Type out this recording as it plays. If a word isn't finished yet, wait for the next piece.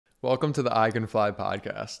Welcome to the I Can Fly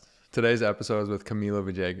podcast. Today's episode is with Camilo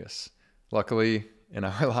Villegas. Luckily, in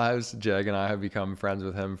our lives, Jag and I have become friends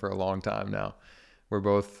with him for a long time now.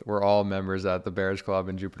 We're all members at the Bears Club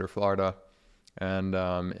in Jupiter, Florida. And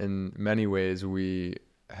in many ways, we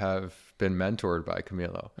have been mentored by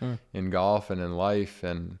Camilo in golf and in life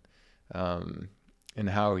and in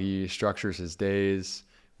how he structures his days,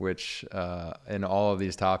 which in all of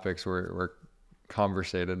these topics were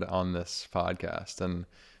conversated on this podcast. And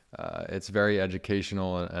it's very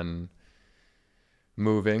educational and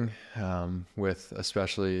moving, with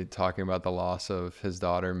especially talking about the loss of his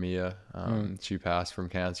daughter, Mia. She passed from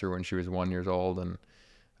cancer when she was 1 year old.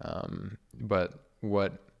 But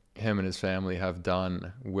what him and his family have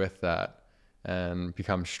done with that and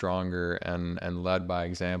become stronger and led by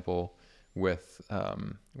example with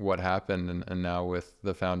what happened. And now with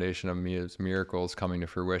the foundation of Mia's Miracles coming to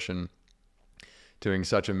fruition, doing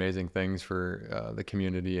such amazing things for the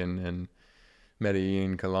community in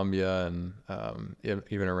Medellin, Colombia, and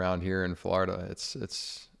even around here in Florida.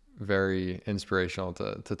 It's very inspirational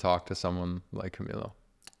to talk to someone like Camilo.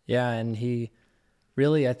 Yeah, and he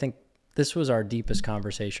really, I think this was our deepest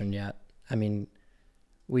conversation yet. I mean,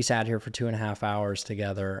 we sat here for 2.5 hours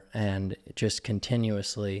together and just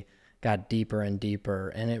continuously got deeper and deeper.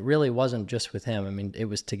 And it really wasn't just with him. I mean, it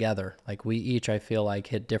was together. Like we each, I feel like,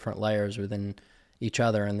 hit different layers within each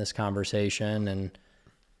other in this conversation. And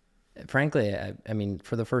frankly, I mean,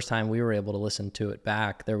 for the first time we were able to listen to it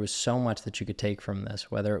back, there was so much that you could take from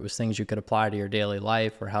this, whether it was things you could apply to your daily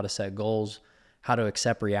life or how to set goals, how to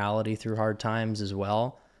accept reality through hard times as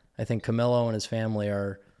well. I think Camilo and his family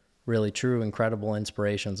are really true, incredible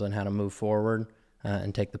inspirations on how to move forward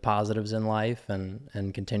and take the positives in life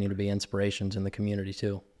and continue to be inspirations in the community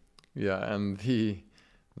too. Yeah, and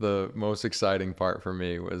the most exciting part for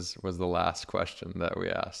me was the last question that we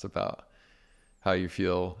asked about how you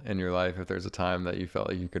feel in your life if there's a time that you felt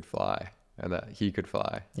like you could fly and that he could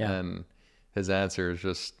fly. Yeah. And his answer is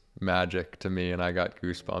just magic to me, and I got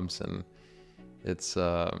goosebumps, and it's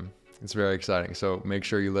very exciting. So make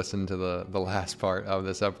sure you listen to the last part of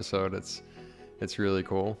this episode. It's really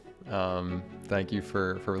cool. Thank you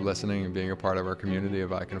for listening and being a part of our community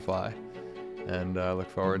of I Can Fly, and look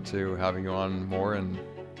forward to having you on more and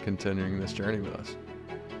continuing this journey with us.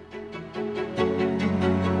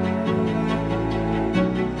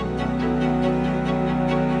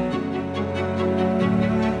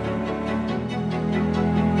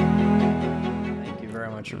 Thank you very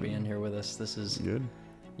much for being here with us. This is Good.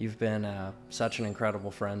 You've been such an incredible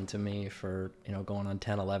friend to me for, going on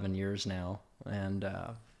 10, 11 years now. And,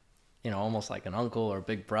 almost like an uncle or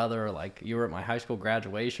big brother. Like you were at my high school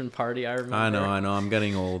graduation party, I remember. I know. I'm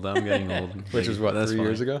getting old. Which is what, 3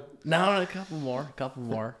 years ago? No, a couple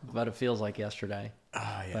more. But it feels like yesterday.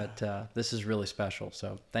 Oh, yeah. But this is really special.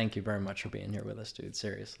 So thank you very much for being here with us, dude.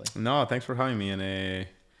 Seriously. No, thanks for having me. And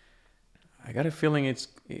I got a feeling it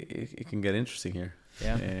can get interesting here.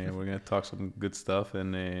 Yeah. We're going to talk some good stuff.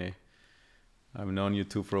 And I've known you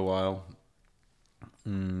two for a while.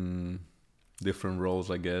 Different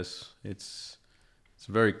roles, I guess. It's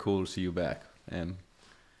very cool to see you back. And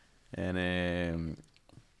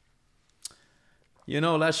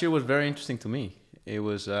last year was very interesting to me. It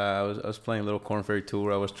was I was playing a little Corn Ferry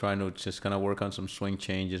Tour. I was trying to just kind of work on some swing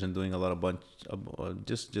changes and doing a lot of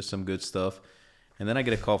just some good stuff. And then I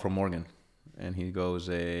get a call from Morgan, and he goes,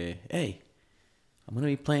 "Hey, I'm gonna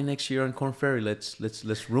be playing next year on Corn Ferry.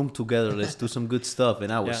 Let's room together. Let's do some good stuff."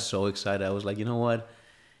 And I was so excited. I was like, you know what?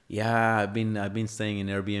 Yeah, I've been staying in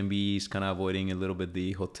Airbnbs, kind of avoiding a little bit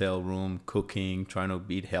the hotel room, cooking, trying to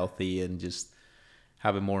eat healthy and just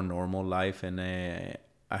have a more normal life. And I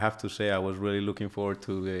have to say, I was really looking forward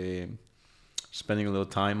to spending a little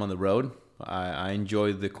time on the road. I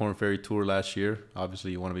enjoyed the Corn Ferry Tour last year.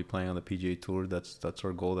 Obviously, you want to be playing on the PGA Tour. That's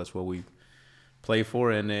our goal. That's what we play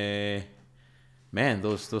for. And man,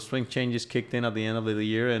 those swing changes kicked in at the end of the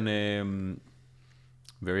year, and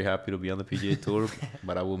very happy to be on the PGA Tour,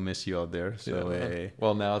 but I will miss you out there. So,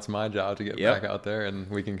 well, now it's my job to get back out there, and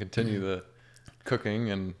we can continue the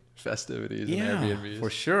cooking and festivities and Airbnbs.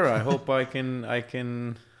 For sure. I hope I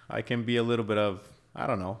can be a little bit of, I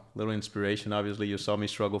don't know, little inspiration. Obviously, you saw me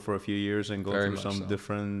struggle for a few years and go through some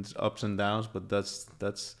different ups and downs, but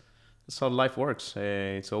that's how life works.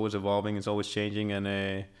 It's always evolving. It's always changing,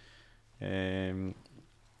 and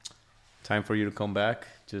time for you to come back.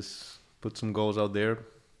 Just put some goals out there,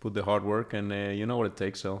 put the hard work, and you know what it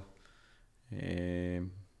takes. So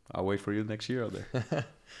I'll wait for you next year out there.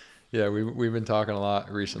 Yeah, we've been talking a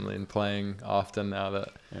lot recently and playing often now that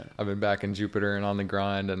I've been back in Jupiter and on the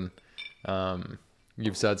grind. And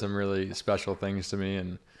you've said some really special things to me,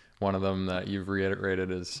 and one of them that you've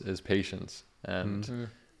reiterated is patience. And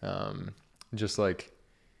just like,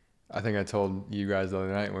 I think I told you guys the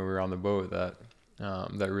other night when we were on the boat that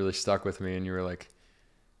that really stuck with me. And you were like,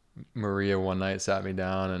 Maria one night sat me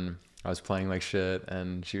down and I was playing like shit,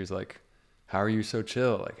 and she was like, how are you so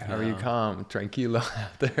chill? Like, how are you calm, tranquilo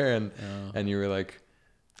out there? And you were like,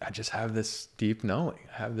 I just have this deep knowing.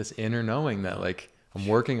 I have this inner knowing that like I'm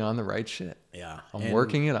working on the right shit. Yeah. I'm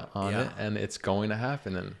working it on it, and it's going to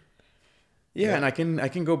happen. And and I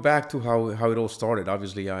can go back to how it all started.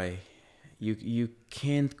 Obviously, you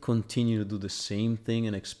can't continue to do the same thing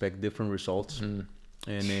and expect different results. And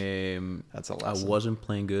that's a lesson. I wasn't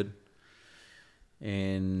playing good,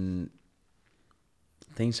 and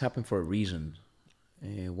things happen for a reason.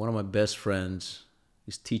 One of my best friends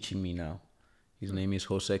is teaching me now. His name is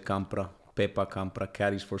Jose Campra, Peppa Campra,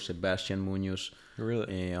 caddies for Sebastian Munoz.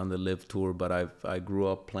 Really? On the Live Tour, but I grew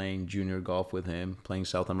up playing junior golf with him, playing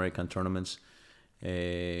South American tournaments.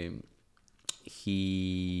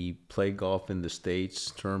 He played golf in the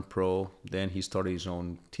States, turned pro. Then he started his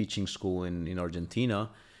own teaching school in Argentina.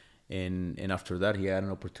 And after that, he had an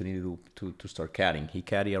opportunity to start caddying. He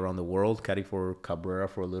caddied around the world, caddied for Cabrera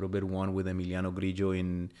for a little bit, won with Emiliano Grillo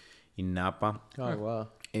in Napa. Oh, wow.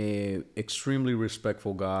 Extremely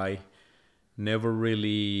respectful guy. Never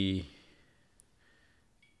really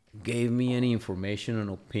gave me any information and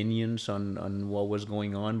opinions on what was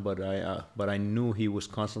going on, but I knew he was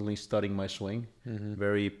constantly studying my swing.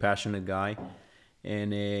 Very passionate guy.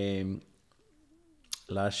 And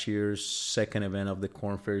last year's second event of the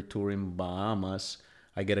Corn Ferry Tour in Bahamas,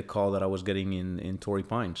 I get a call that I was getting in Torrey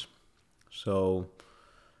Pines. So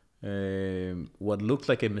what looked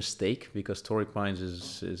like a mistake, because Torrey Pines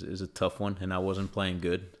is a tough one and I wasn't playing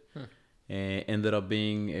good, ended up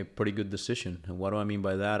being a pretty good decision. And what do I mean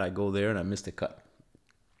by that? I go there and I missed the cut.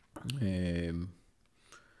 And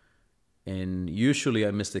usually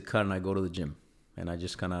I miss the cut and I go to the gym and I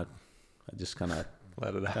just kind of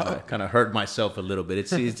let it out. Kind of hurt myself a little bit.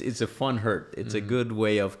 It's a fun hurt. It's a good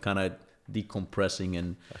way of kind of decompressing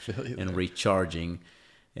and recharging.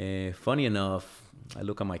 Funny enough, I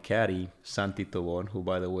look at my caddy, Santi Tobon, who,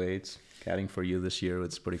 by the way, it's caddying for you this year.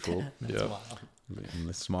 It's pretty cool. That's wild. In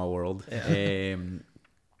a small world. Yeah. And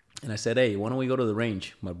I said, hey, why don't we go to the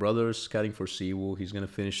range? My brother's caddying for Siwu. He's going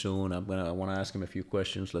to finish soon. I want to ask him a few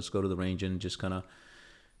questions. Let's go to the range and just kind of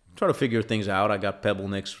try to figure things out. I got Pebble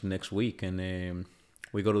next week. And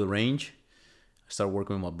we go to the range. I start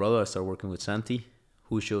working with my brother. I start working with Santi.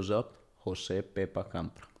 Who shows up? Jose Peppa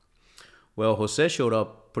Campra. Well, Jose showed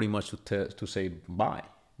up pretty much to say bye,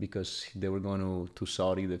 because they were going to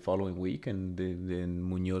Saudi the following week, and then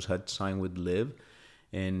Munoz had signed with Liv,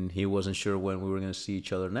 and he wasn't sure when we were going to see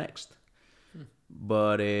each other next.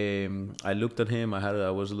 But I looked at him. I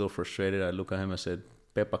was a little frustrated. I looked at him. I said,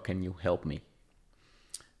 Peppa, can you help me?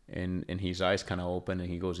 And his eyes kind of opened, and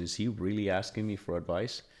he goes, is he really asking me for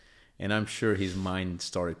advice? And I'm sure his mind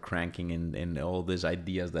started cranking and all these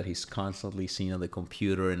ideas that he's constantly seeing on the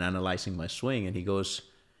computer and analyzing my swing. And he goes,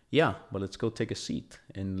 yeah, but let's go take a seat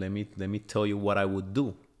and let me tell you what I would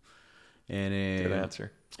do. And good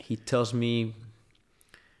answer. He tells me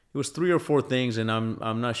it was 3 or 4 things, and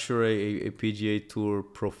I'm not sure a PGA Tour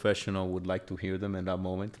professional would like to hear them in that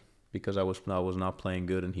moment, because I was not playing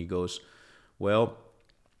good. And he goes, well,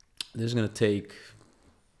 this is gonna take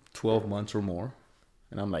 12 months or more.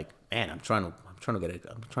 And I'm like, man, I'm trying to get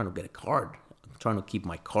a card. I'm trying to keep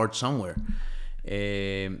my card somewhere.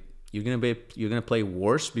 You're gonna play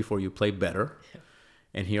worse before you play better.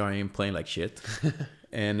 And here I am playing like shit.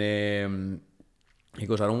 And he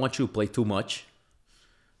goes, I don't want you to play too much.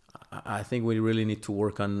 I think we really need to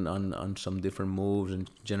work on some different moves and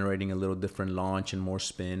generating a little different launch and more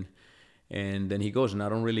spin. And then he goes, and I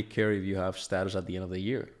don't really care if you have status at the end of the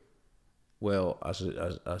year. Well, as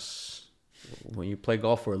when you play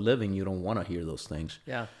golf for a living, you don't want to hear those things.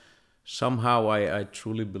 Yeah. Somehow I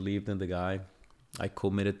truly believed in the guy. I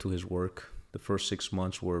committed to his work. The first 6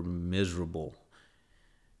 months were miserable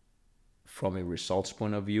from a results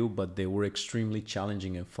point of view, but they were extremely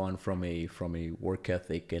challenging and fun from a work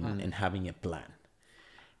ethic and having a plan.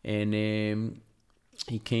 And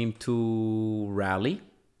he came to rally,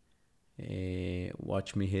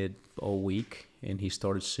 watched me hit all week, and he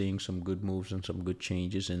started seeing some good moves and some good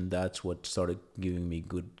changes, and that's what started giving me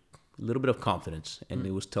a little bit of confidence, and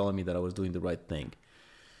it was telling me that I was doing the right thing.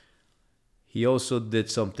 He also did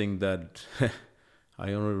something that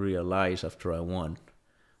I only realized after I won,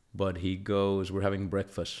 but he goes, we're having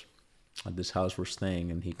breakfast at this house we're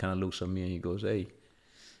staying, and he kind of looks at me and he goes, hey,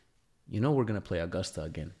 we're going to play Augusta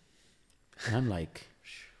again. And I'm like,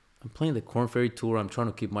 I'm playing the Corn Ferry Tour. I'm trying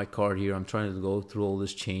to keep my card here. I'm trying to go through all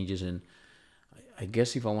these changes. And I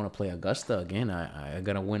guess if I want to play Augusta again, I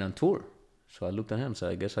got to win on tour. So I looked at him and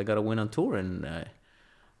said, I guess I got to win on tour. And I'm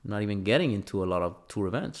not even getting into a lot of tour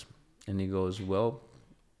events. And he goes, well,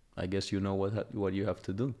 I guess you know what you have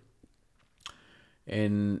to do.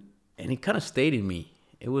 And it kind of stayed in me.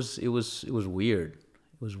 It was weird.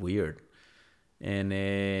 It was weird. And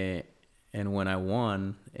when I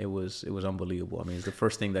won, it was unbelievable. I mean, the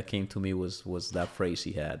first thing that came to me was that phrase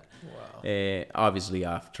he had. Wow. Obviously,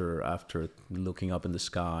 after looking up in the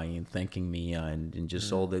sky and thanking me and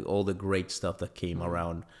just all the great stuff that came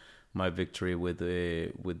around my victory with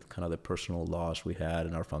kind of the personal loss we had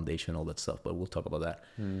in our foundation, all that stuff. But we'll talk about that.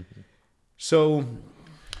 Mm-hmm. So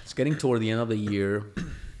it's getting toward the end of the year.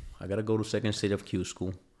 I got to go to second state of Q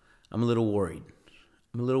school. I'm a little worried.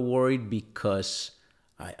 Because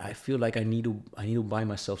I feel like I need to buy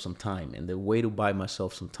myself some time. And the way to buy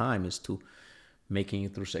myself some time is to making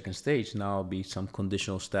it through second stage. Now I'll be some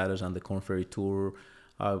conditional status on the Corn Ferry Tour.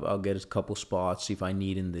 I'll get a couple spots. If I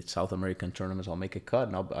need in the South American tournaments, I'll make a cut,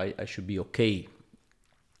 and I should be okay.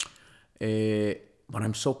 But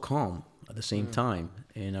I'm so calm at the same time.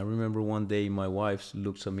 And I remember one day my wife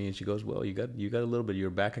looks at me and she goes, well, you got a little bit,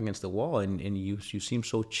 you're back against the wall, and you seem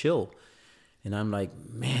so chill. And I'm like,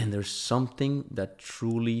 man, there's something that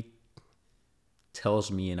truly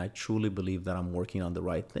tells me, and I truly believe that I'm working on the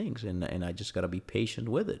right things, and I just got to be patient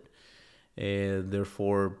with it.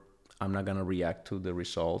 Therefore, I'm not going to react to the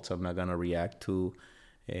results. I'm not going to react to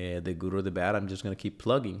the good or the bad. I'm just going to keep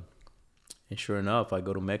plugging. And sure enough, I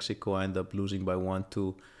go to Mexico. I end up losing by 1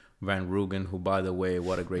 to Van Rugen, who, by the way,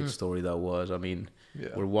 what a great story that was. I mean,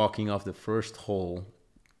 we're walking off the first hole.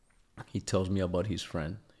 He tells me about his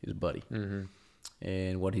friend, his buddy,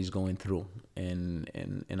 and what he's going through. And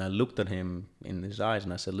I looked at him in his eyes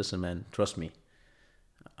and I said, listen, man, trust me.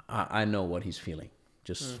 I know what he's feeling.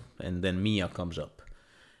 And then Mia comes up.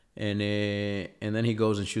 And then he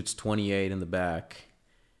goes and shoots 28 in the back.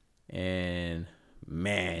 And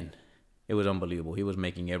man, it was unbelievable. He was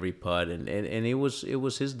making every putt, and it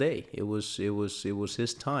was his day. It was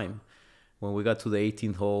his time. When we got to the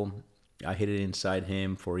 18th hole, I hit it inside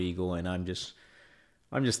him for eagle, and I'm just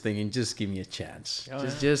thinking, just give me a chance.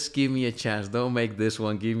 Just give me a chance. Don't make this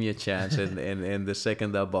one. Give me a chance. And the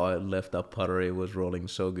second that ball left that putter, it was rolling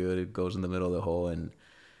so good. It goes in the middle of the hole, and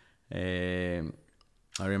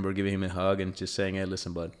I remember giving him a hug and just saying, hey,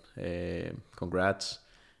 listen, bud, congrats.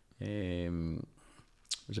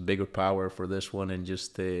 There's a bigger power for this one, and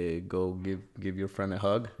just go give your friend a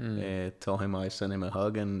hug. Tell him I sent him a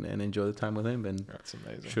hug, and enjoy the time with him. And that's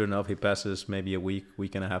amazing. Sure enough, he passes maybe a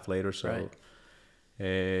week and a half later. So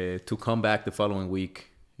to come back the following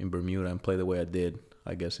week in Bermuda and play the way I did,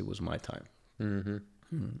 I guess it was my time.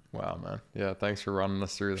 Wow, man. Yeah, thanks for running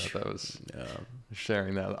us through that. That was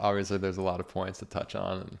sharing that. Obviously, there's a lot of points to touch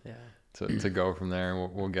on and to go from there,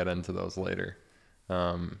 and we'll get into those later.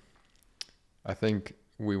 I think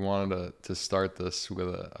we wanted to start this with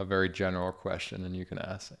a very general question, and you can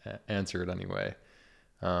answer it anyway.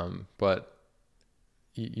 But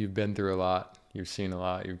you've been through a lot. You've seen a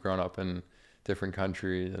lot. You've grown up in different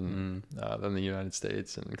countries and than the United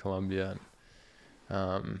States and Colombia.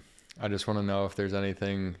 I just want to know if there's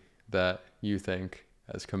anything that you think,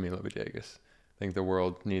 as Camilo Villegas, think the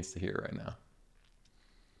world needs to hear right now.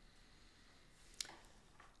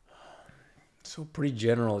 So pretty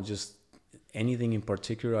general, just anything in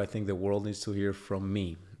particular I think the world needs to hear from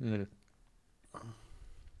me.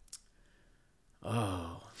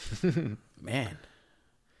 Oh, man.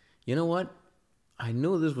 You know what? I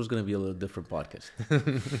knew this was going to be a little different podcast.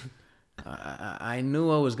 I knew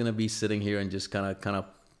I was going to be sitting here and just kind of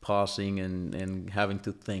pausing and having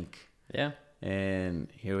to think. Yeah. And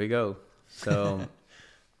here we go. So,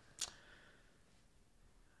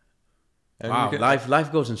 wow,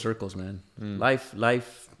 life goes in circles, man. Life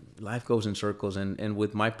goes in circles, and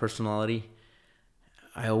with my personality,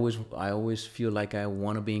 I always feel like I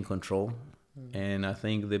want to be in control. And I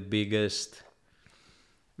think the biggest,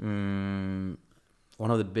 one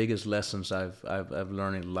of the biggest lessons I've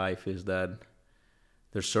learned in life is that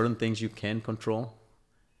there's certain things you can control,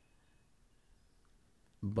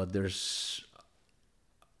 but there's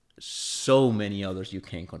so many others you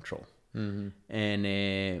can't control.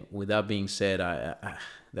 And with that being said, I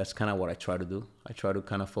that's kind of what I try to do. I try to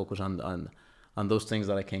kind of focus on those things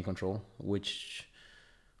that I can control, which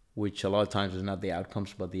a lot of times is not the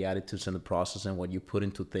outcomes, but the attitudes and the process and what you put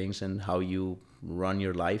into things and how you run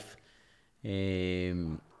your life.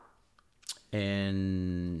 And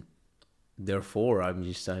therefore,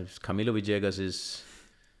 Camilo Villegas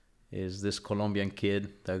is this Colombian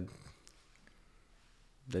kid that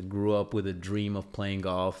that grew up with a dream of playing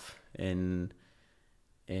golf and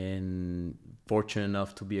fortunate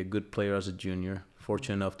enough to be a good player as a junior,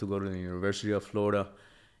 fortunate enough to go to the University of Florida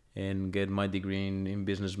and get my degree in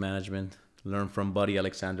business management, learn from Buddy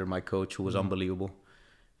Alexander, my coach, who was unbelievable.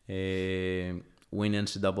 Win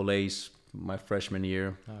NCAAs my freshman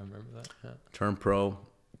year. I remember that. Yeah. Turn pro,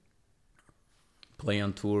 play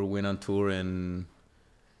on tour, win on tour, and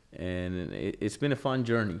it's been a fun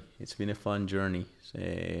journey. It's been a fun journey.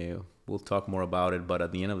 We'll talk more about it, but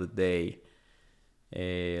at the end of the day,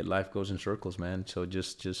 life goes in circles, man. So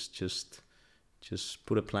just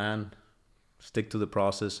put a plan, stick to the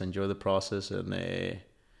process, enjoy the process, and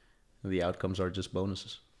the outcomes are just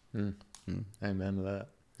bonuses. Amen to that.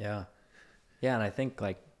 Yeah. Yeah, and I think,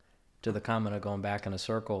 like, to the comment of going back in a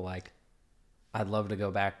circle, like, I'd love to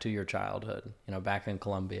go back to your childhood, you know, back in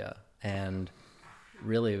Colombia. And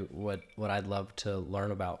really what I'd love to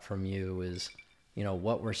learn about from you is, you know,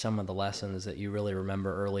 what were some of the lessons that you really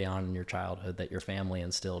remember early on in your childhood that your family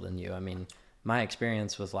instilled in you? I mean, my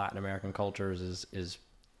experience with Latin American cultures is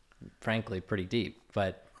frankly pretty deep,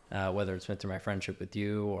 but whether it's been through my friendship with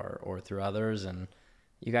you or through others, and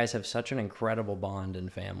you guys have such an incredible bond in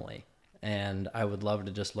family. And I would love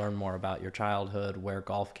to just learn more about your childhood, where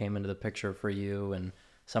golf came into the picture for you, and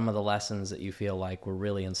some of the lessons that you feel like were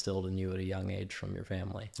really instilled in you at a young age from your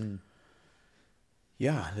family.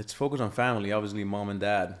 Yeah, let's focus on family. Obviously, mom and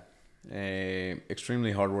dad,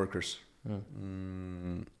 extremely hard workers.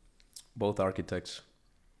 Both architects,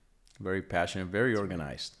 very passionate, very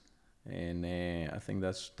organized. And I think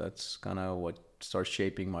that's kind of what starts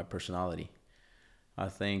shaping my personality. I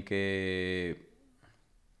think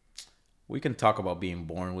we can talk about being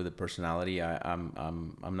born with a personality.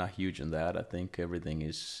 I'm not huge in that. I think everything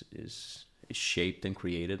is shaped and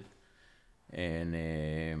created,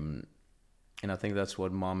 and I think that's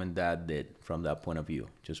what mom and dad did from that point of view.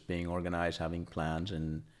 Just being organized, having plans,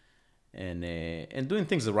 and doing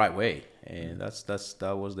things the right way. And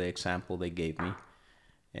that was the example they gave me,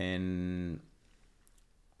 and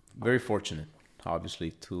very fortunate,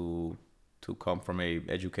 obviously, to come from a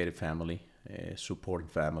educated family, a supported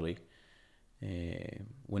family.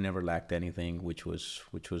 We never lacked anything, which was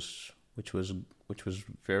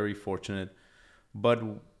very fortunate, but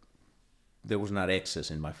there was not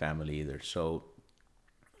excess in my family either. So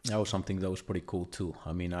that was something that was pretty cool too.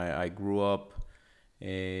 I mean, I grew up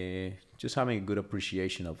just having a good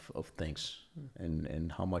appreciation of things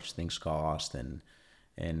and how much things cost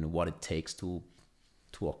and what it takes to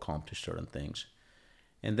accomplish certain things.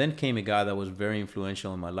 And then came a guy that was very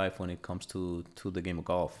influential in my life when it comes to the game of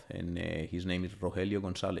golf. And his name is Roio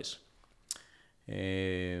Gonzalez.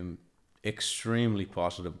 Extremely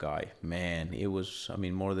positive guy. Man, it was, I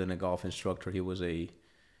mean, more than a golf instructor, he was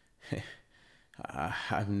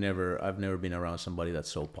I've never been around somebody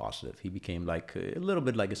that's so positive. He became like a little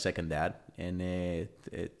bit like a second dad. And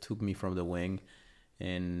it took me from the wing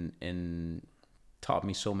and taught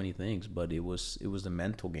me so many things. But it was the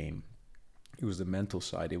mental game. It was the mental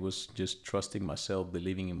side. It was just trusting myself,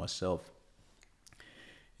 believing in myself.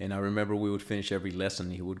 And I remember we would finish every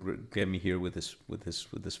lesson. He would get me here with his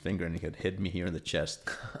finger, and he would hit me here in the chest.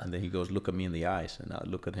 And then he goes, "Look at me in the eyes." And I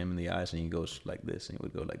look at him in the eyes, and he goes like this, and he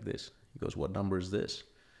would go like this. He goes, "What number is this?"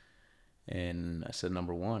 And I said,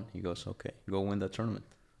 "Number 1." He goes, "Okay, go win that tournament."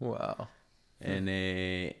 Wow. And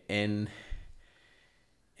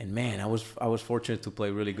man, I was fortunate to play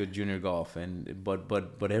really good junior golf,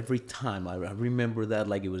 but every time I remember that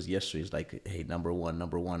like it was yesterday. It's like, hey, number one,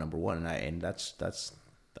 and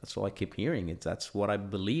that's all I keep hearing. That's what I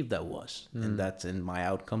believe that was, and my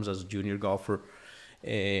outcomes as a junior golfer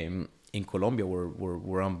in Colombia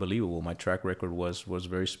were unbelievable. My track record was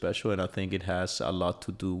very special, and I think it has a lot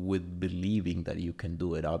to do with believing that you can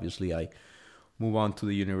do it. Obviously, I move on to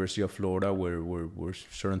the University of Florida, where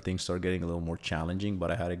certain things start getting a little more challenging. But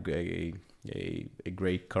I had a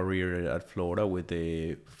great career at Florida with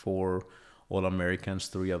 4 All-Americans,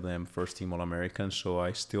 3 of them first-team All-Americans. So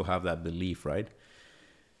I still have that belief, right?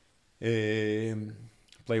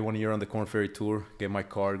 Play 1 year on the Korn Ferry Tour, get my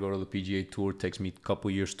card, go to the PGA Tour. Takes me a couple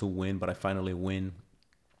years to win, but I finally win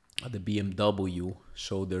at the BMW.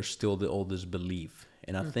 So there's still all this belief.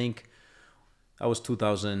 And I think that was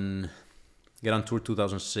 2000... Get on tour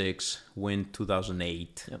 2006, win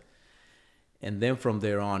 2008. Yep. And then from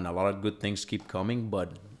there on, a lot of good things keep coming,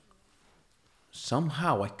 but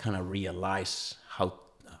somehow I kind of realized how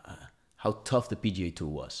tough the PGA Tour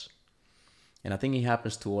was. And I think it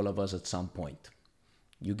happens to all of us at some point.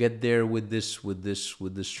 You get there with this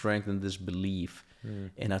strength and this belief,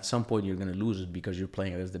 and at some point you're going to lose it because you're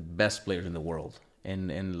playing against the best players in the world.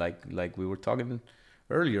 And like we were talking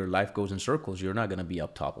earlier, life goes in circles. You're not going to be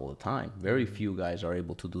up top all the time. Very few guys are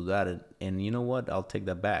able to do that. And you know what? I'll take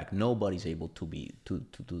that back. Nobody's able to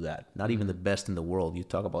do that. Not even the best in the world. You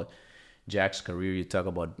talk about Jack's career. You talk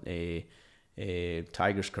about a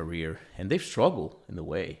Tiger's career, and they've struggled in the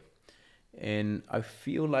way. And I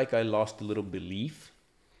feel like I lost a little belief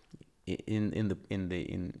in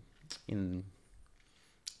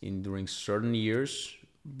during certain years,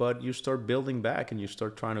 but you start building back and you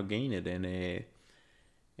start trying to gain it,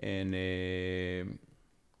 and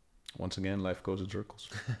once again, life goes in circles.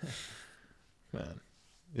 Man,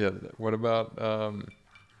 yeah. What about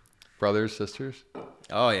brothers, sisters?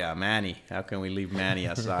 Oh yeah, Manny. How can we leave Manny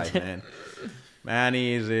aside, man?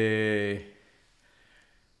 Manny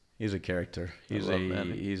he's a character. He's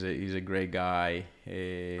a great guy.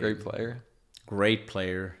 Great player. Great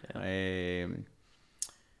player. Yeah.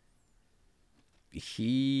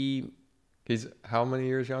 He's how many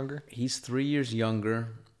years younger? He's 3 years younger.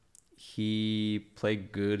 He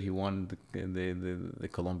played good. He won the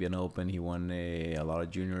Colombian Open. He won a lot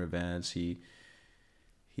of junior events.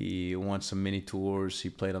 He won some mini tours. He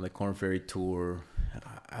played on the Corn Ferry Tour.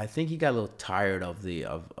 I think he got a little tired of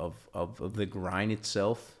the grind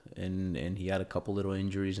itself, and he had a couple little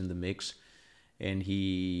injuries in the mix, and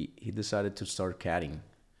he decided to start caddying.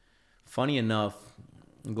 Funny enough,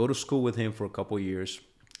 go to school with him for a couple years,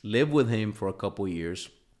 live with him for a couple years,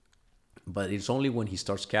 but it's only when he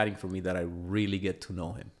starts caddying for me that I really get to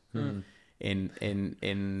know him. And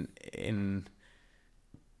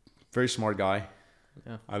very smart guy.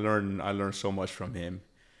 Yeah. I learned so much from him.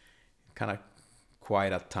 Kind of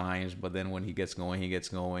quiet at times, but then when he gets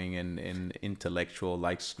going, and intellectual,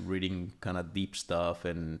 likes reading kind of deep stuff,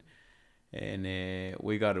 and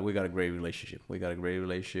we got a great relationship.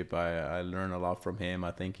 I learned a lot from him.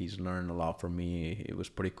 I think he's learned a lot from me. It was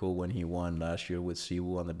pretty cool when he won last year with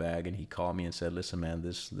Siwoo on the bag, and he called me and said, "Listen, man,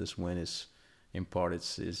 this win is in part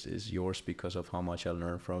is yours because of how much I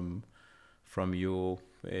learned from you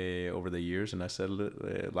over the years." And I said,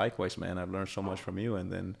 "Likewise, man. I've learned so much from you." And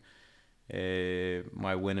then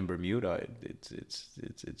my win in Bermuda,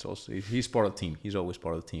 it's also, he's part of the team. He's always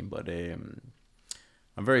part of the team. But I'm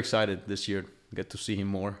very excited this year. Get to see him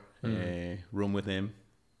more. Room with him,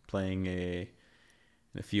 playing in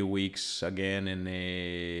a few weeks again, and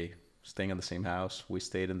staying in the same house. We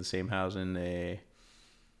stayed in the same house in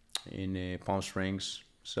Palm Springs.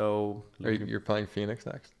 So You're playing Phoenix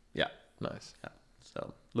next? Yeah. Nice. Yeah.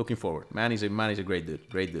 So looking forward. Manny's a great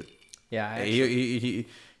dude. Yeah.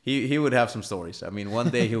 He would have some stories. I mean, one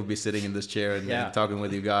day he'll be sitting in this chair and talking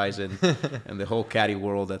with you guys, and the whole caddy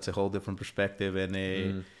world. That's a whole different perspective,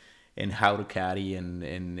 and how to caddy,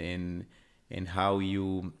 and how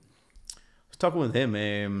you. I was talking with him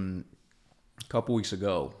a couple weeks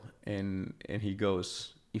ago, and he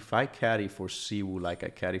goes, "If I caddy for Siwoo like I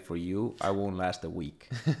caddy for you, I won't last a week."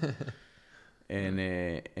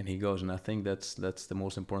 And he goes, and I think that's the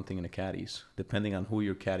most important thing in the caddies. Depending on who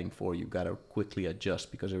you're caddying for, you gotta quickly adjust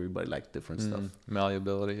because everybody likes different stuff.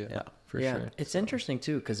 Malleability, for sure. It's interesting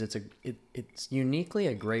too because it's uniquely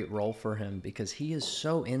a great role for him because he is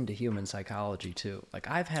so into human psychology too. Like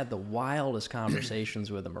I've had the wildest conversations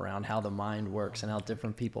with him around how the mind works and how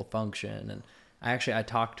different people function. And I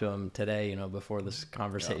talked to him today, before this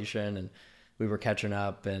conversation, and we were catching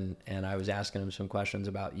up, and I was asking him some questions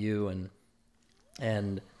about you,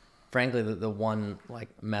 and frankly, the one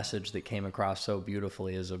message that came across so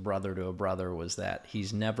beautifully as a brother to a brother was that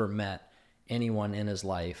he's never met anyone in his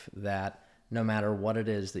life that no matter what it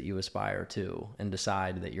is that you aspire to and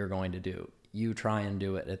decide that you're going to do, you try and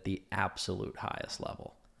do it at the absolute highest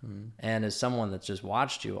level. Mm-hmm. And as someone that's just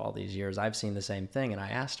watched you all these years, I've seen the same thing. And I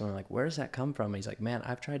asked him, where does that come from? And he's like, man,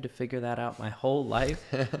 I've tried to figure that out my whole life.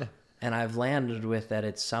 And I've landed with that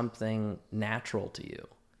it's something natural to you.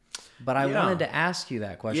 But I wanted to ask you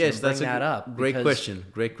that question. Yes, bring that up. Great question.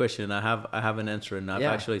 Great question. I have an answer, and I've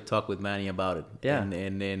actually talked with Manny about it. Yeah.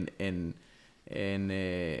 And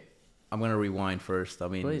I'm gonna rewind first. I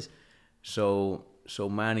mean, please. So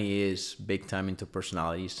Manny is big time into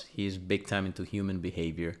personalities. He's big time into human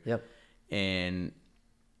behavior. Yep. And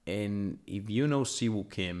if you know Siwoo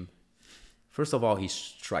Kim, first of all, he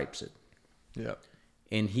stripes it. Yep.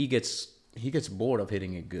 And he gets bored of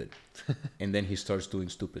hitting it good, and then he starts doing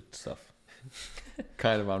stupid stuff.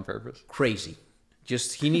 Kind of on purpose. Crazy.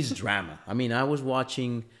 Just he needs drama. I mean, I was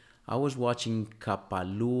watching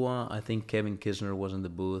Kapalua. I think Kevin Kisner was in the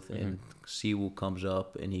booth, and Siwoo comes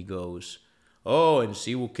up and he goes, "Oh, and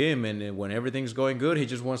Siwoo Kim, and when everything's going good, he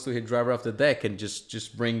just wants to hit driver off the deck and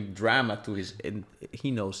just bring drama to his." And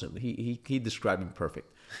he knows him. He described him perfect.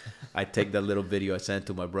 I take that little video, I sent it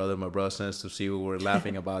to my brother. My brother sends it to Siwoo. We're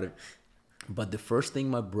laughing about it. But the first thing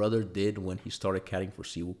my brother did when he started catting for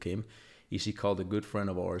Siwu Kim is he called a good friend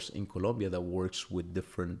of ours in Colombia that works with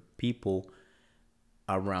different people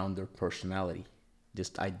around their personality,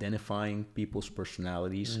 just identifying people's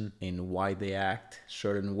personalities and why they act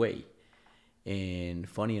certain way. And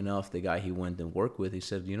funny enough, the guy he went and worked with, he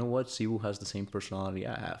said, you know what, Siwu has the same personality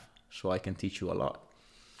I have, so I can teach you a lot.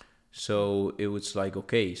 So it was like,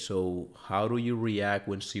 okay, so how do you react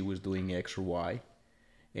when Siwu is doing X or Y?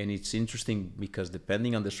 And it's interesting because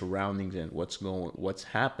depending on the surroundings and what's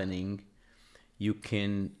happening, you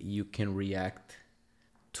can react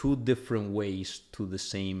two different ways to the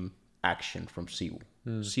same action from Siwu.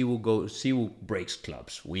 Siwu breaks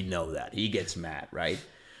clubs. We know that. He gets mad, right?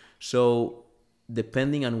 So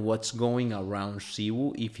depending on what's going around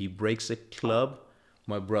Siwu, if he breaks a club,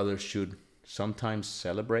 my brother should sometimes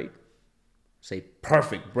celebrate. Say,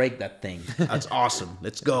 perfect, break that thing. That's awesome.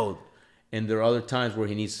 Let's go. And there are other times where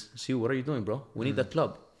he needs, Siwu, what are you doing, bro? We need that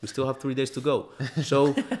club. We still have 3 days to go.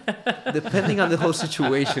 So depending on the whole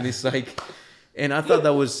situation, it's like, and I thought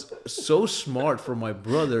that was so smart for my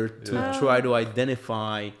brother to try to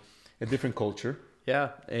identify a different culture.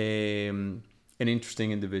 Yeah. An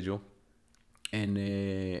interesting individual.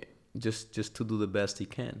 And just to do the best he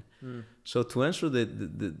can. So to answer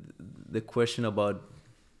the question about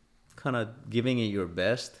kind of giving it your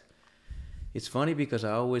best, it's funny because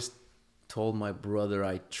I always told my brother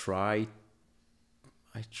I try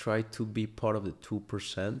to be part of the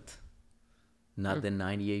 2%, not the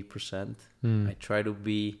 98%. I try to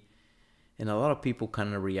be, and a lot of people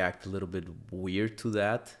kind of react a little bit weird to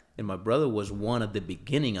that. And my brother was one at the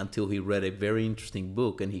beginning until he read a very interesting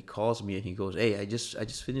book, and he calls me and he goes, "Hey, I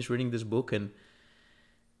just finished reading this book, and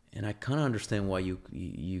I kind of understand why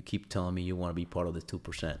you keep telling me you want to be part of the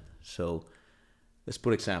 2%." So let's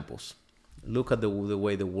put examples. Look at the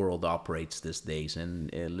way the world operates these days,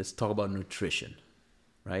 and let's talk about nutrition,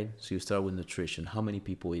 right? So you start with nutrition. How many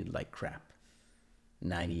people eat like crap?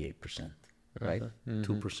 98%, right?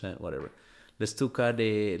 2%, whatever. Let's look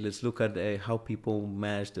at how people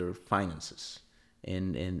manage their finances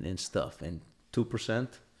and stuff. And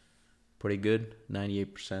 2%, pretty good.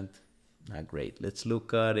 98%, not great. Let's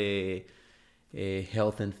look at a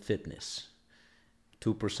health and fitness.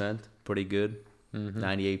 2%, pretty good.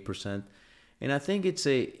 98%. And I think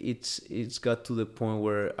it's got to the point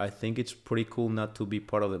where I think it's pretty cool not to be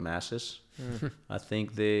part of the masses. I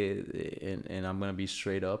think and I'm gonna be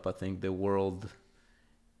straight up. I think the world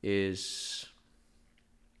is.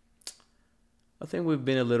 I think we've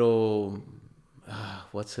been a little.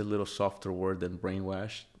 What's a little softer word than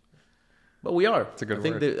brainwashed? But we are. It's a good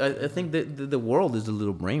word. I think the world is a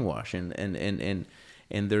little brainwashed,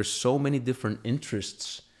 and there's so many different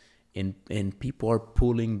interests, and people are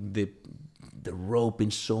pulling the rope in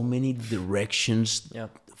so many directions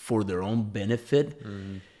for their own benefit.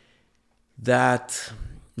 That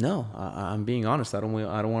no, I'm being honest. I don't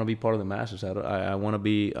want to be part of the masses. I want to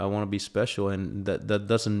be special, and that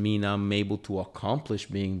doesn't mean I'm able to accomplish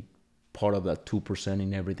being part of that 2%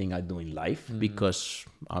 in everything I do in life, because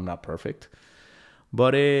I'm not perfect.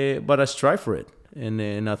 But I strive for it,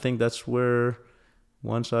 and I think that's where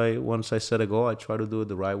once I set a goal, I try to do it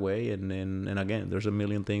the right way. And again, there's a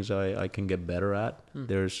million things I can get better at.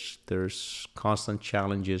 There's constant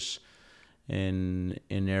challenges in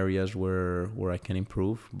areas where I can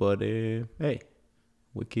improve. But hey,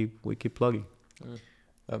 we keep plugging.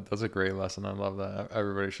 That's a great lesson. I love that.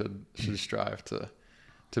 Everybody should strive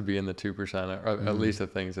to be in the 2%, or at least the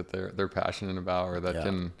things that they're passionate about, or that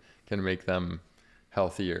can make them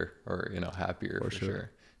healthier or happier for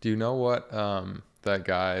sure. Do you know what that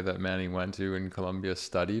guy that Manny went to in Colombia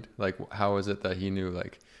studied? Like, how is it that he knew,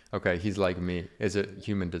 like, okay, he's like me? Is it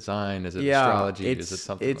human design? Is it astrology? Is it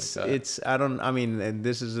something like that? And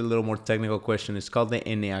this is a little more technical question. It's called the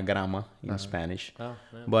Enneagrama in Spanish. Oh,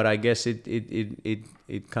 yeah. But I guess it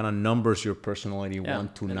kind of numbers your personality 1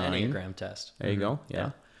 to 9. Enneagram test. There you go.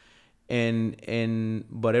 Yeah.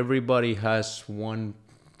 But everybody has one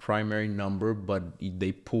primary number, but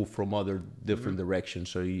they pull from other different directions.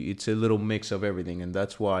 So it's a little mix of everything, and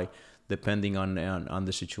that's why, depending on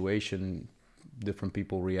the situation, different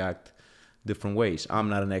people react different ways. I'm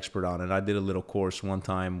not an expert on it. I did a little course one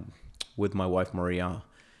time with my wife Maria,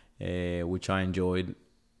 which I enjoyed,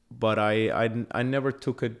 but I never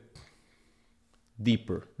took it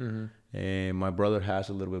deeper. My brother has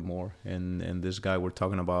a little bit more, and this guy we're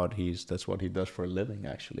talking about, that's what he does for a living,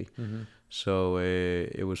 actually. So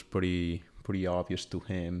it was pretty obvious to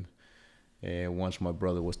him once my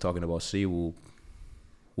brother was talking about Siwu,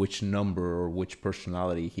 which number or which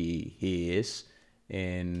personality he is,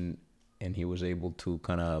 and he was able to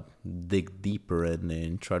kind of dig deeper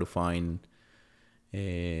and try to find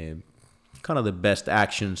kind of the best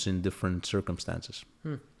actions in different circumstances.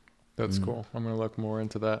 That's cool. I'm gonna look more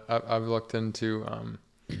into that. I've looked into.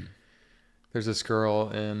 There's this girl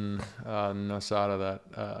in Nosada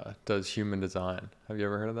that does human design. Have you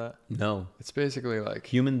ever heard of that? No. It's basically like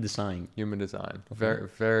Human design. Human design. Okay. Very,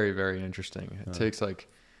 very, very interesting. It takes like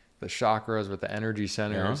the chakras with the energy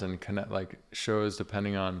centers and connect, like shows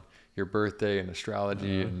depending on your birthday and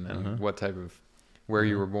astrology and what type of, where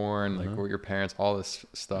you were born, like what your parents, all this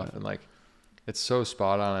stuff. And like, it's so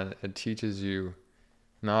spot on. It teaches you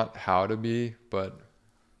not how to be, but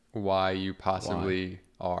why you possibly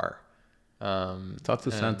are. Talk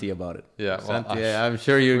to Santi about it. Yeah, well, Santi, I'm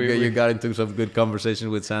sure you got into some good conversation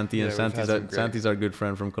with Santi, and Santi's our good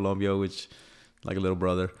friend from Colombia, which like a little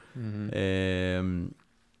brother.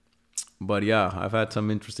 But yeah, I've had some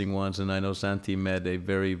interesting ones, and I know Santi met a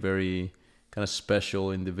very, very kind of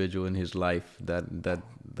special individual in his life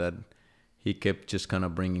that he kept just kind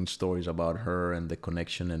of bringing stories about her and the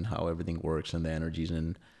connection and how everything works and the energies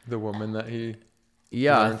and the woman that he.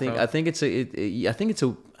 Yeah, I think it's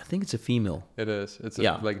a female. It is. It's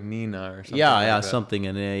like Nina or something. Yeah, like something,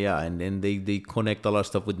 and they connect a lot of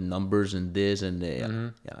stuff with numbers and this and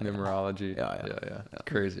numerology. Yeah.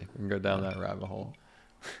 Crazy. We can go down that rabbit hole.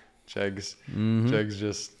 Jeg's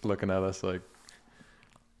just looking at us like.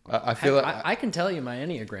 I feel like I can tell you my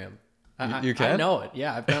Enneagram. You can? I know it.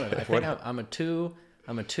 Yeah, I've done it. I think I'm a 2.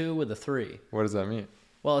 I'm a 2 with a 3. What does that mean?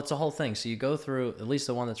 Well, it's a whole thing. So you go through, at least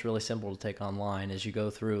the one that's really simple to take online is you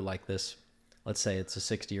go through like this, let's say it's a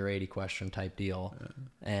 60 or 80 question type deal.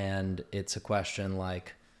 And it's a question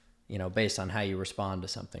like, based on how you respond to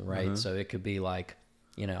something, right? So it could be like,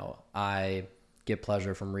 I get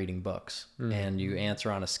pleasure from reading books. And you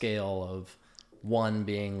answer on a scale of 1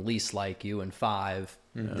 being least like you and 5,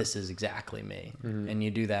 this is exactly me. And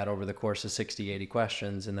you do that over the course of 60, 80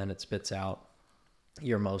 questions, and then it spits out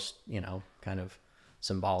your most, kind of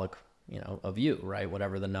symbolic, of you, right?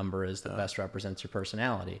 Whatever the number is that best represents your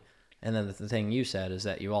personality. And then the thing you said is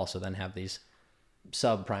that you also then have these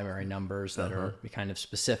sub-primary numbers that are kind of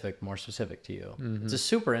more specific to you. It's a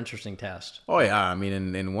super interesting test. Oh yeah, I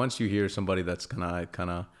mean, and once you hear somebody that's kind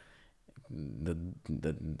of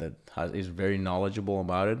that is very knowledgeable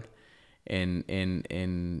about it, and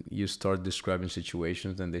you start describing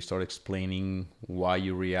situations, and they start explaining why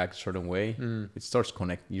you react a certain way, it starts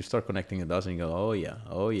you start connecting the dots, and you go, oh yeah,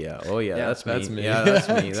 that's me. Yeah,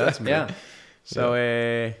 that's me. Yeah. So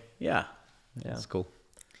it's cool.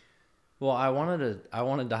 Well, I want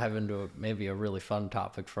to dive into maybe a really fun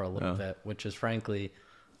topic for a little bit, which is frankly,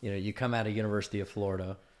 you come out of University of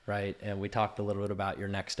Florida, right? And we talked a little bit about your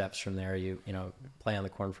next steps from there. You play on the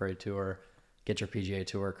Korn Ferry Tour, get your PGA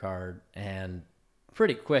Tour card, and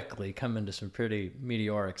pretty quickly come into some pretty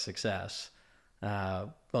meteoric success.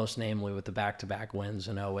 Most namely with the back-to-back wins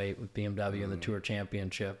in 2008 with BMW and the Tour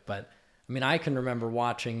Championship. But I mean, I can remember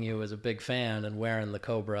watching you as a big fan and wearing the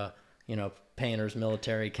Cobra, painter's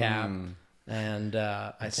military cap, and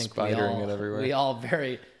I think we all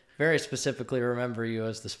very, very specifically remember you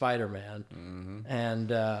as the Spiderman.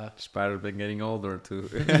 And Spider's been getting older too.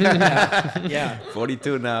 yeah,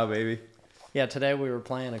 42 now, baby. Yeah, today we were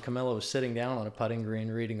playing and Camilo was sitting down on a putting green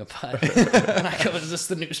reading a putt. And I go, is this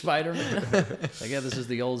the new Spider-Man? Like, yeah, this is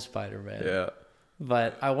the old Spider-Man. Yeah.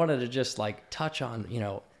 But I wanted to just touch on,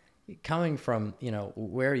 coming from,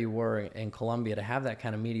 where you were in Colombia to have that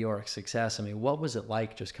kind of meteoric success. I mean, what was it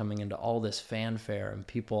like just coming into all this fanfare and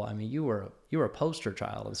people? I mean, you were a poster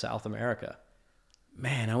child in South America.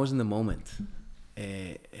 Man, I was in the moment.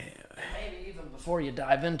 Maybe even before you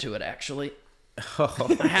dive into it, actually. I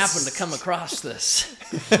happened to come across this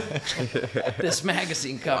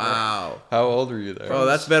magazine cover. Wow. How old were you there? Oh,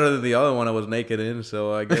 that's better than the other one I was naked in,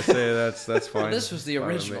 so I guess that's fine. This was the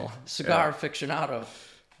original Cigar Aficionado.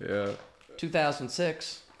 Yeah.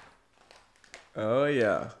 2006. Oh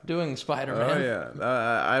yeah. Doing Spider-Man. Oh yeah.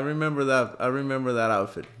 I remember that. I remember that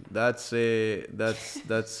outfit. That's a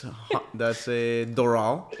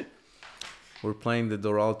Doral. We're playing the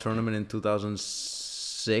Doral tournament in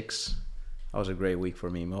 2006. That was a great week for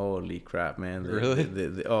me. Holy crap, man. Really?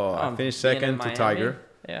 I finished second to Tiger.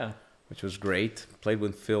 Yeah. Which was great. Played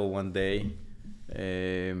with Phil one day.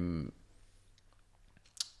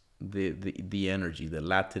 The energy, the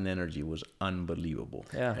Latin energy was unbelievable.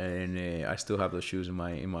 Yeah. And I still have those shoes in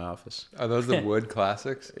my office. Are those the wood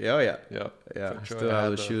classics? Oh yeah. Yep. Yeah. I still have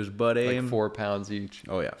those shoes, but like 4 pounds each.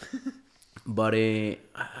 Oh yeah. But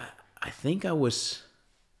I think I was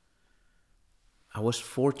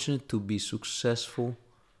fortunate to be successful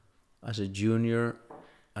as a junior,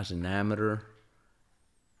 as an amateur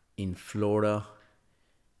in Florida,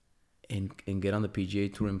 and get on the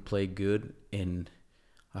PGA Tour and play good. And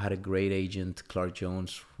I had a great agent, Clark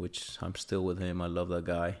Jones, which I'm still with him. I love that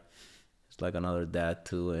guy. It's like another dad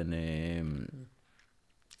too, and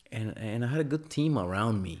I had a good team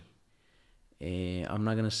around me. I'm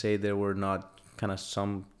not gonna say there were not kind of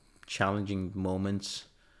some challenging moments,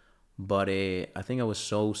 but I think I was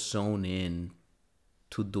so sewn in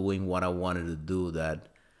to doing what I wanted to do that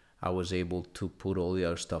I was able to put all the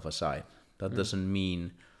other stuff aside. That doesn't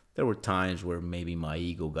mean there were times where maybe my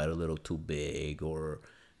ego got a little too big,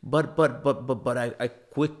 but I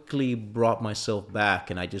quickly brought myself back,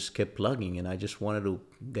 and I just kept plugging, and I just wanted to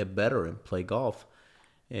get better and play golf.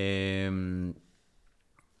 It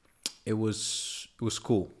was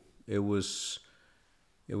cool. It was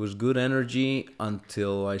good energy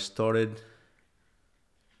until I started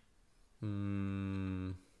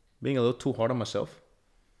being a little too hard on myself.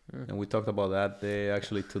 And we talked about that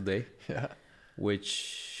actually today. Yeah.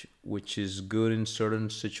 Which is good in certain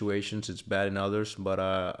situations, it's bad in others. But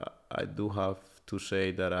I do have to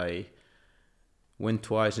say that I win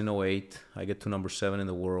twice in '08. I get to number 7 in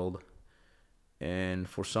the world, and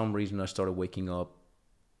for some reason I started waking up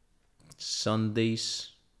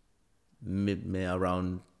Sundays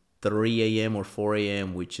around 3 a.m. or 4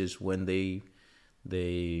 a.m., which is when they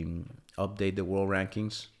update the world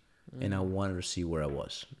rankings, and I wanted to see where I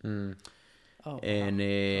was. Oh,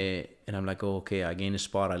 And I'm like, oh, okay, I gained a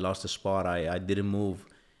spot, I lost a spot, I didn't move,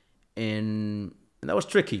 and that was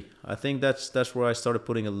tricky. I think that's where I started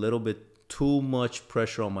putting a little bit too much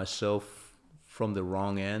pressure on myself from the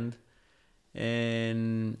wrong end,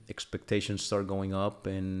 and expectations start going up,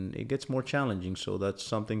 and it gets more challenging. So that's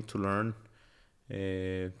something to learn.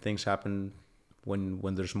 Things happen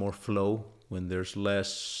when there's more flow, when they're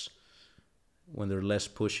less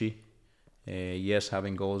pushy. Yes,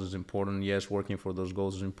 having goals is important. Yes, working for those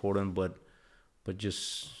goals is important, but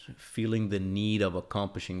just feeling the need of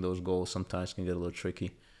accomplishing those goals sometimes can get a little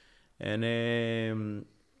tricky. And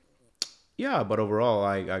yeah, but overall,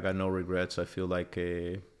 I got no regrets. I feel like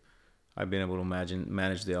I've been able to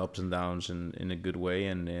manage the ups and downs in a good way,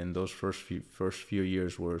 and those first few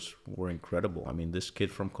years were incredible. I mean, this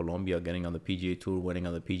kid from Colombia getting on the PGA Tour, winning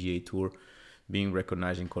on the PGA Tour, being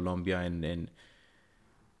recognized in Colombia, and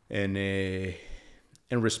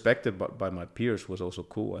respected by my peers was also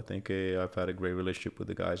cool. I think I've had a great relationship with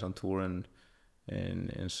the guys on tour, and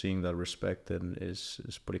seeing that respect and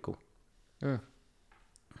is pretty cool.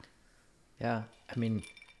 Yeah, I mean,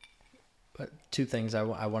 but two things. I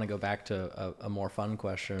want to go back to a more fun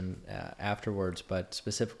question afterwards, but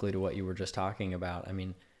specifically to what you were just talking about. I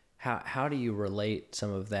mean, how do you relate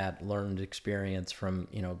some of that learned experience from,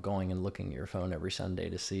 going and looking at your phone every Sunday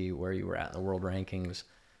to see where you were at in the world rankings,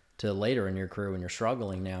 to later in your career when you're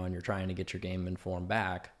struggling now and you're trying to get your game and form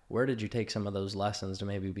back? Where did you take some of those lessons to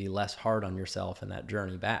maybe be less hard on yourself in that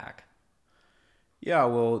journey back? Yeah,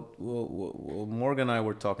 well, Morgan and I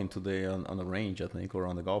were talking today on the range, I think, or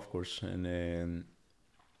on the golf course, and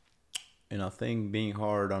I think being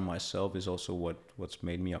hard on myself is also what's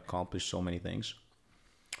made me accomplish so many things.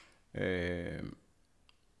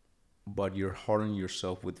 But you're hard on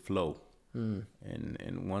yourself with flow.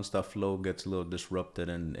 And once that flow gets a little disrupted,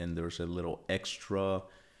 and there's a little extra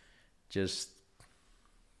just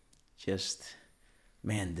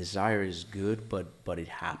man, desire is good, but it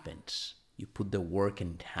happens. You put the work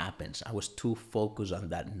and it happens. I was too focused on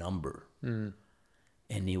that number, and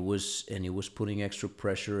it was putting extra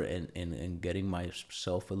pressure and getting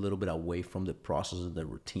myself a little bit away from the process of the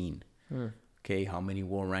routine. Okay, how many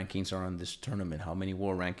world rankings are on this tournament? How many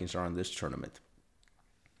world rankings are on this tournament?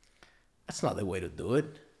 That's not the way to do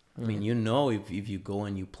it. I mean, if you go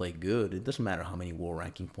and you play good, it doesn't matter how many world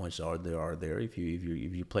ranking points are there. If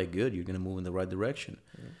you play good, you're gonna move in the right direction.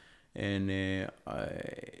 And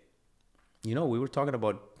we were talking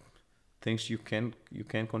about things you can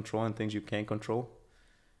control and things you can't control.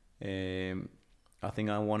 I think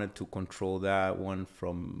I wanted to control that one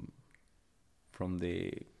from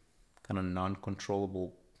the kind of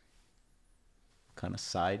non-controllable kind of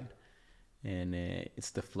side. And it's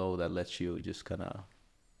the flow that lets you just kind of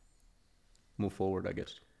move forward, I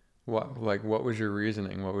guess. What was your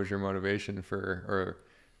reasoning? What was your motivation for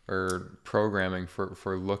or programming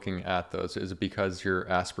for looking at those? Is it because your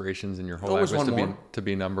aspirations in your whole life was to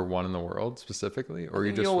be number one in the world specifically, or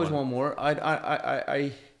you always want more?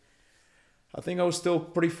 I think I was still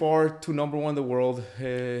pretty far to number one in the world.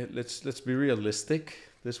 Let's be realistic.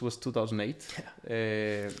 This was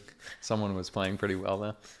 2008. Someone was playing pretty well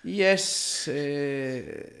then. Yes,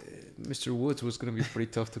 Mr. Woods was going to be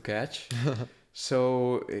pretty tough to catch.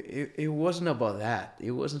 So it wasn't about that.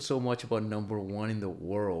 It wasn't so much about number one in the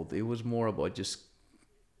world. It was more about just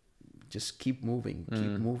just keep moving,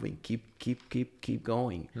 keep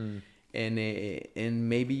going. And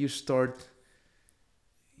maybe you start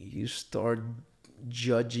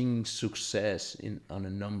judging success on a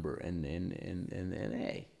number, and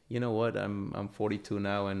hey, you know what, I'm 42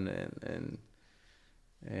 now, and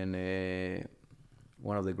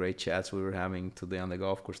one of the great chats we were having today on the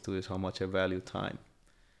golf course too is how much I value time.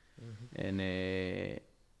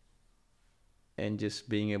 And just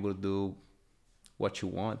being able to do what you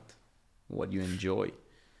want, what you enjoy,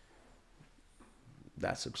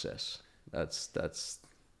 that's success. That's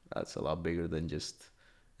a lot bigger than just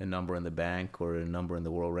a number in the bank or a number in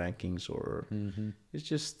the world rankings, or it's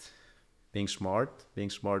just being smart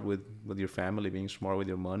with your family, being smart with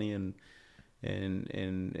your money, and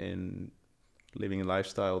living a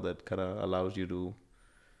lifestyle that kind of allows you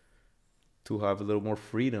to have a little more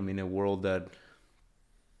freedom in a world that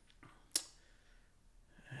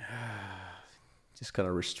just kind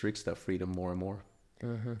of restricts that freedom more and more.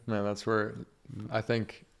 Man, that's where I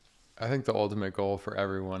think the ultimate goal for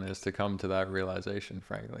everyone is to come to that realization,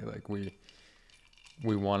 frankly. Like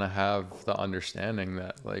we want to have the understanding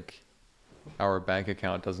that like our bank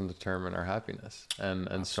account doesn't determine our happiness,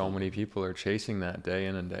 and so many people are chasing that day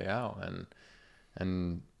in and day out,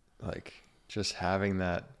 and like just having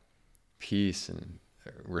that peace and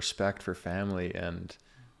respect for family and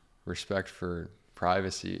respect for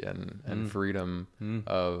privacy and freedom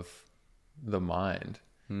of the mind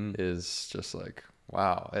is just like,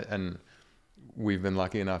 wow. And we've been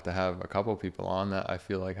lucky enough to have a couple people on that I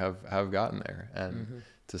feel like have gotten there, and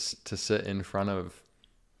to sit in front of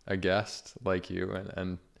a guest like you,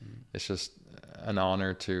 and it's just an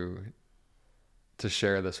honor to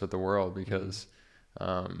share this with the world, because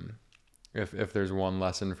if there's one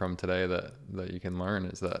lesson from today that you can learn,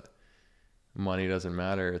 is that money doesn't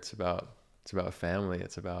matter. It's about family.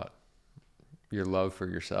 It's about your love for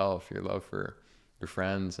yourself, your love for your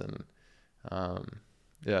friends, and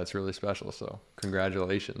yeah, it's really special. So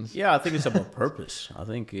congratulations. Yeah, I think it's about purpose. I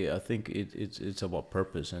think it's about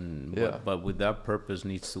purpose, and but with that purpose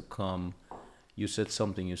needs to come. You said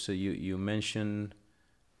something. You mentioned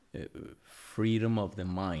freedom of the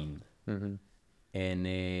mind, and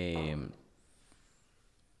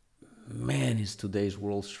man, is today's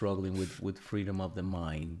world struggling with freedom of the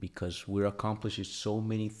mind, because we're accomplishing so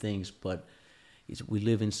many things, but we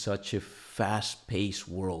live in such a fast-paced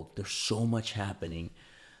world. There's so much happening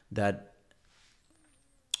that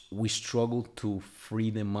we struggle to free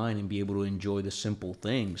the mind and be able to enjoy the simple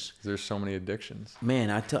things. There's so many addictions. Man,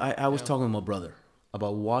 I was talking to my brother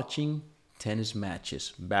about watching tennis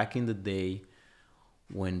matches back in the day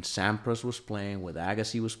when Sampras was playing, when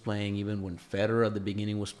Agassi was playing, even when Federer at the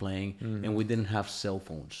beginning was playing, and we didn't have cell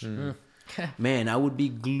phones. Man, I would be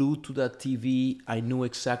glued to that TV. I knew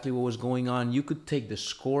exactly what was going on. You could take the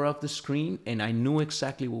score off the screen, and I knew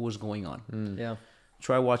exactly what was going on. Yeah.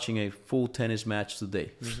 Try watching a full tennis match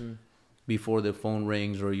today. Before the phone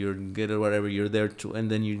rings or you're good or whatever, you're there to, and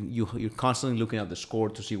then you're constantly looking at the score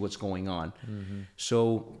to see what's going on.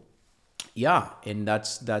 So, yeah, and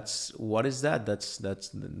that's what is that?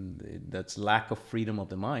 That's lack of freedom of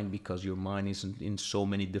the mind, because your mind is in so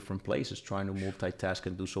many different places, trying to multitask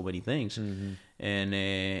and do so many things. And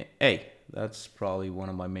hey, that's probably one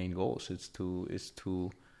of my main goals. Is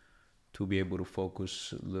to be able to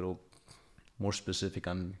focus a little more specific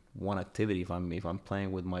on one activity. If I'm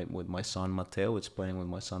playing with my son Mateo, it's playing with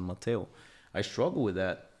my son Mateo. I struggle with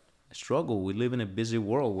that. We live in a busy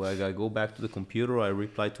world where I go back to the computer, I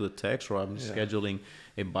reply to a text, or I'm scheduling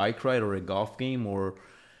a bike ride or a golf game, or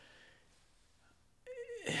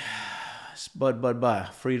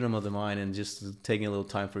but freedom of the mind and just taking a little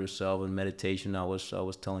time for yourself and meditation. I was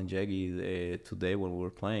telling Jeggy today when we were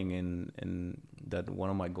playing, and that one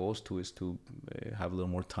of my goals too is to have a little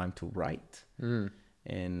more time to write.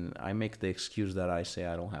 And I make the excuse that I say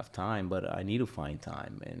I don't have time, but I need to find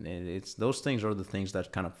time. And it's those things are the things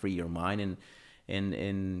that kind of free your mind,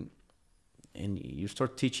 and you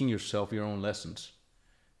start teaching yourself your own lessons.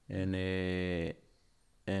 And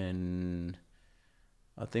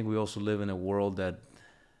I think we also live in a world that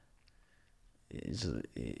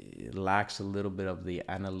it lacks a little bit of the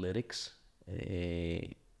analytics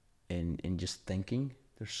and just thinking.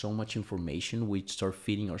 There's so much information. We start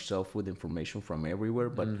feeding ourselves with information from everywhere,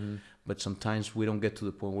 but sometimes we don't get to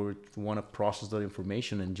the point where we want to process that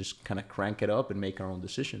information and just kind of crank it up and make our own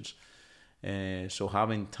decisions. So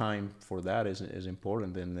having time for that is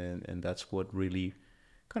important, and that's what really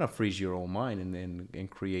kind of frees your own mind and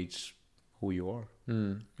creates who you are.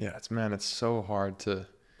 Yeah, it's so hard to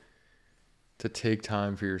take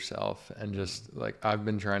time for yourself, and just like I've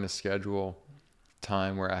been trying to schedule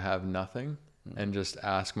time where I have nothing and just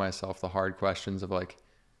ask myself the hard questions of like,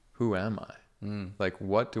 who am I? Like,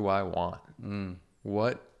 what do I want?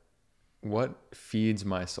 What feeds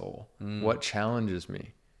my soul? What challenges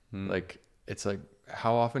me? Like, it's like,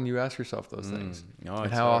 how often do you ask yourself those things? No,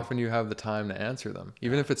 and how often do you have the time to answer them?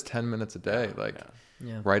 Even if it's 10 minutes a day, like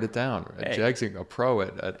write it down. Hey. Jag's a pro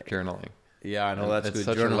at journaling. Yeah, I know, that's it's good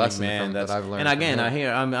such a journaling, lesson man. that I've learned. And again, from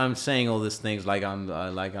him. I'm saying all these things like I'm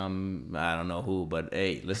I don't know who, but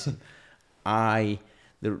hey, listen,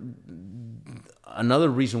 another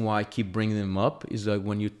reason why I keep bringing them up is like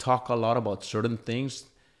when you talk a lot about certain things,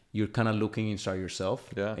 you're kind of looking inside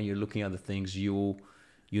yourself, and you're looking at the things you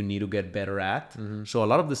need to get better at. So a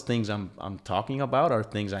lot of these things I'm talking about are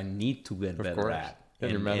things I need to get better at. And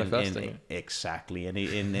you're manifesting it. Exactly,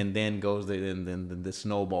 and then goes the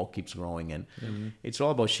snowball keeps growing, and it's all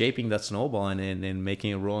about shaping that snowball and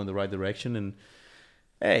making it roll in the right direction, and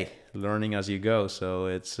hey, learning as you go. So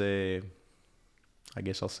it's I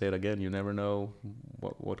guess I'll say it again. You never know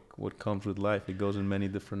what comes with life. It goes in many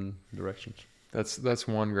different directions. That's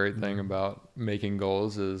one great thing about making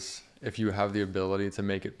goals is if you have the ability to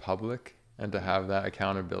make it public and to have that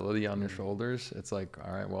accountability on your shoulders, it's like,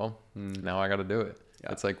 all right, well, now I got to do it.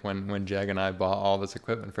 Yeah. It's like when Jag and I bought all this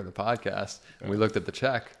equipment for the podcast, and we looked at the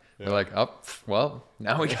check. We're like, oh, well,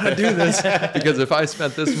 now we got to do this because if I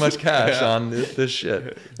spent this much cash on this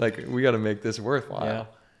shit, like we got to make this worthwhile.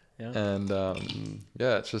 Yeah. And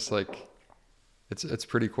it's just like, it's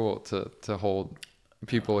pretty cool to hold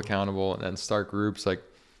people accountable and start groups. Like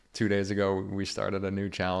 2 days ago, we started a new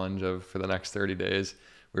challenge for the next 30 days.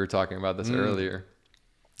 We were talking about this earlier,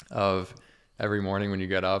 of every morning when you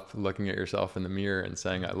get up, looking at yourself in the mirror and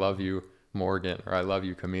saying, I love you, Morgan, or I love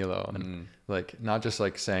you, Camilo. And like, not just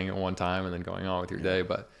like saying it one time and then going on with your day,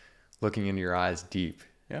 but looking into your eyes deep.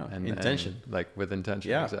 Yeah. And intention. And like with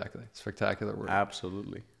intention. Yeah. Exactly. Spectacular word.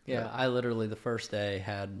 Absolutely. Yeah. I literally the first day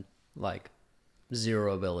had like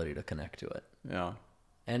zero ability to connect to it. Yeah.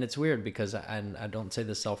 And it's weird because I don't say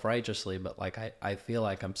this self-righteously, but like I feel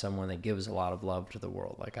like I'm someone that gives a lot of love to the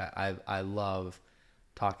world. Like I love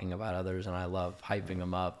talking about others, and I love hyping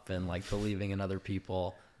them up and like believing in other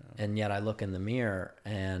people. And yet I look in the mirror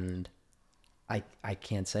and I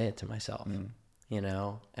can't say it to myself, you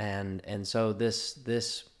know? And so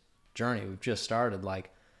this journey we've just started,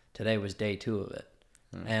 like today was day 2 of it.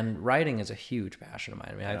 And writing is a huge passion of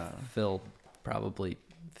mine. I mean, I've filled probably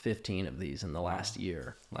 15 of these in the last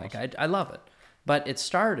year. Like I love it, but it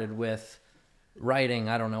started with writing.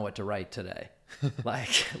 I don't know what to write today.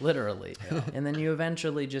 Like literally. And then you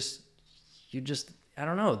eventually you just, I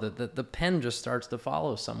don't know, the pen just starts to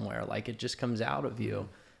follow somewhere. Like it just comes out of you.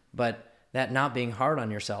 But that not being hard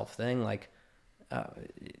on yourself thing, like,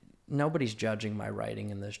 nobody's judging my writing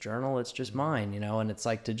in this journal. It's just mine, you know? And it's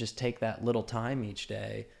like to just take that little time each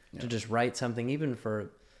day to just write something, even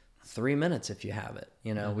for 3 minutes if you have it.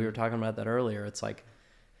 You know, we were talking about that earlier. It's like,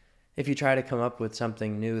 if you try to come up with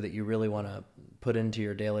something new that you really want to put into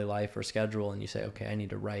your daily life or schedule, and you say, okay, I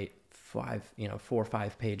need to write 4 or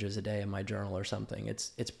 5 pages a day in my journal or something,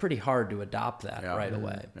 it's pretty hard to adopt that right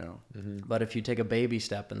away. But if you take a baby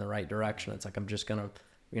step in the right direction, it's like, I'm just going to,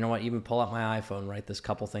 you know what, even pull out my iPhone, write this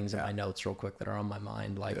couple things in my notes real quick that are on my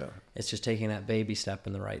mind. Like it's just taking that baby step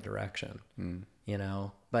in the right direction, you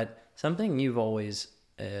know? But something you've always,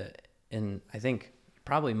 in I think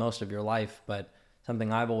probably most of your life, but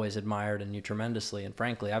something I've always admired in you tremendously, and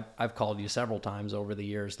frankly, I've called you several times over the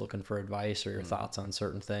years looking for advice or your thoughts on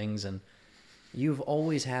certain things, and you've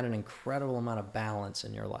always had an incredible amount of balance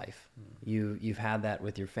in your life. You've had that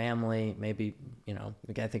with your family. Maybe, you know,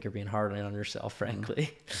 I think you're being hard on yourself,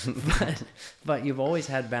 frankly, but you've always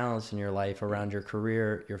had balance in your life around your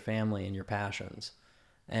career, your family, and your passions.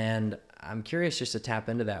 And I'm curious just to tap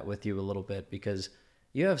into that with you a little bit, because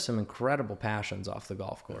you have some incredible passions off the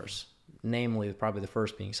golf course, namely probably the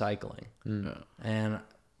first being cycling. And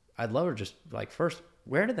I'd love to just like, first,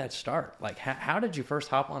 where did that start? Like, how did you first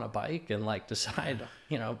hop on a bike and like decide,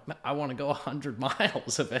 you know, I want to go 100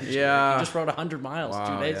 miles eventually? Yeah. You just rode 100 miles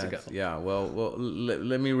 2 days ago. Yeah. Well,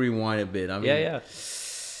 let me rewind a bit. I mean,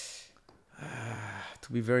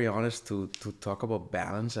 to be very honest, to talk about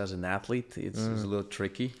balance as an athlete, it's a little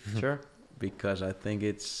tricky. Sure. Because I think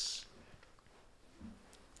it's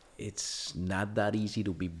not that easy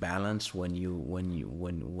to be balanced when you're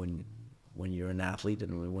an athlete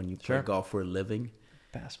and when you play golf for a living.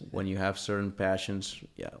 When you have certain passions.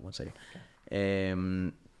 Yeah, one second.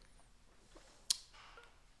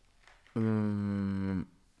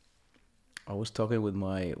 I was talking with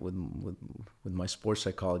my sports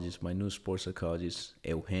psychologist, my new sports psychologist,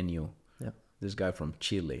 Eugenio. Yeah. This guy from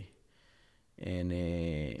Chile,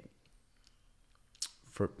 and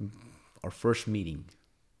for our first meeting,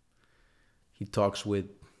 he talks with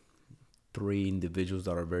 3 individuals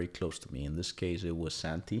that are very close to me. In this case, it was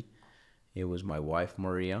Santi, it was my wife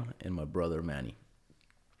Maria, and my brother Manny.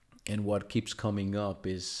 And what keeps coming up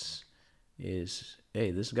is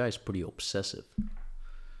hey, this guy's pretty obsessive.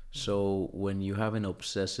 So when you have an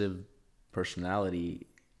obsessive personality,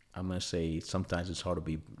 I'm gonna say sometimes it's hard to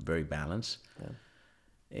be very balanced.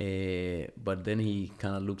 But then he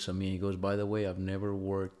kind of looks at me and he goes, by the way, I've never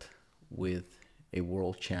worked with a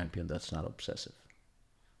world champion that's not obsessive.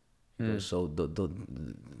 So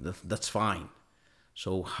that's fine.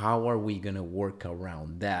 So how are we gonna work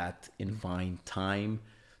around that and find time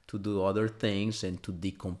to do other things and to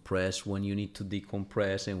decompress when you need to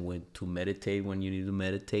decompress and when to meditate when you need to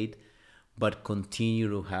meditate, but continue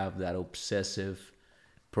to have that obsessive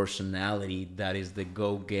personality that is the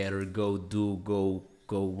go-getter, go do, go,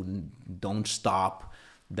 don't stop,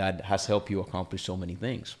 that has helped you accomplish so many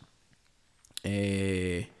things.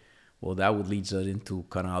 Well, that would lead us into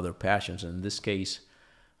kind of other passions. And in this case,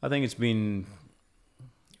 I think it's been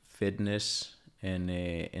fitness, and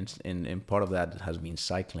part of that has been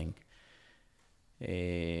cycling.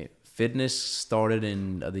 Fitness started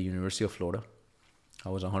at the University of Florida. I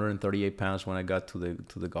was 138 pounds when I got to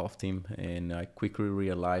the golf team, and I quickly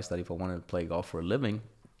realized that if I wanted to play golf for a living,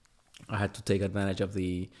 I had to take advantage of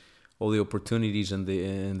all the opportunities and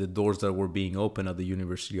the doors that were being opened at the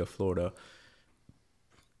University of Florida.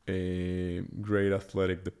 A great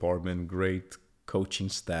athletic department, great coaching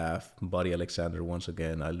staff. Buddy Alexander, once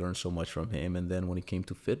again, I learned so much from him. And then when it came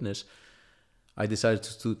to fitness, I decided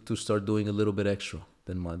to start doing a little bit extra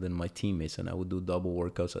than my teammates, and I would do double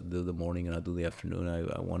workouts. I'd do the morning and I'd do the afternoon.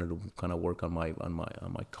 I wanted to kind of work on my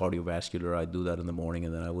cardiovascular. I'd do that in the morning,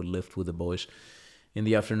 and then I would lift with the boys in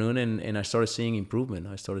the afternoon, and I started seeing improvement.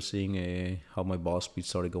 I started seeing how my ball speed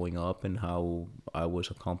started going up and how I was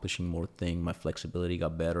accomplishing more things. My flexibility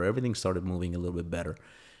got better. Everything started moving a little bit better.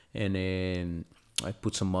 And then I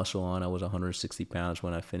put some muscle on. I was 160 pounds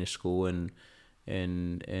when I finished school, and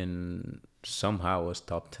somehow I was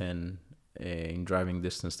top 10 in driving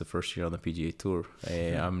distance the first year on the PGA Tour.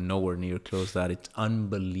 I'm nowhere near close to that. It's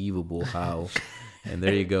unbelievable how... And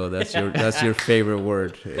there you go. That's your favorite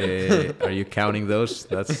word. Are you counting those?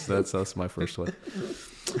 That's my first one.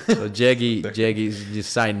 So Jeggy,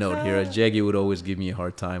 just side note here. Jeggy would always give me a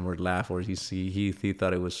hard time or laugh, or he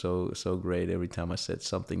thought it was so great every time I said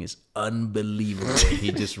something is unbelievable.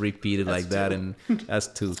 He just repeated like that, and that's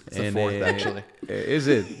 2. It's the 4th actually. Is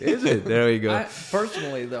it? There we go.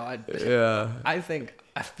 Personally, though, I think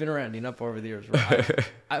I've been around enough over the years where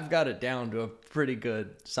I've got it down to a pretty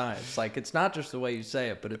good science. Like, it's not just the way you say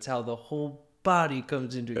it, but it's how the whole body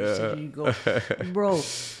comes into it. So you go, bro,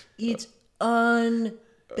 it's unbelievable.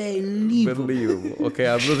 Okay,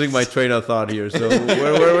 I'm losing my train of thought here. So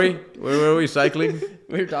where were we? Where were we cycling?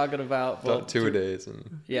 We were talking about 2 days. And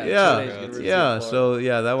 2 days. Yeah. So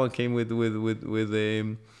that one came with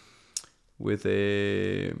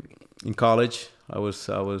in college. I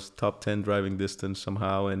was top 10 driving distance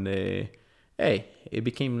somehow, and it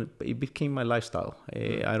became my lifestyle.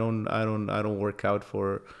 I don't work out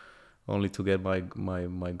for only to get my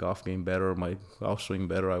golf game better or my golf swing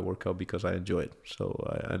better. I work out because I enjoy it. So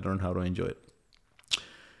I learned how to enjoy it.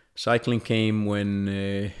 Cycling came when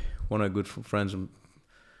one of my good friends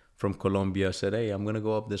from Colombia said, "Hey, I'm gonna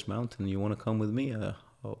go up this mountain. You want to come with me?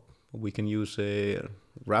 We can use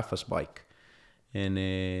Rafa's bike." And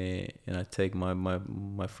I take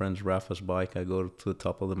my friend's Rafa's bike. I go to the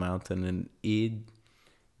top of the mountain, and it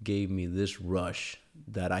gave me this rush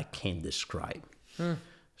that I can't describe.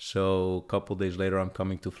 So a couple days later, I'm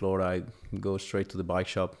coming to Florida. I go straight to the bike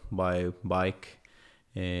shop, buy a bike,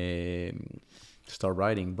 and start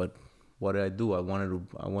riding. But what did I do? I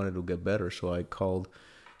wanted to get better, so I called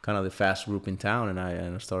kind of the fast group in town, and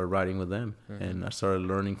I started riding with them, and I started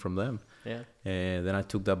learning from them. Yeah. And then I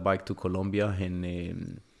took that bike to Colombia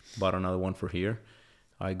and bought another one for here.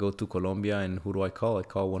 I go to Colombia, and who do I call? I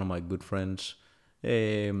call one of my good friends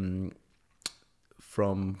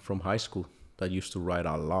from high school that used to ride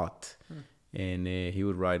a lot. And he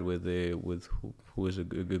would ride with who is a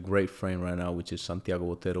great friend right now, which is Santiago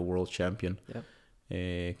Botero, world champion,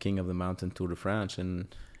 king of the mountain Tour de France.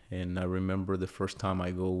 And I remember the first time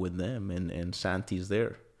I go with them, and Santi's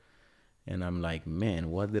there. And I'm like,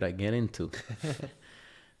 man, what did I get into?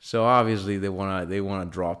 So obviously they wanna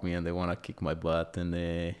drop me and they wanna kick my butt, and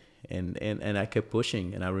I kept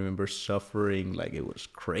pushing, and I remember suffering like it was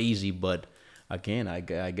crazy. But again, I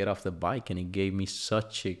get off the bike, and it gave me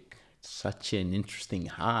such an interesting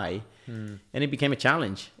high, and it became a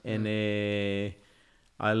challenge. And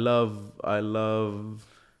I love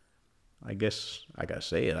I guess I gotta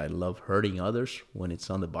say it. I love hurting others when it's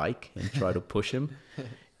on the bike and try to push him,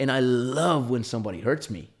 and I love when somebody hurts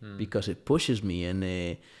me because it pushes me. And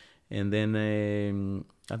then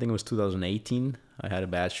I think it was 2018. I had a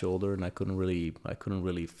bad shoulder and I couldn't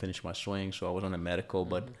really finish my swing, so I was on a medical.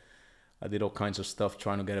 But I did all kinds of stuff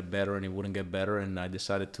trying to get it better, and it wouldn't get better. And I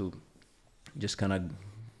decided to just kind of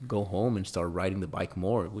go home and start riding the bike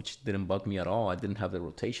more, which didn't bug me at all. I didn't have the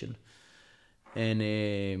rotation, and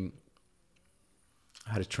I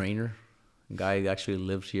had a trainer, a guy actually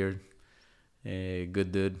lives here, a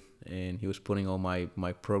good dude, and he was putting all my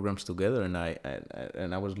programs together, and I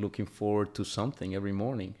was looking forward to something every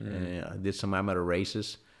morning. I did some amateur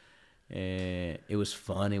races. It was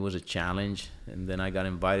fun. It was a challenge, and then I got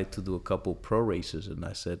invited to do a couple pro races, and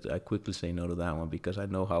I quickly say no to that one because I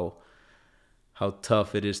know how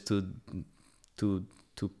tough it is to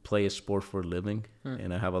play a sport for a living,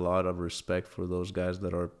 and I have a lot of respect for those guys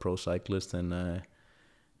that are pro cyclists, and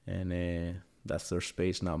that's their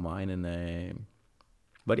space, not mine. And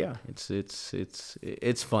but yeah, it's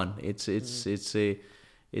fun. It's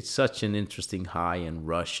such an interesting high and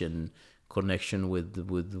rush and connection with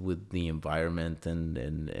the environment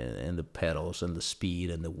and the pedals and the speed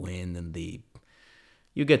and the wind and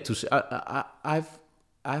you get to see,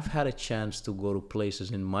 I've had a chance to go to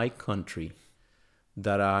places in my country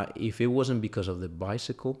that if it wasn't because of the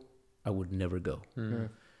bicycle, I would never go.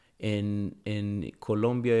 In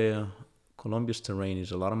Colombia's terrain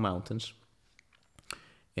is a lot of mountains,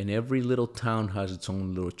 and every little town has its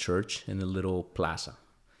own little church and a little plaza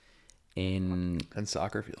and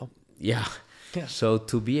soccer field. Yeah. So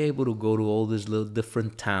to be able to go to all these little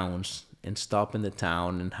different towns and stop in the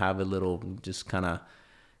town and have a little just kind of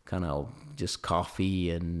just coffee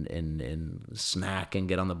and snack and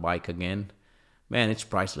get on the bike again, man, it's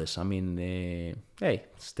priceless. I mean, hey,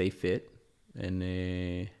 stay fit and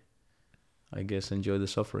I guess enjoy the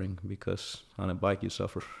suffering, because on a bike you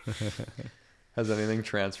suffer. Has anything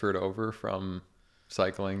transferred over from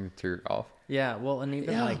cycling to golf? Yeah, well, and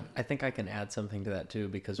even like, I think I can add something to that too,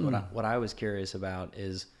 because what I was curious about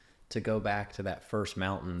is to go back to that first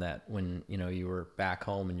mountain that when, you know, you were back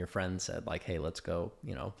home and your friend said like, hey, let's go,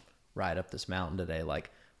 you know, ride up this mountain today. Like,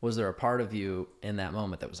 was there a part of you in that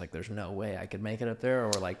moment that was like, there's no way I could make it up there?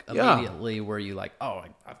 Or like immediately were you like, oh,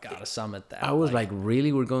 I've got to summit that? I was like,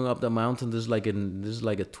 really? We're going up the mountain? This is like a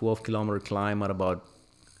 12-kilometer climb at about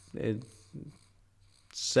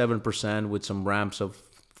 7% with some ramps of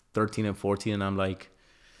 13 and 14, and I'm like,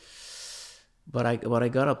 but I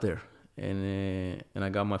got up there, and I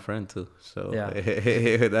got my friend too. So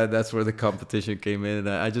that's where the competition came in, and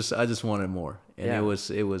I just wanted more, and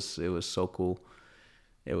it was so cool.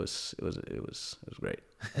 It was great.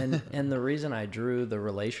 And the reason I drew the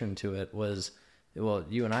relation to it was, well,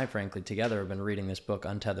 you and I, frankly, together have been reading this book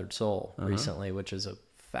Untethered Soul recently, which is a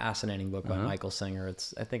fascinating book by Michael Singer.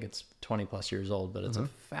 I think it's 20 plus years old, but it's a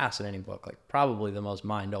fascinating book, like probably the most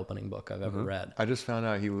mind-opening book I've ever read. I just found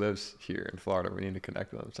out he lives here in Florida. We need to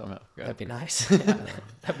connect with him somehow. That'd be nice.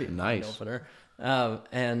 That'd be a nice opener.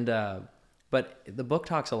 But the book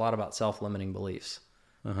talks a lot about self-limiting beliefs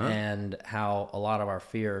and how a lot of our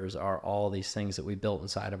fears are all these things that we built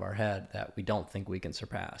inside of our head that we don't think we can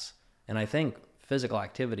surpass. And I think physical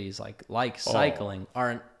activities like cycling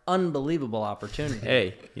are an unbelievable opportunity.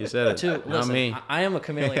 Hey, you said it. Not me. I am a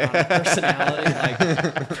chameleon personality.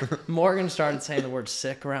 Like, Morgan started saying the word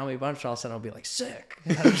sick around me a bunch, and all of a sudden I'll be like, sick.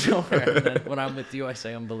 Out of nowhere. And then when I'm with you, I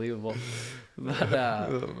say unbelievable.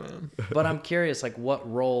 But I'm curious, like,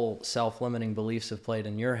 what role self-limiting beliefs have played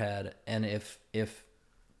in your head, and if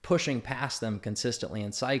pushing past them consistently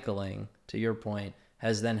in cycling, to your point,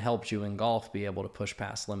 has then helped you in golf be able to push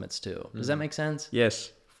past limits too. Does that make sense?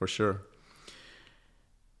 Yes, for sure.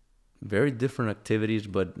 Very different activities,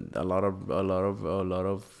 but a lot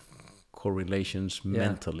of correlations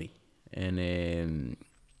mentally, and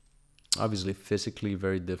obviously physically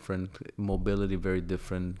very different. Mobility very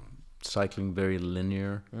different. Cycling very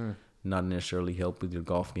linear. Not necessarily help with your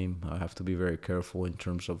golf game. I have to be very careful in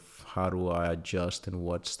terms of how do I adjust and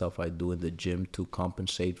what stuff I do in the gym to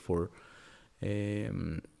compensate for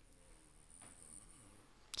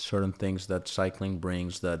certain things that cycling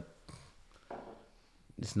brings. That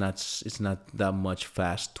it's not that much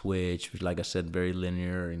fast twitch. Like I said, very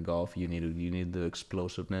linear. In golf, you need the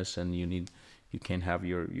explosiveness, and you can't have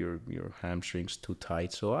your hamstrings too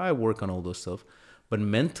tight. So I work on all those stuff, but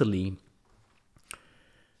mentally,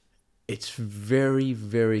 it's very,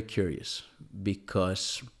 very curious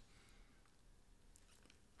because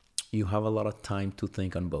you have a lot of time to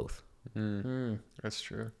think on both. That's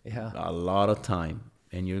true. Yeah. A lot of time.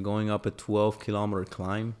 And you're going up a 12-kilometer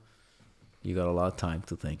climb, you got a lot of time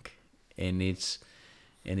to think. and it's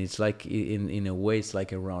like in a way it's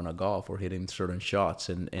like a round of golf or hitting certain shots,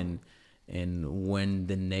 and when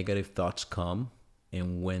the negative thoughts come,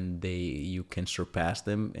 and when you can surpass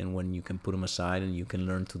them, and when you can put them aside and you can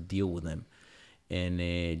learn to deal with them.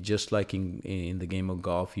 And just like in the game of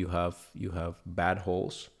golf, you have bad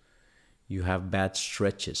holes, you have bad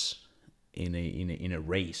stretches in a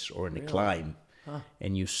race or in a climb.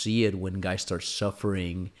 And you see it when guys start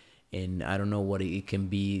suffering, and I don't know what it can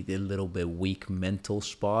be, a little bit weak mental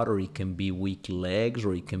spot, or it can be weak legs,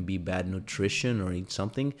 or it can be bad nutrition, or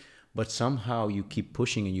something, but somehow you keep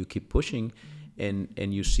pushing and you keep pushing, and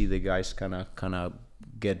you see the guys kind of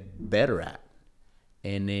get better at.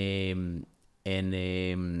 And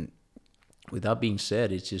with that being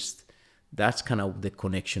said, it's just, that's kind of the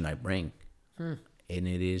connection I bring. And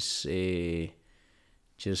it is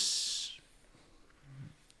just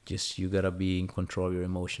you gotta be in control of your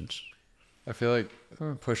emotions. I feel like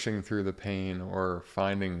pushing through the pain or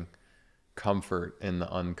finding comfort in the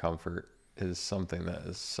uncomfort is something that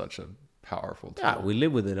is such a powerful tool. Yeah, we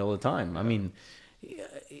live with it all the time. I mean,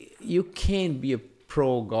 you can't be a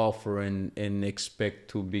pro golfer and expect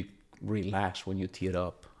to be relaxed when you tee it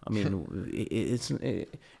up. I mean,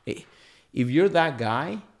 if you're that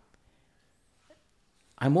guy,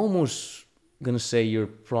 I'm almost gonna say you're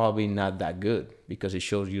probably not that good, because it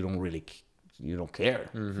shows you don't care.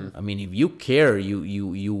 I mean, if you care,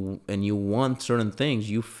 you want certain things,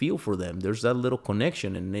 you feel for them. There's that little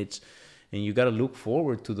connection, and you got to look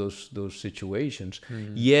forward to those situations.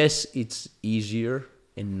 Yes, it's easier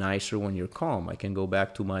and nicer when you're calm. I can go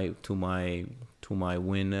back to my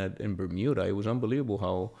win in Bermuda. It was unbelievable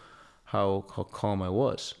how calm I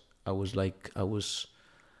was.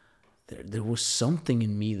 There was something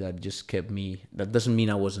in me that just kept me. That doesn't mean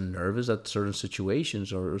I wasn't nervous at certain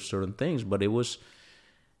situations or certain things, but there was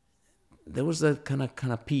that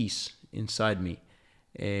kind of peace inside me.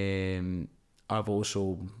 And I've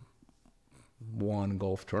also won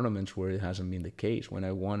golf tournaments where it hasn't been the case. When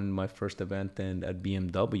I won my first event at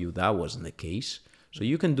BMW, that wasn't the case. So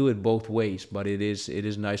you can do it both ways, but it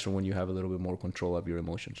is nicer when you have a little bit more control of your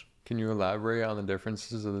emotions. Can you elaborate on the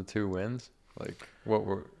differences of the two wins? Like, what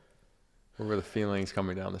were the feelings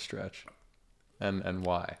coming down the stretch, and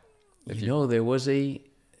why? There was a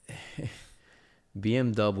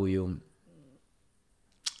BMW.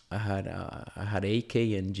 I had AK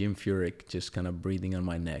and Jim Furyk just kind of breathing on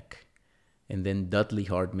my neck, and then Dudley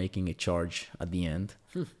Hart making a charge at the end,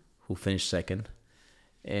 who finished second,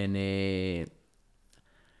 and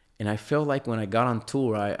I felt like when I got on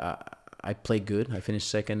tour, I played good. I finished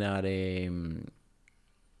second in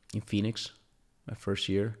Phoenix, my first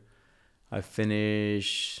year. I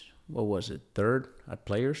finished, third at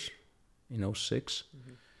Players in 2006.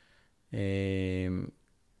 I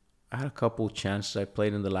had a couple chances. I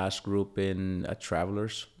played in the last group at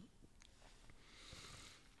Travelers.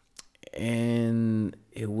 And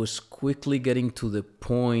it was quickly getting to the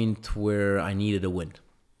point where I needed a win.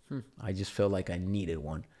 I just felt like I needed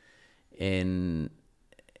one. And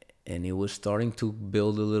it was starting to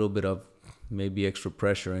build a little bit of maybe extra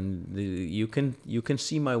pressure, and you can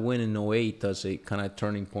see my win in 2008 as a kind of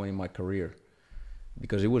turning point in my career,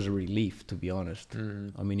 because it was a relief, to be honest.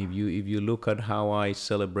 I mean, if you look at how I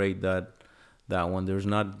celebrate that one, there's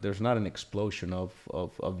not an explosion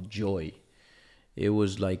of joy. It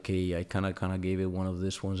was like I kind of gave it one of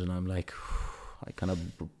these ones, and I'm like,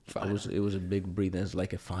 it was a big breath. It's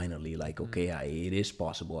like a finally, like, okay, it is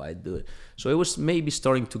possible. I do it. So it was maybe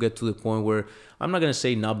starting to get to the point where I'm not gonna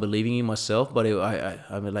say not believing in myself, but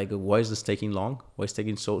I'm like, why is this taking long? Why is it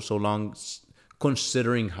taking so long,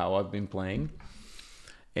 considering how I've been playing?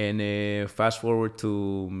 And fast forward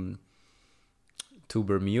to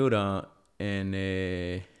Bermuda, and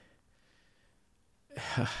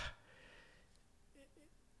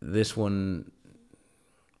this one.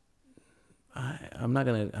 I'm not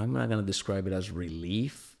gonna describe it as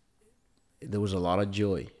relief. There was a lot of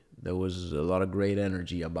joy. There was a lot of great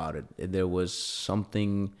energy about it. There was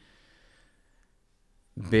something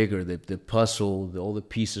bigger. The puzzle, all the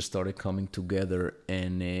pieces started coming together,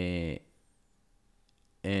 and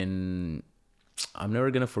I'm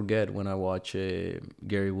never gonna forget when I watched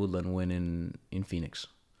Gary Woodland win in Phoenix.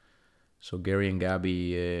 So Gary and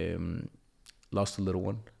Gabby lost a little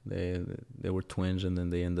one. They were twins, and then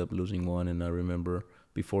they ended up losing one. And I remember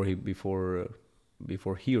before he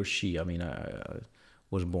or she, I mean, I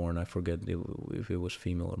was born, I forget if it was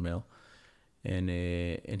female or male. And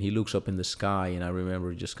he looks up in the sky, and I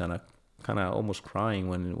remember just kind of almost crying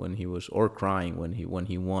when he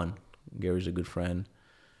won. Gary's a good friend,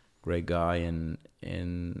 great guy, and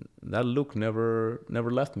that look never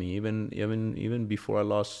left me, even before I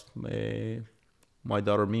lost my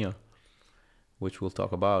daughter Mia, which we'll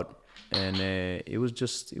talk about. And it was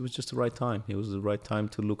just the right time. It was the right time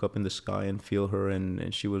to look up in the sky and feel her,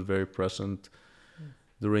 and she was very present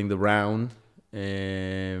during the round.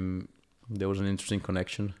 There was an interesting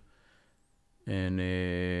connection, and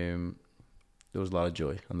there was a lot of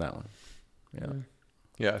joy on that one.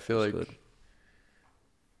 Yeah, I feel like good.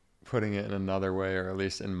 Putting it in another way, or at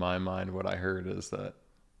least in my mind, what I heard is that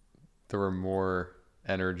there were more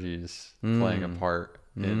energies playing a part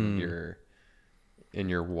in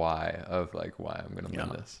your why of like why I'm gonna win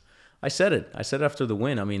this. I said it after the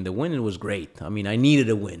win. I mean, the win was great. I mean, I needed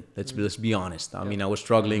a win. Let's be honest. I mean, I was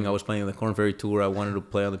struggling. I was playing on the Corn Ferry Tour. I wanted to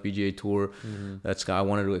play on the PGA Tour. I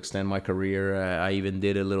wanted to extend my career. I even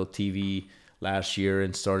did a little TV last year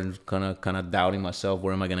and started kind of doubting myself.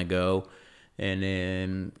 Where am I gonna go? And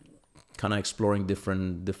then kind of exploring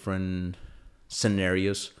different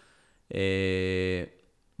scenarios.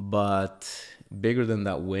 But bigger than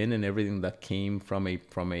that win and everything that came from a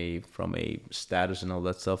status and all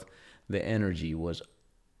that stuff, the energy was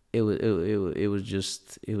it was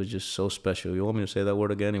just so special. You want me to say that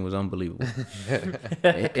word again? It was unbelievable.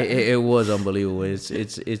 it was unbelievable.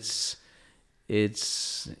 It's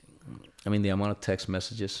I mean, the amount of text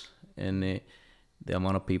messages and the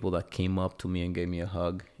amount of people that came up to me and gave me a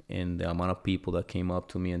hug, and the amount of people that came up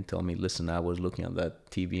to me and tell me, listen, I was looking at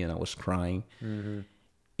that TV and I was crying.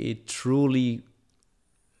 It truly,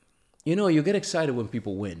 you get excited when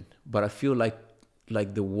people win, but I feel like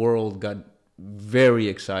the world got very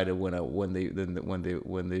excited when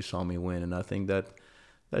they saw me win, and I think that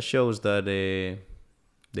shows that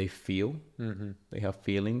they feel, they have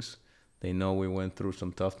feelings, they know we went through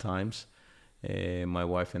some tough times, my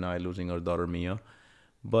wife and I losing our daughter Mia,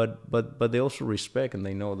 but they also respect, and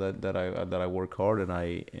they know that I work hard,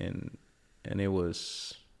 and it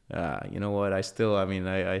was. You know what? I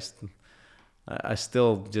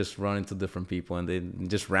still just run into different people, and they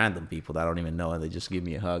just random people that I don't even know, and they just give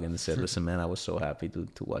me a hug and they said, "Listen, man, I was so happy to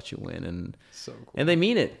watch you win," and so cool. And they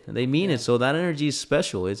mean it. They mean it. So that energy is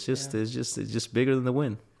special. It's just bigger than the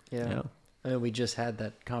win. Yeah. I mean, we just had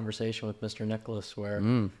that conversation with Mr. Nicholas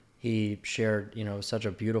where he shared, such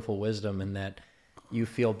a beautiful wisdom in that you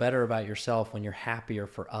feel better about yourself when you're happier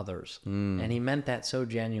for others. And he meant that so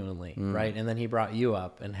genuinely, right? And then he brought you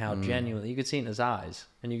up, and how genuinely, you could see it in his eyes,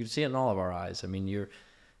 and you could see it in all of our eyes. I mean,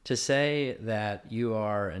 to say that you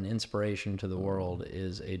are an inspiration to the world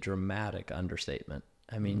is a dramatic understatement.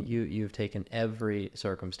 I mean, you've taken every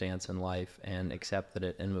circumstance in life and accepted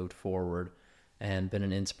it and moved forward and been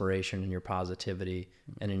an inspiration in your positivity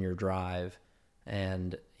and in your drive.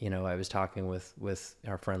 And, I was talking with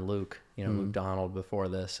our friend Luke, Luke Donald before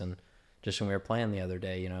this, and just when we were playing the other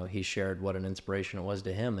day, he shared what an inspiration it was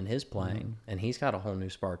to him and his playing, and he's got a whole new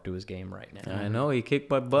spark to his game right now. I know, he kicked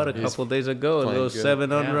my butt a couple of days ago, a little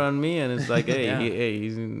 7 under on me, and it's like, hey,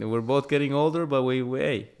 we're both getting older, but we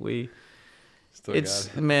still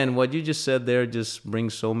it's, man, what you just said there just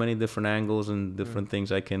brings so many different angles and different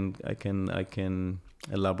things I can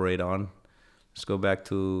elaborate on. Let's go back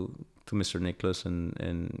to Mr. Nicholas,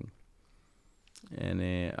 and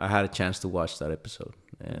I had a chance to watch that episode,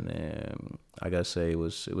 and I gotta say it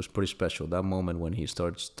was pretty special. That moment when he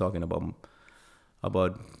starts talking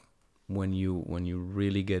about when you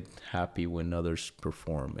really get happy when others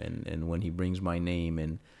perform, and when he brings my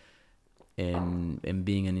name and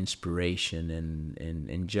being an inspiration,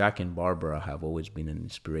 and Jack and Barbara have always been an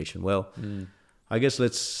inspiration. Well, I guess a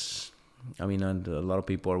lot of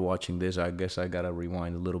people are watching this. I guess I gotta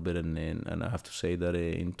rewind a little bit, and I have to say that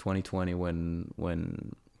in 2020, when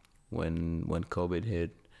COVID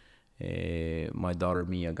hit, my daughter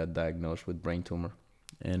Mia got diagnosed with brain tumor,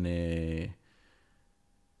 and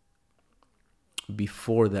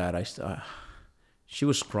before that, she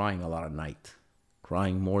was crying a lot at night,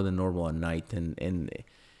 crying more than normal at night, and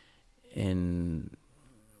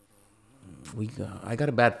I got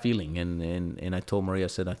a bad feeling, and I told Maria, I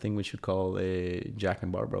said, I think we should call Jack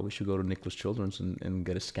and Barbara. We should go to Nicholas Children's and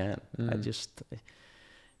get a scan.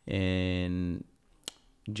 And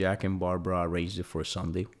Jack and Barbara arranged it for a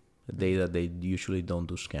Sunday, the day that they usually don't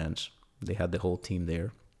do scans. They had the whole team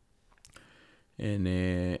there, and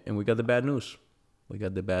we got the bad news. We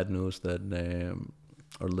got the bad news that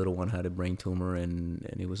our little one had a brain tumor, and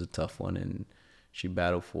it was a tough one, and she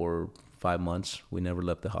battled for 5 months. We never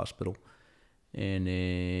left the hospital. And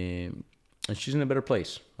she's in a better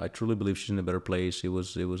place. I truly believe she's in a better place. It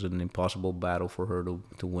was an impossible battle for her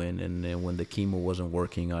to win. And when the chemo wasn't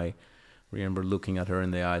working, I Remember looking at her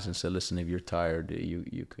in the eyes and said, "Listen, if you're tired,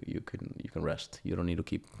 you can rest. You don't need to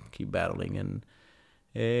keep battling." And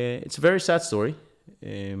it's a very sad story.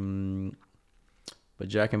 But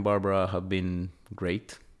Jack and Barbara have been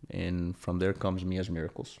great, and from there comes Mia's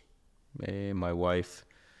Miracles. My wife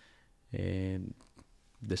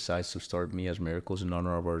decides to start Mia's Miracles in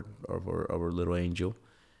honor of our little angel,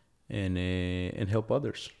 and help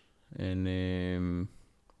others. And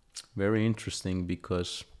very interesting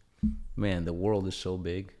because, man, the world is so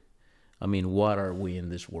big. I mean, what are we in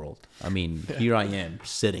this world? I mean, here I am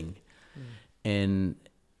sitting, and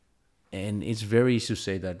it's very easy to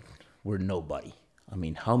say that we're nobody. I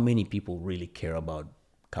mean, how many people really care about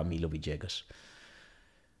Camilo Villegas?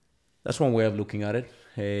 That's one way of looking at it.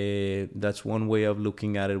 That's one way of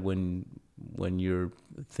looking at it when you're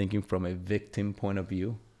thinking from a victim point of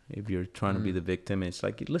view. If you're trying to be the victim, it's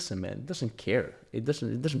like, listen, man, it doesn't care. It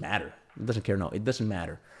doesn't matter. It doesn't care. No, it doesn't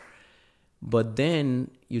matter. But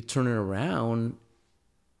then you turn it around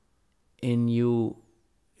and you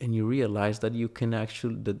realize that you can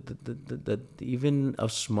actually, that even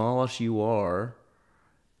as small as you are,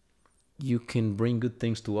 you can bring good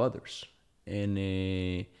things to others. And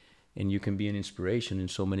you can be an inspiration in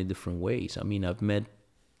so many different ways. I mean, I've met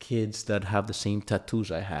kids that have the same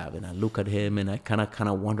tattoos I have, and I look at him and I kind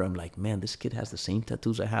of wonder, I'm like, man, this kid has the same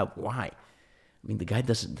tattoos I have. Why? I mean, the guy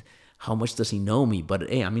doesn't, how much does he know me? But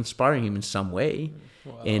hey, I'm inspiring him in some way.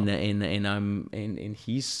 Wow. And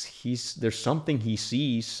he's there's something he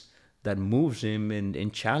sees that moves him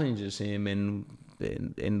and challenges him and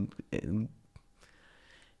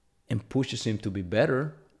pushes him to be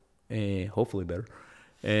better, hopefully better.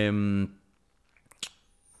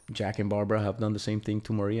 Jack and Barbara have done the same thing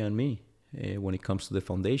to Maria and me when it comes to the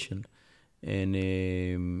foundation. And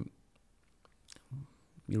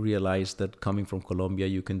you realize that coming from Colombia,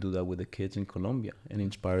 you can do that with the kids in Colombia and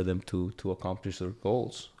inspire them to accomplish their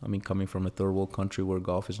goals. I mean, coming from a third world country where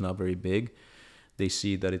golf is not very big, they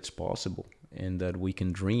see that it's possible and that we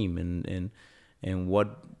can dream. And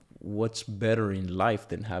what's better in life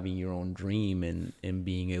than having your own dream and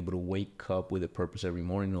being able to wake up with a purpose every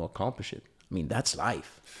morning to accomplish it? I mean, that's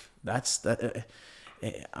life. That's that.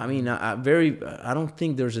 I mean, I don't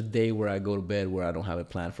think there's a day where I go to bed where I don't have a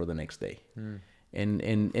plan for the next day.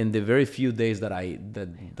 And the very few days that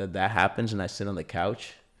that happens and I sit on the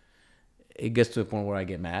couch, it gets to a point where I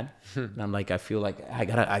get mad. And I'm like, I feel like I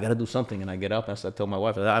gotta do something. And I get up and I tell my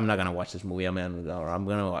wife, I'm not gonna watch this movie. I'm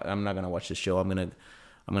not gonna watch this show. I'm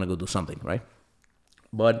gonna go do something, right?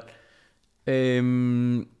 But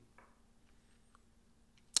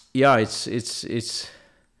yeah, it's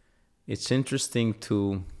interesting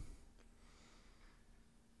to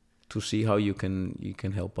see how you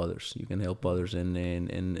can help others. You can help others,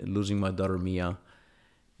 and losing my daughter Mia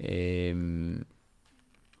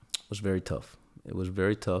was very tough. It was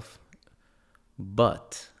very tough,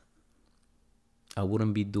 but I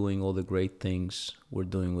wouldn't be doing all the great things we're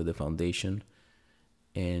doing with the foundation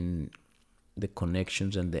and the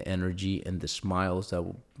connections and the energy and the smiles that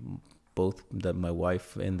my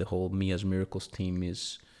wife and the whole Mia's Miracles team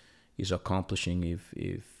is accomplishing if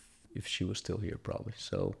she was still here, probably.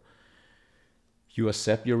 So you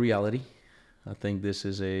accept your reality. I think this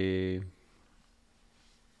is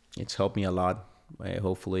it's helped me a lot.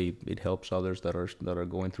 Hopefully it helps others that are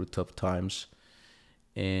going through tough times.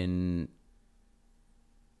 And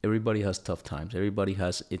everybody has tough times. Everybody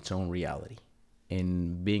has its own reality.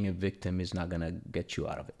 And being a victim is not gonna get you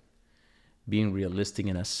out of it. Being realistic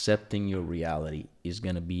and accepting your reality is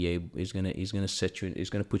gonna put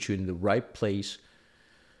you in the right place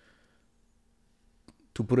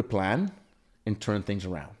to put a plan and turn things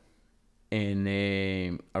around. And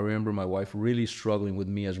I remember my wife really struggling with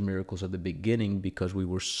Mia's Miracles at the beginning because we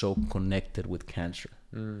were so connected with cancer.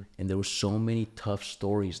 And there were so many tough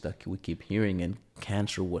stories that we keep hearing, and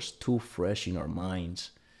cancer was too fresh in our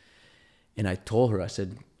minds. And I told her, I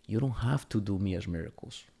said, you don't have to do Mia's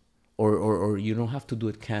Miracles. Or you don't have to do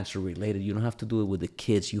it cancer related. You don't have to do it with the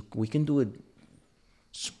kids. We can do it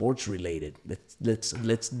sports related.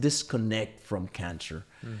 Let's disconnect from cancer.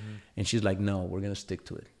 And she's like, no, we're gonna stick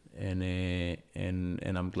to it.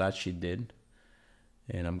 And I'm glad she did,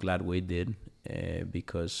 and I'm glad we did,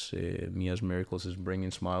 because Mia's Miracles is bringing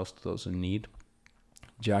smiles to those in need.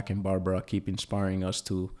 Jack and Barbara keep inspiring us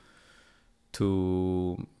to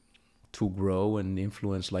grow and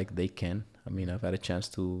influence like they can. I mean, I've had a chance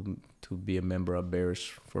to be a member of Bears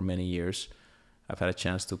for many years. I've had a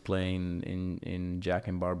chance to play in Jack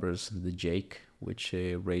and Barbara's The Jake, which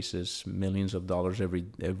raises millions of dollars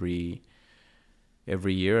every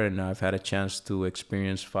year, and I've had a chance to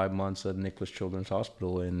experience 5 months at Nicholas Children's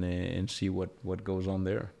Hospital and see what goes on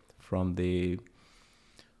there from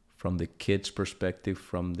the kids' perspective,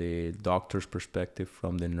 from the doctor's perspective,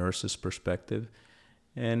 from the nurse's perspective.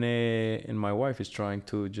 And my wife is trying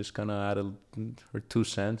to just kind of add her 2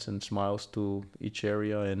 cents and smiles to each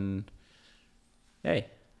area and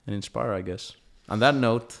inspire, I guess. On that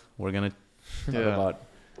note, we're gonna talk about.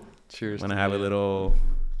 Cheers. I'm gonna have a little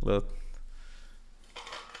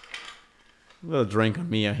drink on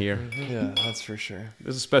Mia here. Yeah, that's for sure.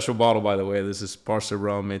 This is a special bottle, by the way. This is Parce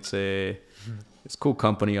rum. It's cool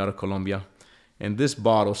company out of Colombia. And this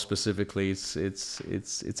bottle specifically,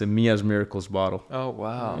 it's a Mia's Miracles bottle. Oh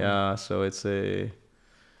wow! Yeah, so it's a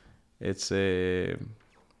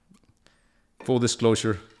full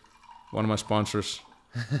disclosure, one of my sponsors.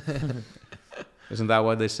 Isn't that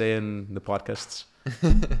what they say in the podcasts?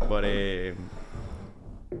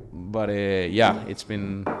 but yeah, it's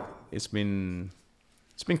been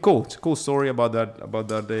cool. It's a cool story about that.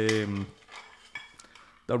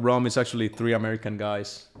 The rum is actually 3 American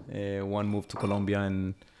guys. One moved to Colombia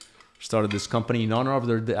and started this company in honor of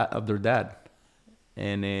their dad,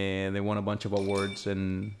 and they won a bunch of awards,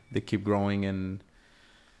 and they keep growing, and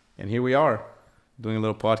here we are doing a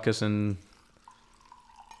little podcast, and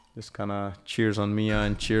just kind of cheers on Mia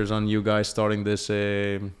and cheers on you guys starting this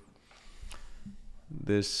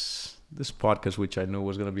podcast, which I knew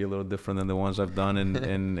was going to be a little different than the ones I've done,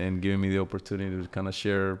 and giving me the opportunity to kind of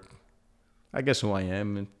share, I guess, who I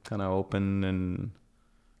am, and kind of open and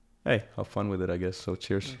hey, have fun with it, I guess. So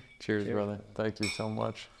cheers. Cheers, brother. Thank you so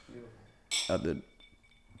much. I did.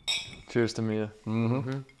 Cheers to Mia.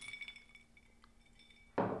 Mm-hmm.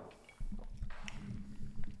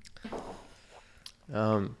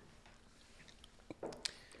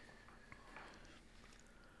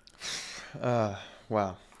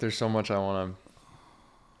 Wow. There's so much I want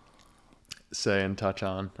to say and touch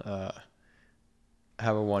on. I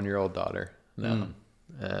have a 1-year-old daughter now,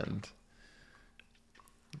 and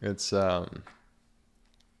it's I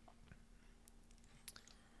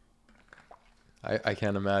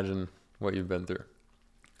can't imagine what you've been through.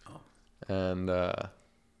 And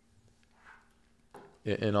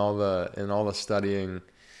in all the studying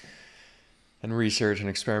and research and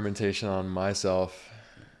experimentation on myself,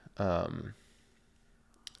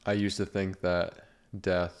 I used to think that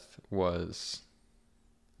death was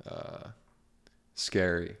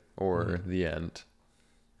scary or the end,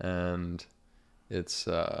 and it's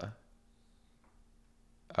I've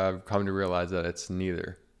come to realize that it's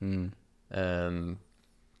neither. And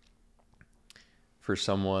for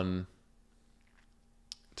someone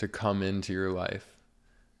to come into your life,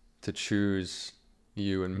 to choose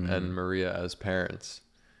you and Maria as parents,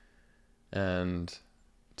 and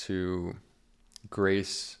to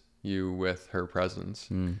grace you with her presence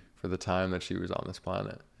for the time that she was on this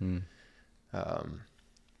planet,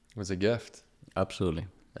 was a gift. Absolutely.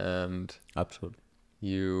 And absolutely,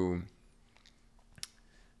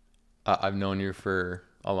 I've known you for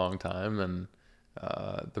a long time, and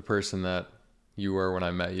the person that you were when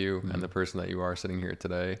I met you and the person that you are sitting here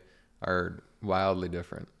today are wildly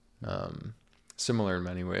different. Similar in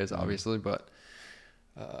many ways, obviously, but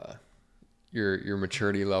your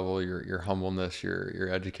maturity level, your humbleness, your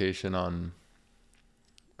education on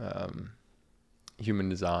human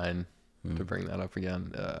design, to bring that up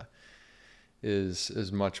again,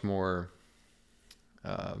 is much more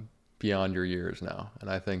beyond your years now. And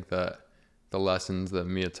I think that the lessons that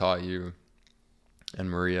Mia taught you and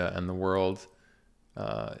Maria and the world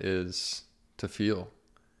is to feel.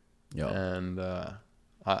 Yeah. And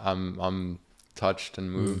I'm touched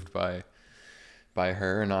and moved by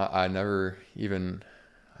her, and I never even,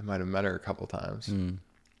 I might have met her a couple times. And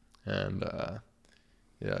yeah,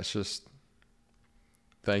 it's just,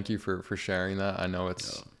 thank you for sharing that. I know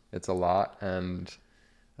it's a lot, and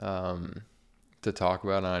to talk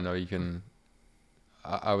about, and I know you can.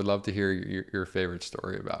 I would love to hear your favorite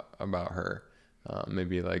story about her.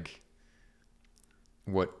 Maybe like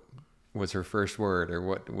what was her first word, or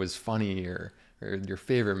what was funny, or your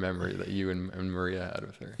favorite memory that you and Maria had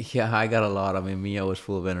with her. Yeah, I got a lot. I mean, Mia was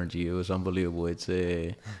full of energy. It was unbelievable. It's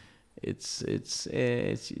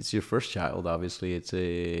your first child, obviously.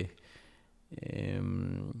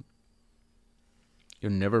 You're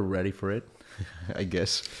never ready for it, I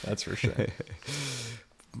guess. That's for sure.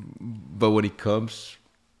 But when it comes,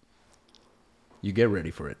 you get ready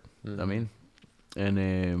for it. I mean, and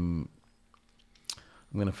I'm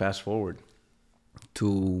gonna fast forward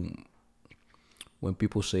to when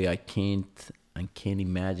people say I can't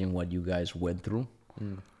imagine what you guys went through.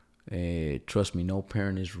 Trust me, no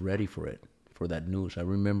parent is ready for it, for that news. I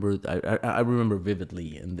remember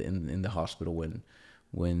vividly in the hospital when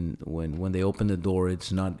they opened the door.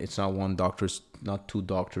 It's not one doctor's not 2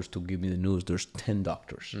 doctors to give me the news. There's 10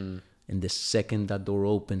 doctors. And the second that door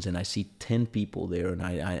opens and I see 10 people there, and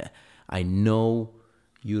I know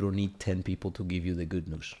you don't need 10 people to give you the good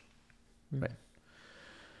news. Right.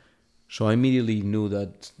 So I immediately knew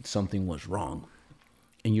that something was wrong.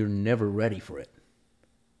 And you're never ready for it.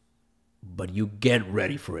 But you get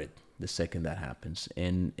ready for it the second that happens.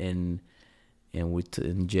 And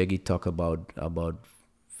Jeggy talk about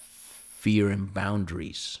fear and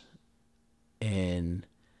boundaries. And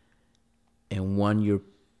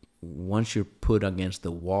once you're put against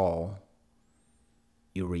the wall,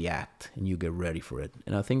 you react and you get ready for it.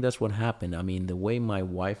 And I think that's what happened. I mean, the way my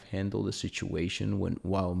wife handled the situation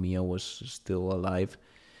while Mia was still alive,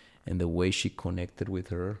 and the way she connected with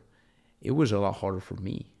her, it was a lot harder for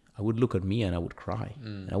me. I would look at Mia and I would cry.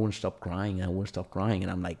 And I wouldn't stop crying, and I wouldn't stop crying.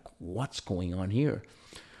 And I'm like, what's going on here?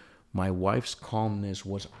 My wife's calmness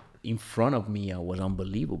was in front of Mia was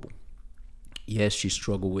unbelievable. Yes, she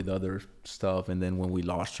struggled with other stuff, and then when we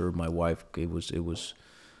lost her, my wife, it was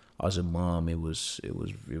as a mom, it was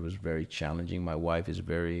very challenging. My wife is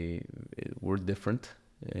we're different,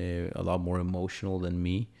 a lot more emotional than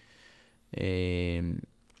me. And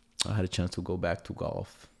I had a chance to go back to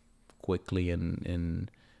golf quickly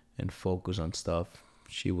and focus on stuff.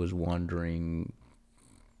 She was wondering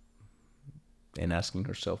and asking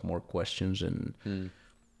herself more questions, and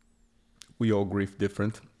we all grieve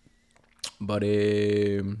different. But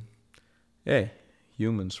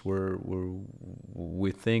humans,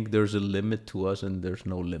 we think there's a limit to us, and there's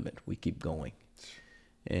no limit. We keep going,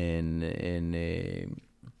 and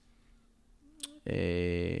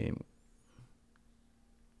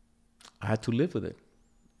I had to live with it,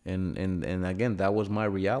 and again, that was my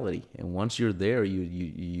reality. And once you're there,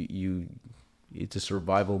 you it's a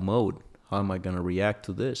survival mode. How am I gonna react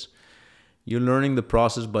to this? You're learning the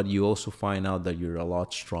process, but you also find out that you're a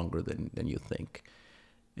lot stronger than you think,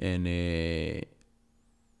 and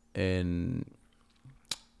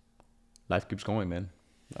life keeps going, man.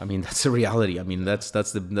 I mean, that's the reality. I mean, that's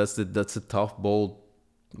a tough, bold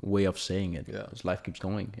way of saying it. Yeah. Because life keeps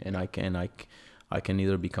going, and I can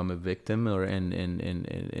either become a victim or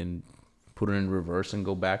and put it in reverse and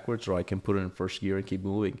go backwards, or I can put it in first gear and keep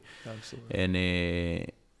moving. Absolutely.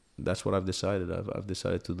 And that's what I've decided. I've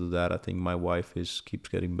decided to do that. I think my wife keeps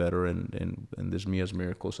getting better, and this Mia's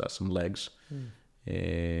Miracles has some legs.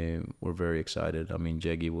 We're very excited. I mean,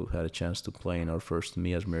 Jeggy, we had a chance to play in our first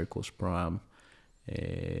Mia's Miracles prom.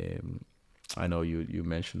 I know you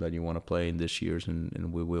mentioned that you want to play in this year's,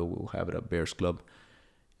 and we'll have it at Bears Club.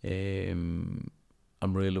 I'm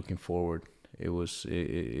really looking forward. It was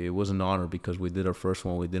an honor because we did our first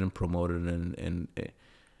one. We didn't promote it,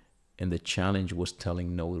 and the challenge was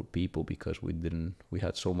telling no to people because we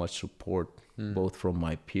had so much support, both from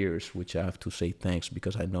my peers, which I have to say thanks,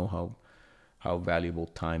 because I know how valuable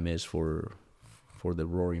time is for the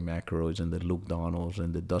Rory McIlroys and the Luke Donalds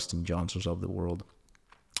and the Dustin Johnsons of the world,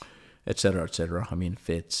 et cetera, et cetera. I mean,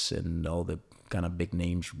 Fitz and all the kind of big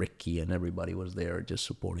names, Ricky, and everybody was there just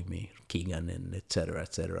supporting me, Keegan, and et cetera,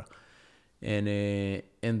 et cetera. And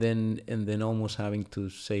then almost having to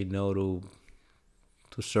say no to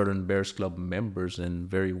certain Bears Club members and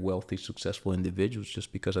very wealthy, successful individuals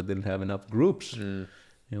just because I didn't have enough groups.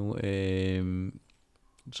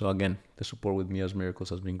 So again, the support with Mia's Miracles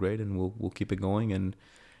has been great, and we'll keep it going. And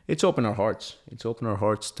it's opened our hearts. It's opened our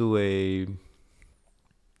hearts to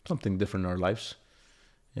something different in our lives.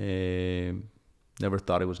 Never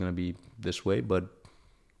thought it was going to be this way, but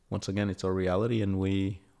once again, it's our reality, and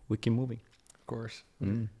we keep moving. Of course.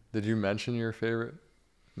 Did you mention your favorite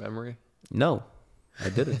memory? No, I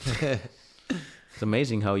didn't. It's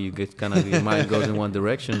amazing how you get your mind goes in one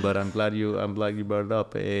direction, but I'm glad you brought it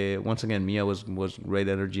up. Once again, Mia was great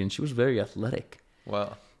energy, and she was very athletic.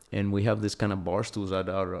 Wow. And we have this kind of bar stools in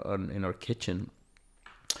our kitchen,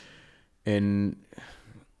 and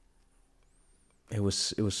it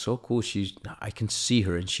was so cool. I can see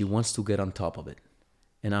her, and she wants to get on top of it,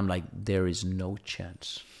 and I'm like, there is no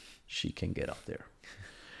chance she can get up there.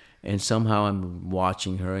 And somehow I'm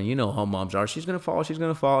watching her, and you know how moms are. She's gonna fall,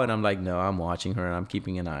 and I'm like, no, I'm watching her, and I'm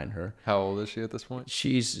keeping an eye on her. How old is she at this point?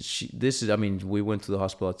 We went to the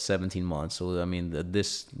hospital at 17 months, so I mean,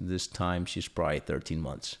 this time she's probably 13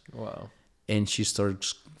 months. Wow. And she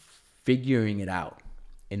starts figuring it out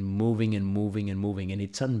and moving, and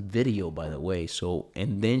it's on video, by the way. So,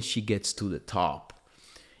 and then she gets to the top,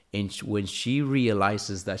 and when she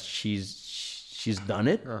realizes that she's done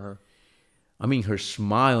it. I mean, her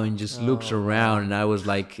smile and just looks around, and I was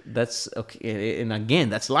like, that's okay. And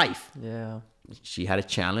again, that's life. Yeah. She had a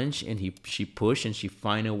challenge, and she pushed, and she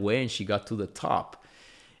found a way, and she got to the top.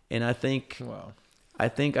 And I think, wow, I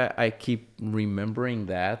think I keep remembering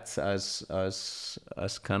that as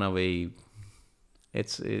kind of a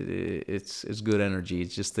it's good energy.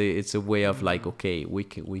 It's just it's a way of like, okay, we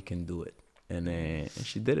can do it, and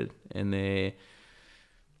she did it, and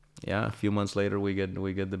yeah, a few months later we get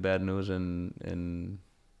the bad news, and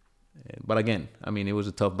but again, I mean, it was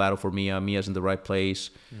a tough battle for Mia. Mia's in the right place.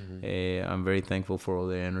 I'm very thankful for all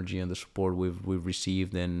the energy and the support we've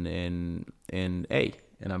received, and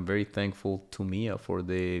I'm very thankful to Mia for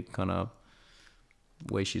the kind of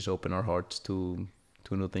way she's opened our hearts to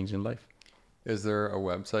new things in life. Is there a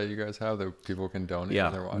website you guys have that people can donate? Yeah,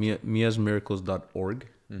 when they're watching? miasmiracles.org,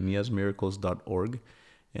 miasmiracles.org,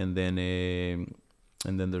 and then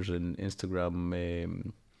there's an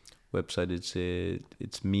Instagram website.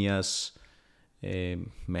 It's Mia's.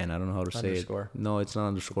 Man, I don't know how to say Underscore. it. No, it's not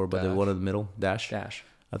underscore, but the Dash. one in the middle, dash. Dash.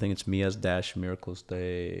 I think it's Mia's dash miracles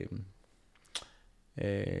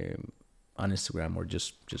on Instagram, or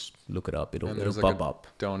just look it up. It'll there's pop like a up.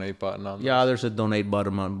 donate button on. Yeah, there's a donate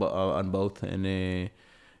button on both, and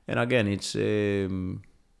again, it's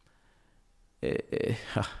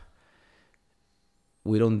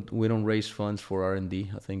we don't raise funds for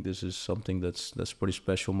R&D. I think this is something that's pretty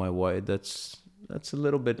special. My wife, that's a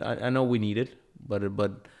little bit. I know we need it, but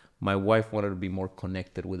my wife wanted to be more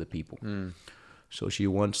connected with the people. So she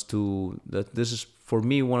wants to. That this is for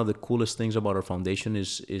me one of the coolest things about our foundation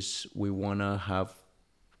is we want to have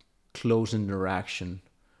close interaction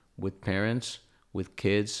with parents, with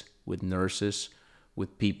kids, with nurses,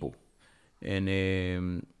 with people,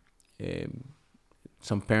 and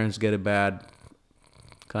some parents get a bad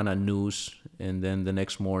kind of news, and then the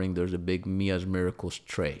next morning there's a big Mia's Miracles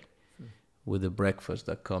tray with the breakfast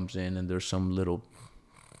that comes in, and there's some little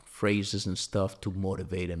phrases and stuff to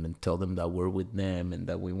motivate them and tell them that we're with them and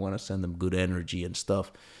that we want to send them good energy and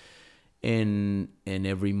stuff. And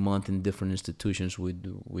every month in different institutions we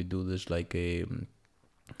do this like a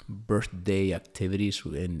birthday activities,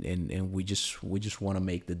 and we just want to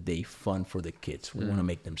make the day fun for the kids. We want to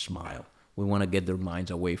make them smile. We want to get their minds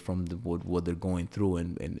away from what they're going through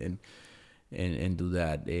and do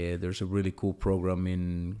that. There's a really cool program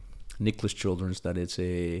in Nicholas Children's that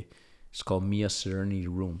it's called Mia Serenity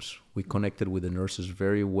Rooms. We connected with the nurses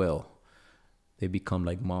very well. They become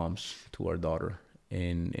like moms to our daughter,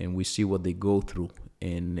 and we see what they go through.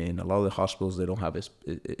 And a lot of the hospitals, they don't have a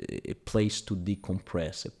place to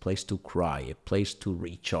decompress, a place to cry, a place to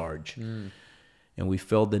recharge. And we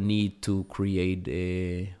felt the need to create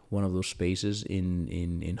one of those spaces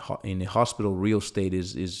in a hospital. Real estate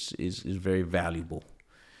is very valuable,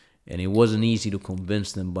 and it wasn't easy to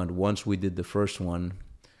convince them. But once we did the first one,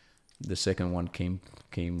 the second one came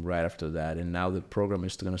right after that, and now the program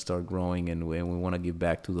is going to start growing, and we want to give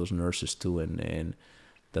back to those nurses too, and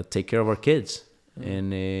that take care of our kids,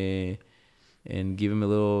 and give them a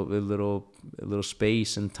little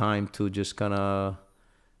space and time to just kind of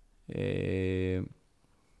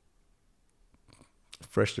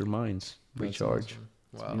fresh their minds, recharge. Awesome.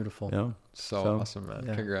 Wow, It's beautiful. Yeah. so awesome, man!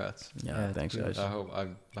 Yeah. Congrats. Yeah. Thanks, guys. I hope.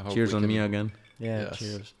 Cheers we on can, me again. Yeah. Yes.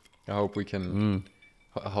 Cheers. I hope we can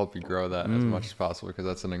help you grow that as much as possible, because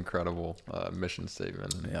that's an incredible mission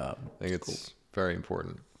statement. Yeah. I think it's very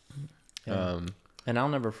important. Yeah. And I'll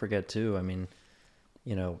never forget too. I mean,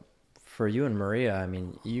 for you and Maria, I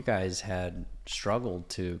mean, you guys had struggled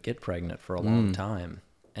to get pregnant for a long time,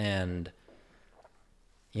 and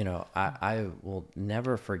I will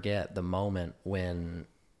never forget the moment when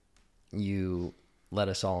you let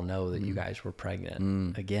us all know that you guys were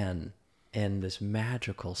pregnant again in this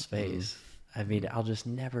magical space. I mean, I'll just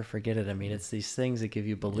never forget it. I mean, it's these things that give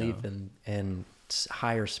you belief in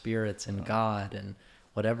higher spirits and God and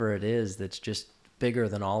whatever it is that's just bigger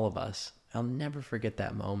than all of us. I'll never forget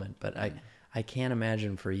that moment. But I can't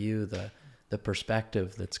imagine for you the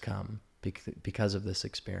perspective that's come because of this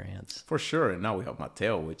experience. For sure. And now we have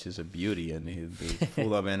Mateo, which is a beauty, and he's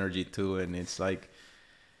full of energy too. And it's like,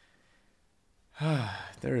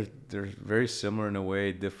 they're very similar in a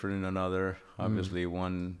way, different in another. Obviously,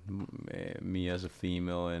 one, me as a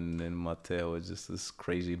female, and Mateo is just this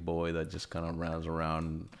crazy boy that just kind of runs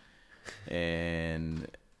around, and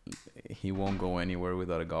he won't go anywhere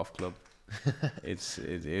without a golf club. It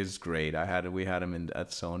is great. We had him at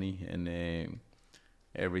Sony, and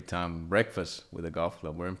every time breakfast with a golf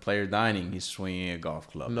club. We're in player dining. He's swinging a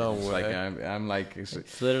golf club. No it's way. Like I'm like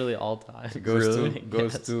It's literally all time. We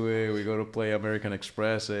go to play American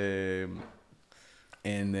Express,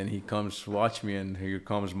 and then he comes to watch me, and here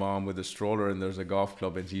comes mom with a stroller, and there's a golf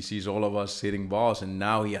club, and he sees all of us hitting balls, and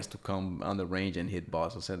now he has to come on the range and hit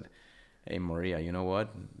balls. I said, hey, Maria, you know what?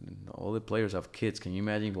 All the players have kids. Can you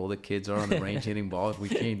imagine if all the kids are on the range hitting balls? We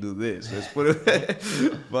can't do this. Let's put it.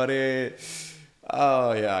 But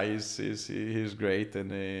oh yeah, he's great,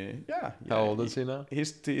 and yeah. How old is he now?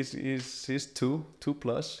 He's two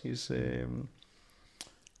plus. He's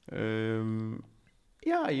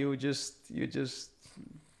yeah. You just.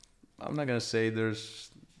 I'm not gonna say there's.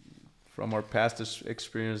 From our past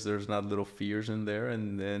experience, there's not little fears in there,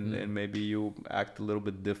 and then and maybe you act a little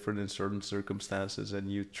bit different in certain circumstances,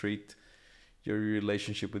 and you treat your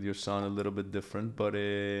relationship with your son a little bit different. But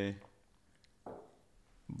hey,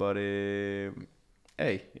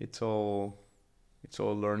 it's all a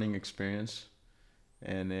learning experience,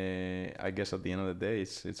 and I guess at the end of the day,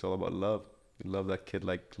 it's all about love. You love that kid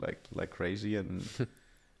like crazy, and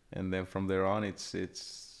and then from there on, it's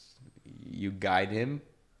you guide him.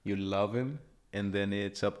 You love him, and then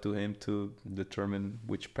it's up to him to determine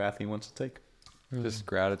which path he wants to take. Just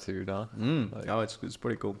gratitude, huh? Like, oh, it's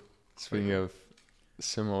pretty cool. Speaking of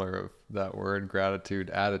similar of that word, gratitude,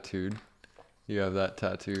 attitude, you have that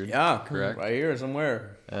tattooed. Yeah, correct. Right here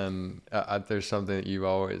somewhere. And there's something that you've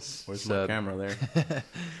always Where's said. my camera there?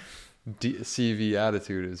 CV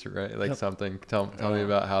attitude is right, like something. Tell me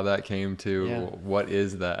about how that came to. Yeah. What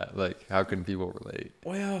is that? Like, how can people relate?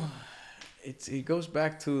 Well. It goes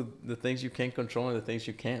back to the things you can control and the things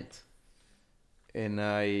you can't. And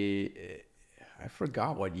I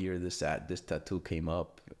forgot what year this tattoo came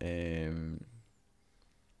up,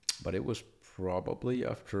 but it was probably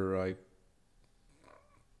after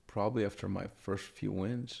my first few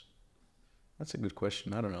wins. That's a good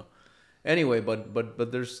question. I don't know. Anyway,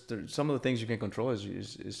 but there's some of the things you can control is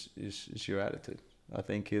your attitude. I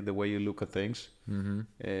think the way you look at things. Mm-hmm.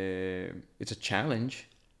 It's a challenge.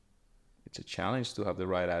 It's a challenge to have the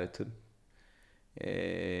right attitude,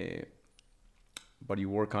 but you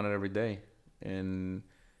work on it every day, and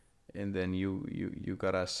then you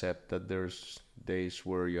gotta accept that there's days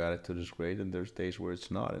where your attitude is great and there's days where it's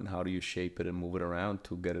not, and how do you shape it and move it around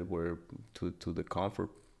to get it to the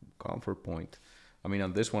comfort point. I mean,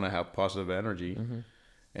 on this one I have positive energy,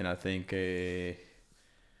 and I think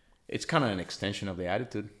it's kind of an extension of the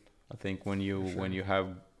attitude. I think when you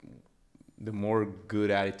have the more good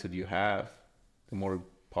attitude you have, the more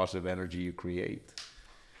positive energy you create.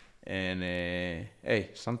 And hey,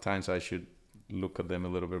 sometimes I should look at them a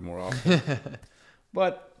little bit more often.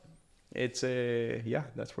 But it's yeah,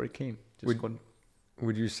 that's where it came.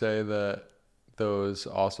 Would you say that those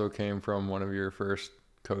also came from one of your first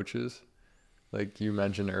coaches? Like you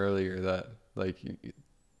mentioned earlier that like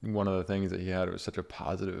one of the things that he had was such a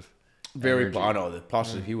positive. Very the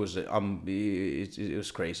positive. He was it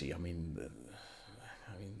was crazy. I mean,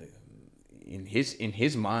 in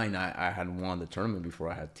his mind, I had won the tournament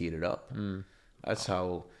before I had teed it up. That's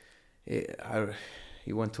how.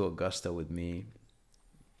 He went to Augusta with me.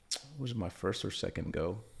 Was it my first or second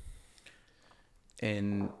go?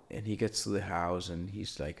 And he gets to the house and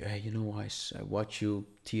he's like, hey, you know, I watch you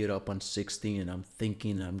tee it up on 16, and I'm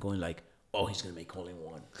thinking, I'm going like, oh, he's gonna make hole in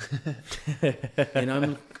one.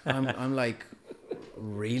 And I'm like,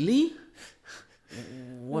 really?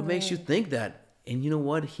 What makes you think that? And you know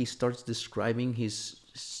what? He starts describing his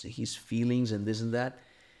feelings and this and that,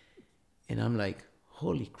 and I'm like,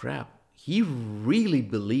 holy crap! He really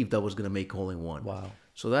believed I was gonna make hole in one. Wow!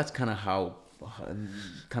 So that's kind of how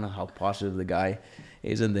positive the guy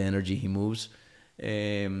is and the energy he moves.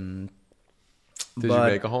 Did you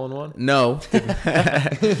make a hole in one? No.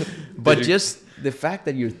 But just the fact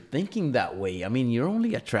that you're thinking that way, I mean, you're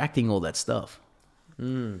only attracting all that stuff.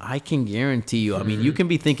 I can guarantee you. I mean, you can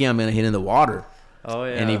be thinking I'm going to hit in the water. Oh,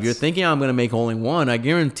 yeah. And if you're thinking I'm going to make hole in one, I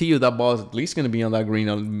guarantee you that ball is at least going to be on that green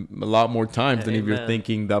a lot more times than if you're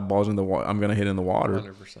thinking that ball's in the water. I'm going to hit in the water.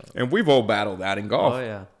 100%. And we've all battled that in golf. Oh,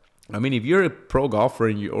 yeah. I mean, if you're a pro golfer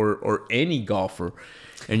and or any golfer,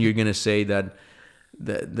 and you're going to say that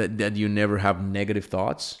you never have negative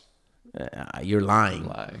thoughts, you're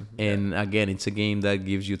lying. And again, it's a game that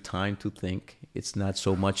gives you time to think. It's not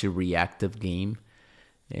so much a reactive game.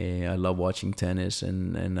 I love watching tennis,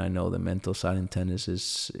 and I know the mental side in tennis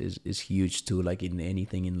is huge too, like in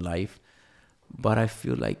anything in life. But I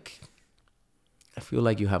feel like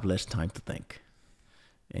you have less time to think,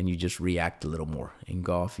 and you just react a little more. In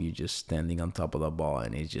golf, you're just standing on top of the ball,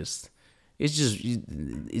 and it's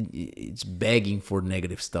begging for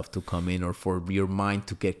negative stuff to come in or for your mind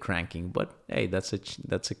to get cranking. But hey, that's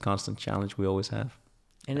a constant challenge we always have.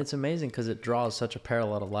 And it's amazing because it draws such a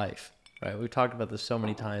parallel to life, right? We've talked about this so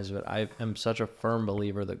many times, but I am such a firm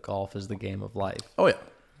believer that golf is the game of life. Oh yeah.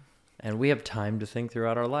 And we have time to think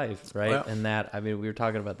throughout our life, right? Oh, yeah. And that, I mean, we were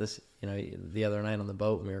talking about this, the other night on the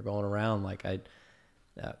boat when we were going around. Like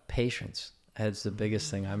patience. It's the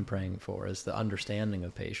biggest thing I'm praying for, is the understanding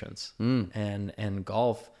of patience. And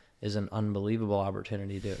golf is an unbelievable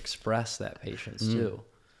opportunity to express that patience too.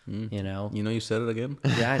 You know, You said it again.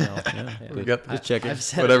 yeah, I know. Yeah. We got Just checking. I've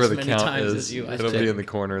said whatever it as the many count times is. as you. It'll be in the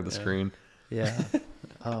corner of the screen. Yeah.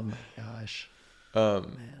 Oh my gosh.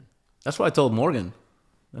 Man. That's what I told Morgan.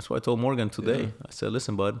 Today. Yeah. I said,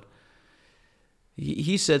 listen, bud.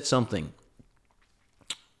 He said something.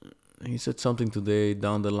 He said something today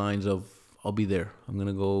down the lines of, I'll be there. I'm going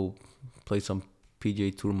to go play some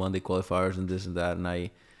PGA Tour Monday qualifiers and this and that.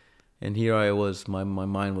 And here I was, my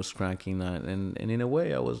mind was cranking that. And in a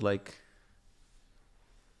way, I was like,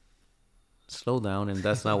 slow down. And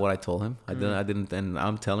that's not what I told him. I didn't. And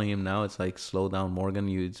I'm telling him now, it's like, slow down, Morgan.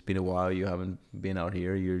 It's been a while. You haven't been out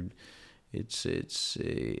here.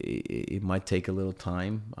 It might take a little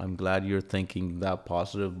time. I'm glad you're thinking that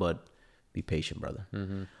positive, but be patient, brother.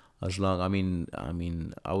 As long, I mean,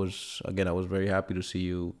 I was very happy to see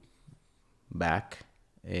you back.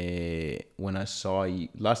 When I saw you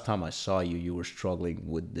last time, you were struggling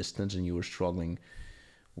with distance and you were struggling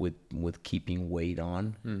with keeping weight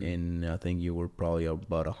on, and I think you were probably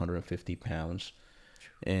about 150 pounds,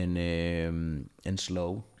 and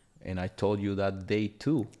slow. And I told you that day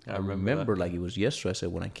too. I remember like it was yesterday. I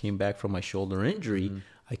said when I came back from my shoulder injury,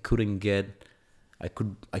 I couldn't get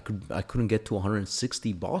to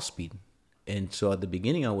 160 ball speed. And so at the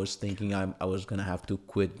beginning, I was thinking I was gonna have to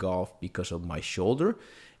quit golf because of my shoulder,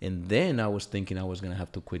 and then I was thinking I was gonna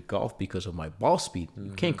have to quit golf because of my ball speed.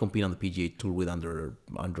 You can't compete on the PGA Tour with under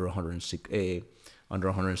 160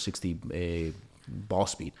 ball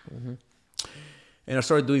speed. And I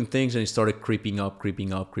started doing things, and it started creeping up, and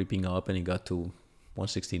it got to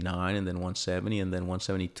 169, and then 170, and then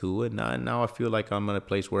 172, and now I feel like I'm in a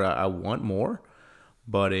place where I want more,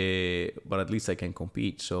 but at least I can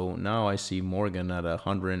compete. So now I see Morgan at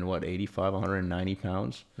 185, 190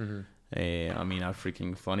 pounds. I mean, I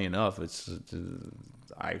freaking, funny enough,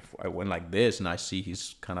 I went like this, and I see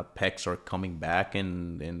his kind of pecs are coming back,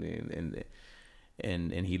 and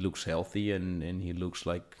he looks healthy, and he looks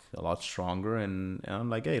like a lot stronger. And I'm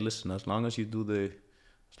like, hey, listen, as long as you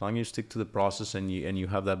stick to the process, and you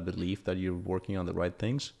have that belief that you're working on the right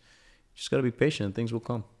things, you just gotta be patient, and things will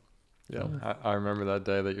come. Yeah, I remember that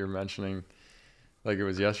day that you're mentioning, like it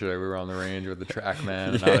was yesterday. We were on the range with the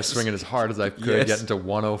TrackMan, and I was swinging as hard as I could, getting to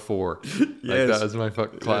 104. Like that was my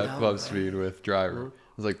club speed with driver.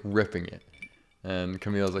 I was like ripping it, and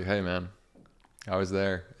Camilo's like, "Hey man, I was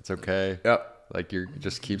there. It's okay. Yep. Like you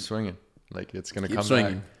just keep swinging. Like it's gonna Keep come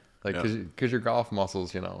swinging. back. Like because your golf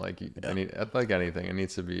muscles, like like anything, it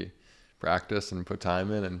needs to be practice and put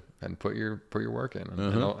time in and put your work in, and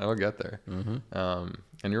it'll get there.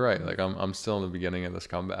 And you're right. Like I'm still in the beginning of this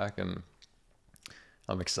comeback, and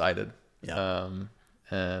I'm excited. And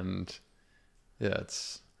yeah,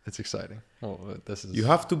 it's exciting. Well, You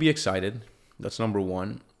have to be excited. That's number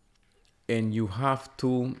one, and you have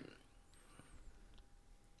to.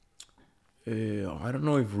 I don't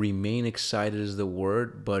know if remain excited is the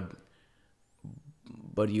word, but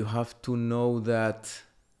you have to know that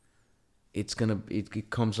it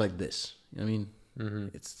comes like this. I mean,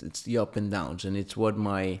 it's the up and downs, and it's what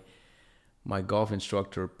my golf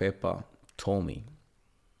instructor Peppa told me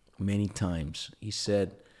many times. He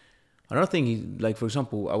said, another thing, like for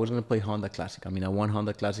example, I was gonna play Honda Classic. I mean, I won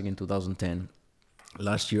Honda Classic in 2010.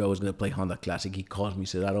 Last year I was gonna play Honda Classic. He called me,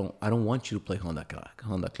 said, I don't want you to play Honda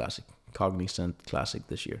Classic, Cognizant Classic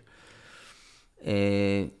this year.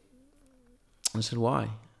 And I said, why? I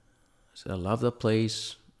said, I love the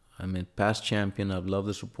place. I'm a past champion. I've loved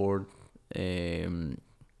the support.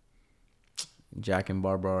 Jack and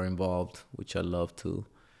Barbara are involved, which I love too.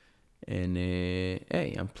 And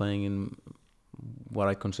hey, I'm playing in what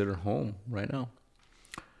I consider home right now.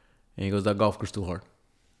 And he goes, that golf course too hard.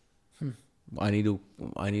 We need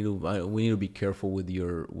to be careful with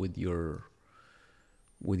your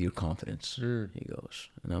confidence. He goes,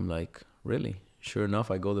 and I'm like, really? Sure enough,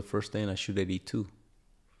 I go the first day and I shoot 82.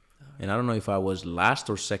 And I don't know if I was last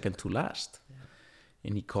or second to last.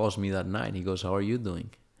 And he calls me that night. He goes, how are you doing?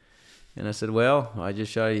 And I said, well, I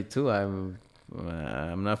just shot 82. I'm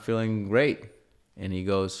not feeling great. And he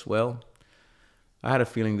goes, well, I had a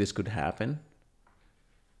feeling this could happen.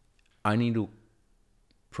 I need to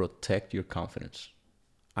protect your confidence.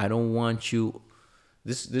 I don't want you.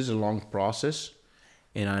 This is a long process,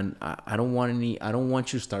 and I don't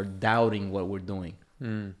want you to start doubting what we're doing.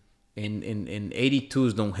 And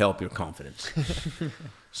 82s don't help your confidence.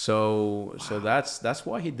 So that's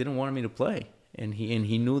why he didn't want me to play. And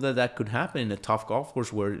he knew that could happen in a tough golf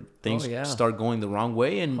course where things start going the wrong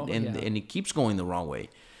way, and it keeps going the wrong way.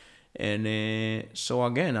 And so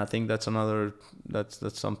again, I think that's another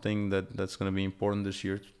that's something that's going to be important this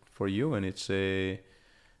year for you, and it's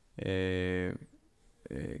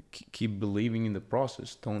keep believing in the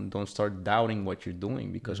process. Don't start doubting what you're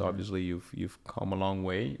doing, because obviously you've come a long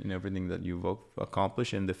way in everything that you've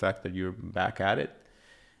accomplished, and the fact that you're back at it.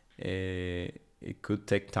 It could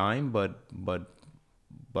take time, but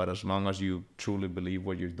as long as you truly believe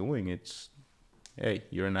what you're doing, it's, hey,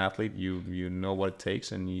 you're an athlete. You know what it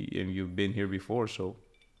takes, and you've been here before. So,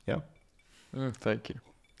 yeah. Thank you.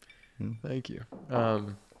 Thank you.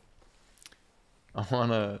 I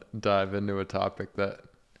want to dive into a topic that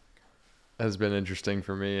has been interesting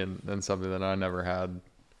for me, and something that I never had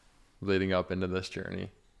leading up into this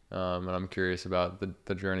journey. And I'm curious about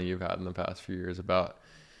the journey you've had in the past few years about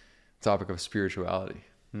the topic of spirituality.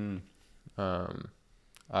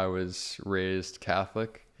 I was raised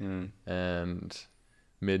Catholic, and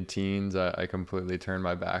mid-teens, I completely turned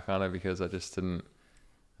my back on it because I just didn't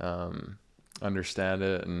understand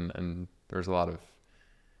it, and there's a lot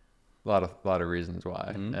of reasons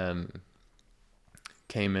why, and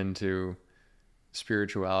came into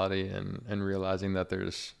spirituality and realizing that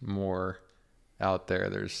there's more out there.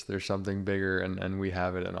 There's something bigger, and we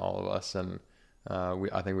have it in all of us. And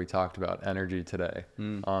I think we talked about energy today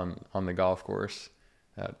on the golf course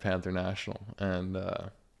at Panther National, and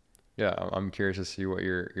yeah, I'm curious to see what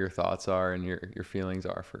your thoughts are and your feelings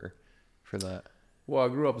are for that. Well, I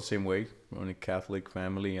grew up the same way, in a Catholic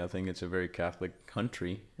family. I think it's a very Catholic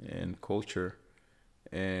country and culture,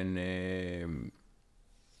 and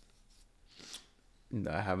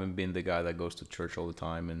I haven't been the guy that goes to church all the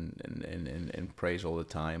time and prays all the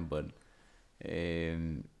time, but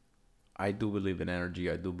I do believe in energy.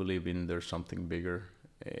 I do believe in there's something bigger,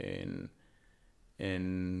 and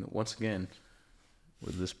once again,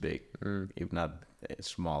 we're this big, if not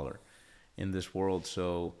smaller, in this world.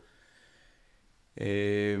 So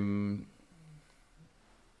you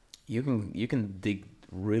can dig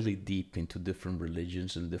really deep into different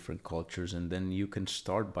religions and different cultures, and then you can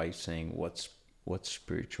start by saying what's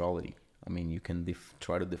spirituality. I mean, you can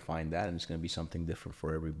try to define that, and it's going to be something different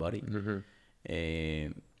for everybody.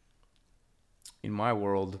 In my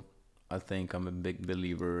world, I think I'm a big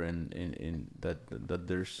believer in that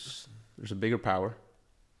there's a bigger power.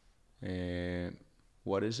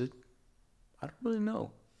 What is it? I don't really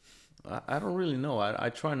know. I don't really know. I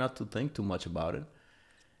try not to think too much about it.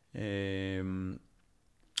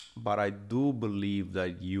 But I do believe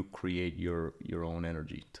that you create your own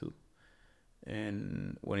energy too.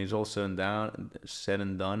 And when it's all said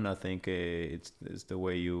and done, I think it's the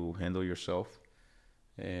way you handle yourself,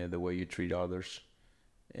 the way you treat others,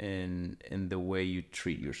 and the way you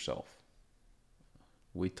treat yourself.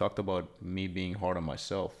 We talked about me being hard on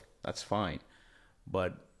myself. That's fine,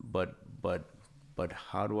 but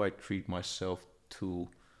how do I treat myself to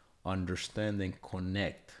understand and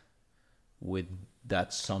connect with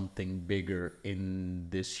that something bigger in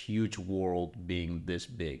this huge world being this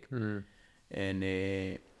big? And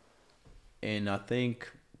I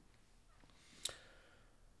think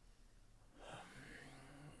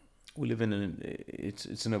we live in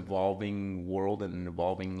it's an evolving world and an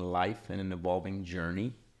evolving life and an evolving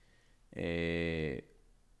journey,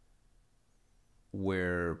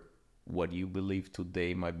 where what you believe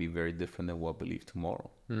today might be very different than what you believe tomorrow.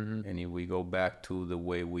 And if we go back to the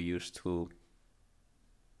way we used to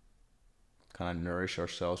kind of nourish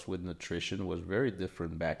ourselves with nutrition, was very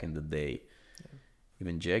different back in the day.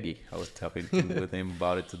 Even Jeggy, I was talking with him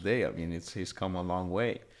about it today. I mean, he's come a long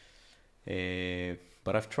way.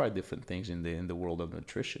 But I've tried different things in the world of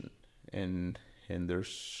nutrition, and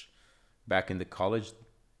there's, back in the college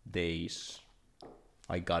days,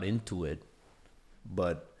 I got into it,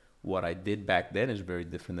 but what I did back then is very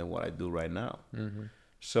different than what I do right now.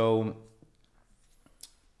 So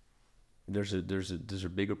there's a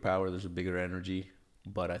bigger power, there's a bigger energy,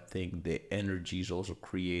 but I think the energy is also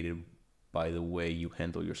created by the way you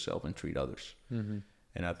handle yourself and treat others. And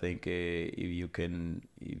I think if you can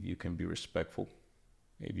be respectful,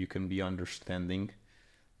 if you can be understanding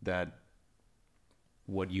that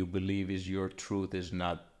what you believe is your truth is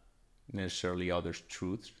not necessarily others'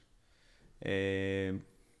 truths, hey,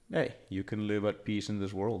 you can live at peace in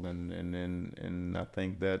this world, and I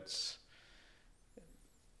think that's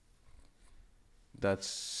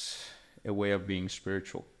a way of being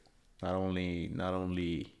spiritual. Not only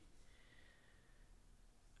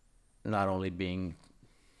being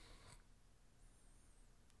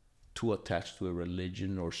too attached to a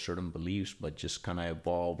religion or certain beliefs, but just kind of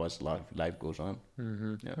evolve as life goes on.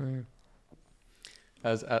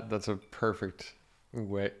 That's a perfect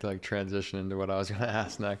way to like transition into what I was going to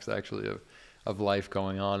ask next, actually, of life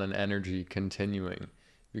going on and energy continuing.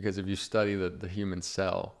 Because if you study the human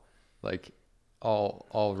cell, like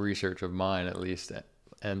all research of mine at least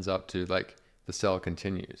ends up to like the cell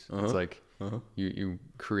continues. It's like you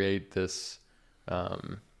create this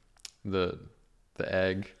the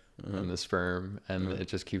egg and the sperm, and it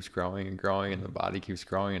just keeps growing and growing, and the body keeps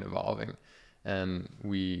growing and evolving, and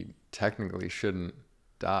we technically shouldn't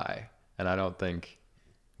die, and I don't think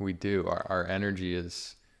we do. Our energy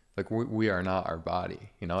is like we are not our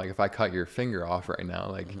body, you know. Like if I cut your finger off right now,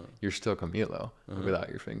 like you're still Camilo without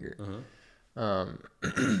your finger.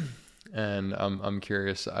 And I'm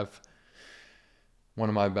curious. One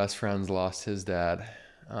of my best friends lost his dad,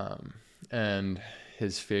 and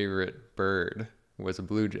his favorite bird was a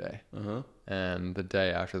blue jay. And the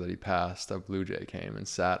day after that he passed, a blue jay came and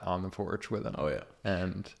sat on the porch with him.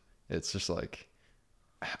 And it's just like,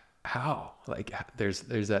 how? Like there's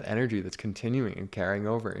that energy that's continuing and carrying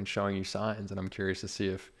over and showing you signs. And I'm curious to see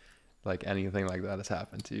if like anything like that has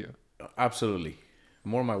happened to you. Absolutely.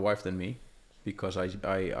 More my wife than me, because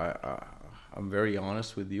I'm very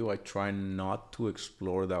honest with you. I try not to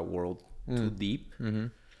explore that world too deep,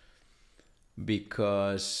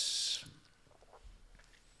 because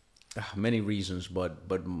many reasons, but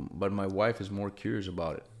my wife is more curious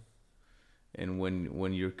about it. And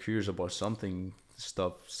when you're curious about something,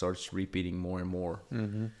 stuff starts repeating more and more.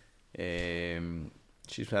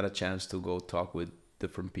 She's had a chance to go talk with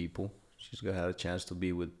different people. She's had a chance to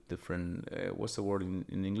be with different what's the word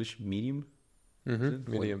in English? Mediums.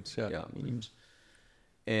 Yeah, mediums.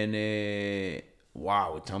 And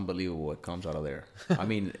wow, it's unbelievable what comes out of there. I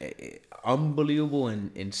mean, unbelievable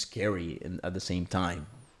and scary at the same time.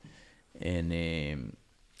 And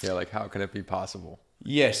yeah, like how can it be possible?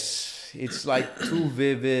 Yes, it's like too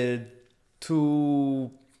vivid,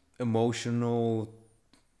 too emotional,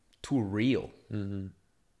 too real. In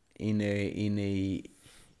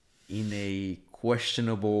a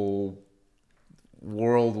questionable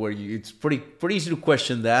world where it's pretty easy to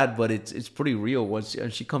question that, but it's pretty real. Once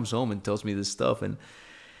and she comes home and tells me this stuff, and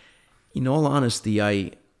in all honesty,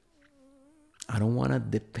 I don't want to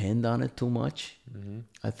depend on it too much.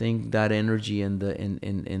 I think that energy and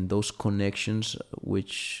those connections,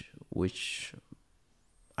 which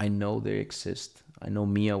I know they exist. I know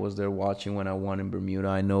Mia was there watching when I won in Bermuda.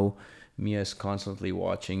 I know Mia is constantly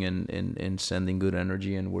watching and sending good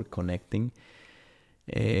energy, and we're connecting.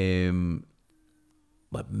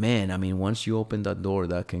 But man, I mean, once you open that door,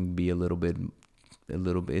 that can be a little bit.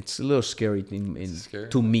 It's a little scary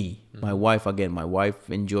to me. My wife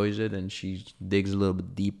enjoys it, and she digs a little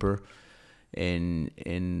bit deeper, and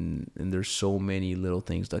there's so many little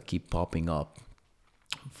things that keep popping up,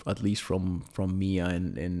 at least from Mia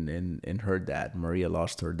and her dad. Maria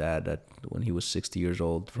lost her dad when he was 60 years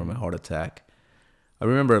old from a heart attack. I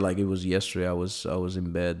remember like it was yesterday. I was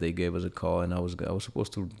in bed. They gave us a call, and I was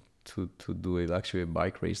supposed to do a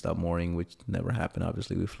bike race that morning, which never happened.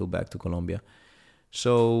 Obviously, we flew back to Colombia.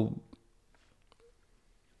 So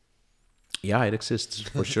yeah, it exists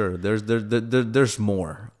for sure. There's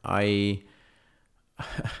more. I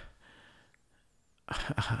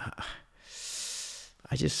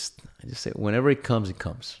just say whenever it comes,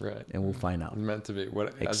 right? And we'll find out. It's meant to be.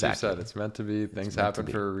 Exactly. As you said, it's meant to be. Things happen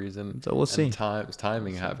for a reason. So we'll see.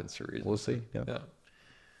 Timing happens for a reason. We'll see.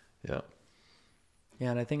 Yeah,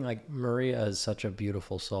 and I think like Maria is such a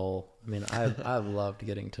beautiful soul. I mean, I've loved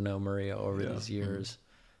getting to know Maria over these years.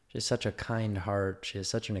 She has such a kind heart. She has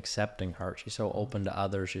such an accepting heart. She's so open to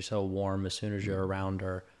others. She's so warm as soon as you're around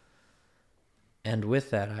her. And with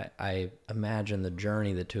that, I imagine the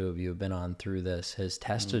journey the two of you have been on through this has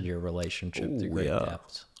tested your relationship to great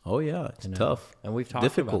depths. Oh yeah, it's tough, and we've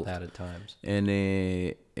talked about that at times. And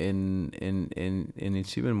it's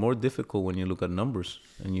even more difficult when you look at numbers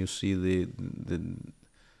and you see the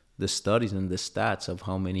studies and the stats of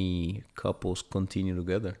how many couples continue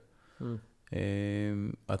together.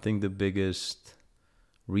 I think the biggest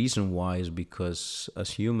reason why is because as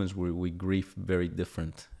humans we grieve very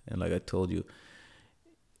different. And like I told you,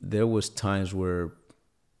 there was times where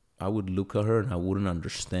I would look at her and I wouldn't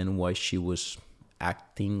understand why she was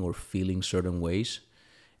acting or feeling certain ways,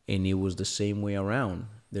 and it was the same way around.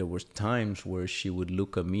 There was times where she would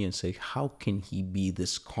look at me and say, how can he be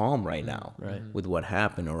this calm right now with what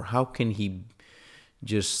happened? Or how can he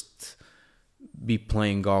just be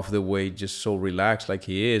playing golf the way just so relaxed like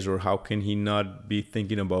he is? Or how can he not be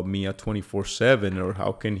thinking about me at 24/7? Or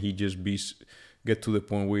how can he just get to the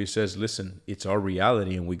point where he says, listen, it's our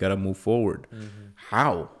reality and we got to move forward.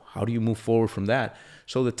 How do you move forward from that?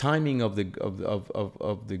 So the timing of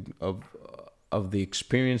the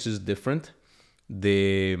experience is different.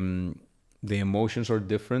 The emotions are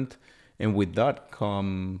different, and with that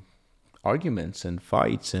come arguments and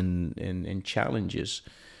fights and challenges.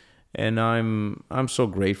 And I'm so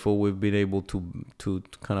grateful we've been able to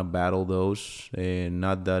kind of battle those. And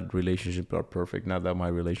not that relationships are perfect, not that my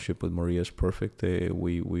relationship with Maria is perfect.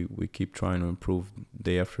 We keep trying to improve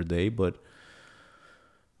day after day, but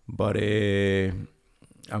I'm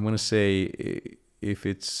gonna say, if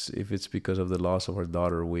it's because of the loss of our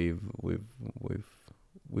daughter, we've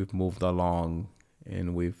moved along,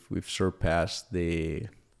 and we've surpassed the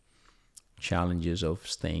challenges of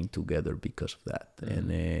staying together because of that.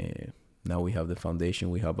 And now we have the foundation.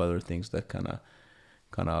 We have other things that kind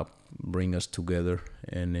of bring us together,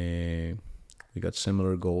 and we got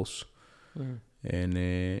similar goals.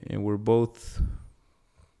 And we're both,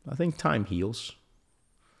 I think time heals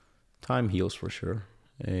for sure.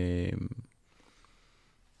 It's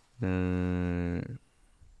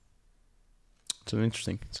an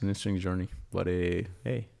interesting journey, but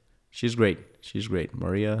hey, she's great.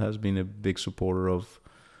 Maria has been a big supporter of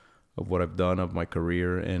what I've done, of my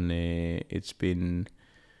career, and it's been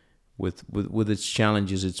with its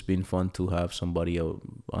challenges. It's been fun to have somebody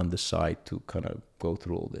on the side to kind of go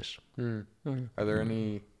through all this. Are there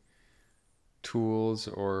any tools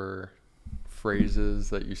or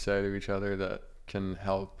phrases that you say to each other that can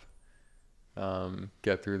help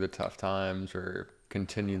get through the tough times or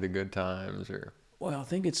continue the good times? Or well, I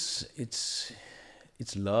think it's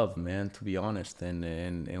love, man, to be honest.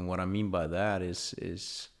 And what I mean by that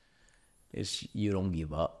is you don't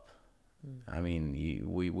give up. I mean,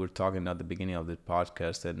 we were talking at the beginning of the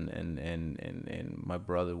podcast, and my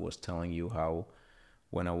brother was telling you how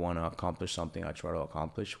when I want to accomplish something, I try to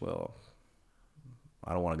accomplish. Well,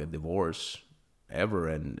 I don't want to get divorced ever,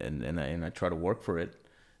 and I try to work for it.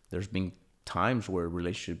 There's been times where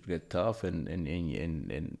relationships get tough, and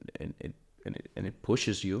it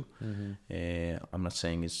pushes you. I'm not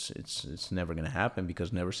saying it's never gonna happen,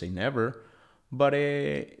 because never say never, but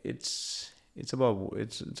it's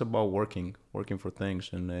about working for things.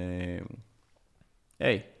 And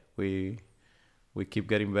hey, we keep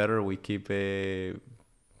getting better. We keep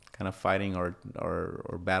kind of fighting or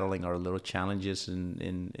battling our little challenges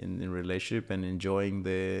in relationship, and enjoying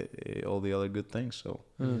all the other good things. So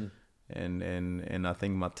and I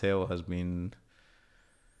think Mateo has been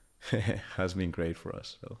great for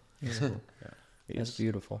us. So it's cool. That's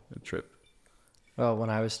beautiful. A trip. Well, when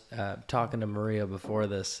I was talking to Maria before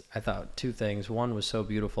this, I thought two things. One was so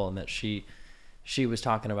beautiful in that she was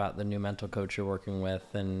talking about the new mental coach you're working with,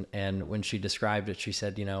 and when she described it, she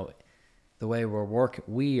said, the way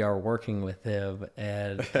we are working with him,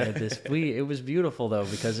 and it was beautiful though,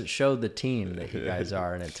 because it showed the team that you guys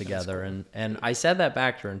are in it together. Cool. And I said that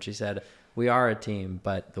back to her, and she said, we are a team,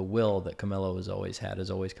 but the will that Camilo has always had has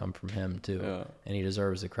always come from him too. Yeah. And he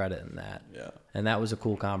deserves the credit in that. Yeah. And that was a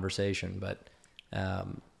cool conversation. But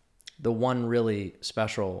the one really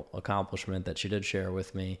special accomplishment that she did share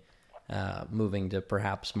with me, moving to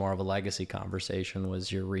perhaps more of a legacy conversation,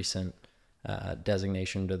 was your recent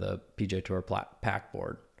designation to the PGA Tour PAC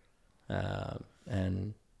board.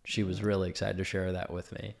 And she was really excited to share that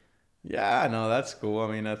with me. Yeah, no, that's cool. I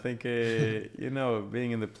mean, I think,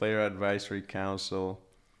 being in the Player Advisory Council,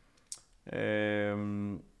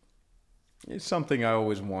 it's something I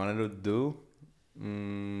always wanted to do.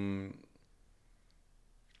 I'm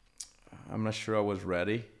not sure I was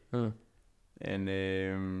ready. And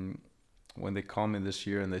when they called me this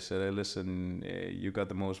year and they said, hey, listen, you got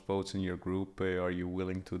the most votes in your group. Are you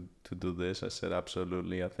willing to do this? I said,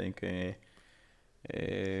 absolutely. I think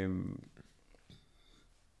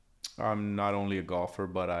I'm not only a golfer,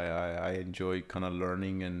 but I enjoy kind of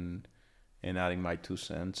learning and adding my 2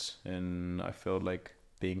 cents. And I felt like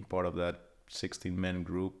being part of that 16-man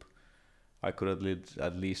group, I could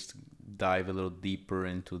at least dive a little deeper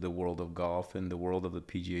into the world of golf and the world of the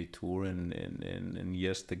PGA Tour. And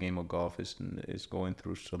yes, the game of golf is going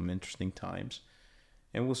through some interesting times.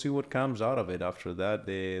 And we'll see what comes out of it. After that,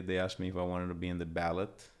 they asked me if I wanted to be in the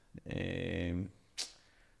ballot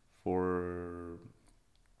for...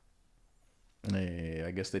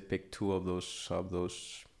 I guess they picked 2 of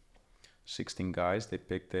those 16 guys. They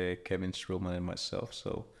picked Kevin Strillman and myself.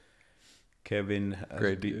 So Kevin,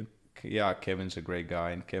 Kevin's a great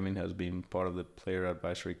guy, and Kevin has been part of the Player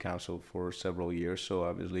Advisory Council for several years. So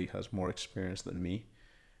obviously has more experience than me.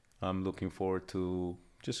 I'm looking forward to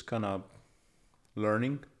just kind of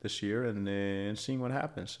learning this year and seeing what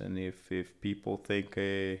happens. And if people think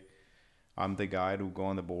I'm the guy to go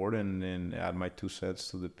on the board and add my 2 cents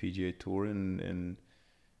to the PGA Tour, and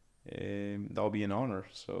that'll be an honor.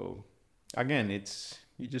 So again, you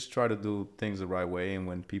just try to do things the right way, and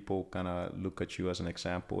when people kind of look at you as an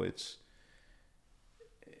example, it's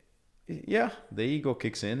yeah, the ego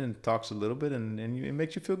kicks in and talks a little bit, and it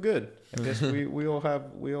makes you feel good. I guess we all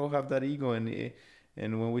have that ego, and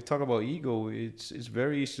when we talk about ego, it's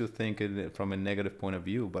very easy to think from a negative point of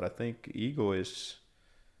view. But I think ego is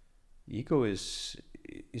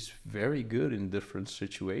very good in different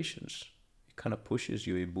situations. It kind of pushes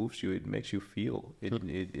you, it moves you, it makes you feel,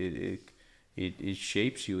 it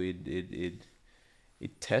shapes you,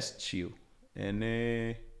 it tests you, and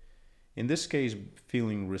in this case,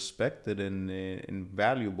 feeling respected and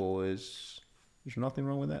valuable there's nothing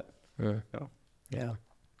wrong with that. Yeah. No. Yeah.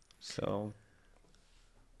 So,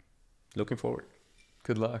 looking forward.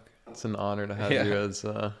 Good luck. It's an honor to have you as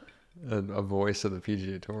a voice of the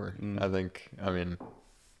PGA Tour. I mean,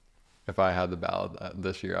 if I had the ballot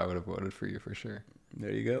this year, I would have voted for you for sure.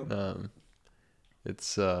 There you go.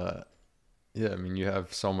 It's I mean, you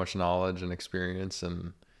have so much knowledge and experience,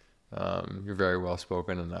 and you're very well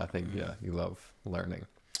spoken, and I think you love learning.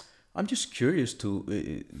 I'm just curious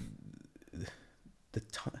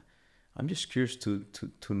I'm just curious to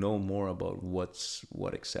know more about what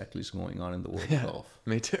exactly is going on in the world of golf.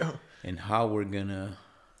 Me too. And how we're gonna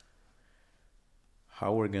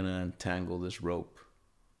untangle this rope.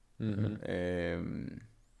 Mm-hmm.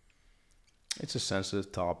 It's a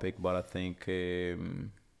sensitive topic, but I think it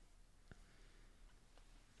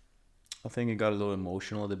got a little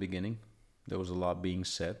emotional at the beginning. There was a lot being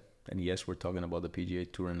said, and yes, we're talking about the PGA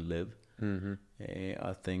Tour and Live. Mm-hmm.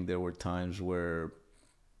 I think there were times where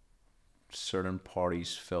certain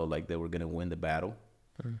parties felt like they were going to win the battle.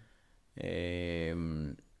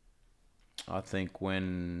 I think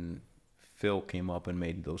when Phil came up and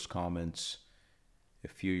made those comments a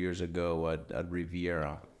few years ago at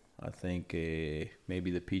Riviera, I think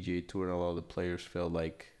maybe the PGA Tour and a lot of the players felt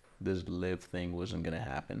like this Live thing wasn't going to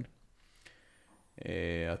happen.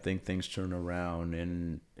 I think things turned around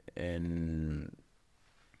and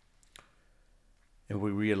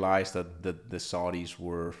we realized that the Saudis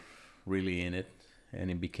were really in it, and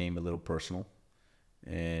it became a little personal,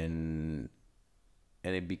 and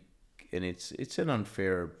it's an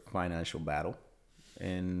unfair financial battle,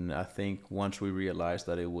 and I think once we realized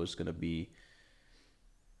that it was going to be,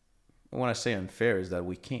 when I say unfair, is that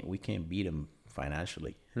we can't beat them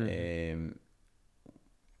financially.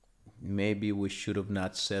 Maybe we should have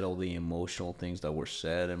not said all the emotional things that were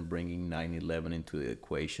said and bringing 9/11 into the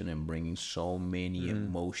equation and bringing so many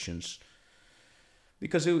emotions,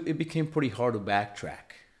 because it became pretty hard to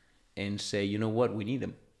backtrack and say, you know what, we need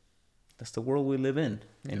them. That's the world we live in,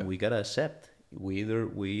 and we gotta accept. We either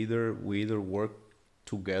work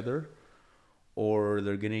together, or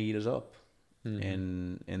they're gonna eat us up.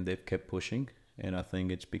 And they've kept pushing, and I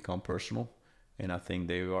think it's become personal, and I think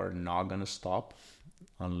they are not gonna stop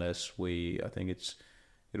unless I think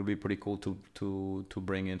it'll be pretty cool to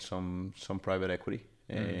bring in some private equity,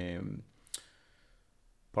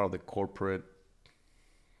 part of the corporate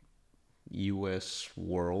U.S.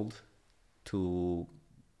 world, to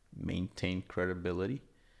maintain credibility.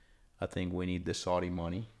 I think we need the Saudi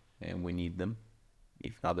money, and we need them.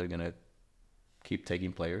 If not, they're gonna keep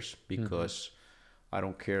taking players, because I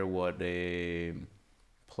don't care what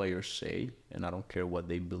players say, and I don't care what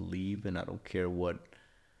they believe, and I don't care what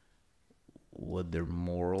their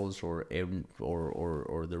morals or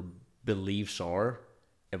their beliefs are.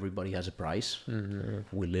 Everybody has a price.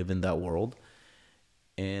 We live in that world,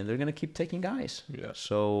 and they're gonna keep taking guys.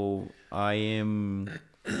 So I'm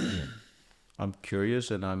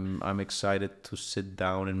curious, and I'm excited to sit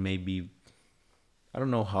down and maybe, I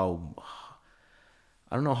don't know how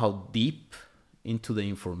deep into the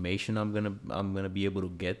information I'm gonna be able to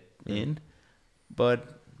get in,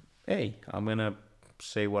 but hey, I'm gonna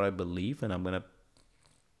say what I believe, and I'm gonna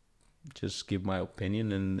just give my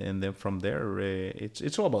opinion, and then from there,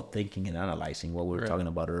 it's all about thinking and analyzing. What we were talking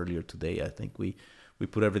about earlier today, I think we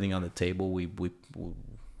put everything on the table. We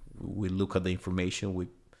look at the information. We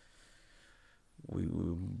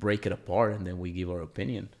break it apart, and then we give our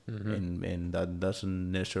opinion. And that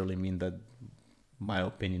doesn't necessarily mean that my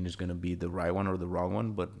opinion is going to be the right one or the wrong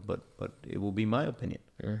one, but it will be my opinion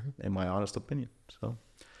and my honest opinion. So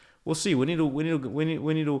we'll see. We need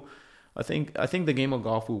to. I think the game of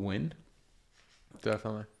golf will win.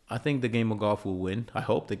 Definitely. I think the game of golf will win. I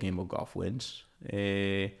hope the game of golf wins.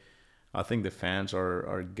 I think the fans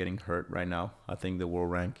are getting hurt right now. I think the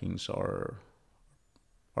world rankings are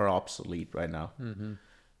obsolete right now.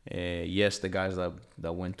 Yes, the guys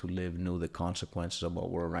that went to Live knew the consequences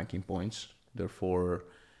about world ranking points. Therefore,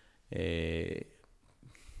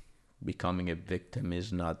 becoming a victim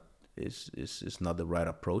is not the right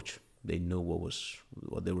approach. They knew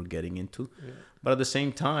what they were getting into, but at the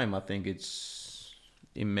same time, I think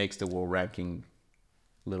it makes the world ranking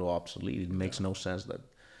little obsolete. It makes no sense that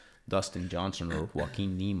Dustin Johnson or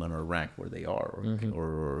Joaquin Neiman are ranked where they are,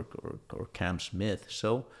 or Cam Smith.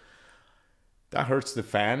 So that hurts the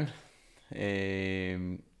fan.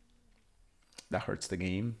 That hurts the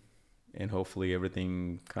game, and hopefully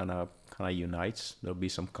everything kind of unites. There'll be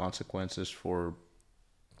some consequences for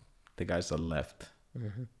the guys that left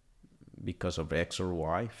because of X or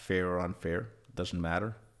Y, fair or unfair, doesn't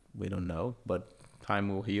matter. We don't know, but time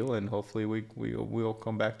will heal, and hopefully we'll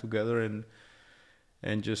come back together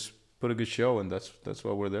and just put a good show, and that's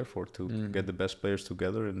what we're there for, to get the best players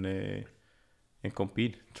together and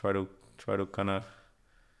compete. Try to kind of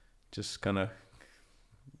just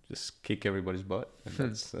kick everybody's butt,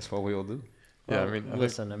 and that's what we all do. Well,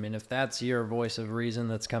 I mean, if that's your voice of reason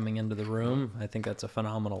that's coming into the room, I think that's a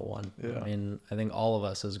phenomenal one. Yeah. I mean, I think all of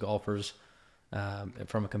us as golfers,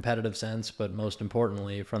 from a competitive sense, but most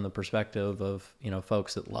importantly from the perspective of,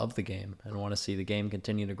 folks that love the game and want to see the game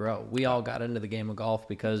continue to grow. We all got into the game of golf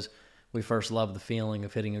because we first loved the feeling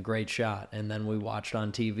of hitting a great shot, and then we watched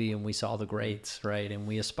on TV and we saw the greats, right? And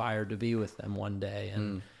we aspired to be with them one day.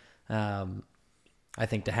 And I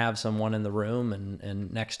think to have someone in the room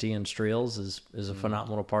and next to you in Streels is a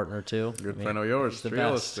phenomenal partner too. Good friend of yours,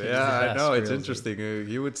 Streels. Yeah, I know. It's interesting.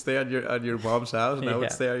 You would stay at your mom's house, and I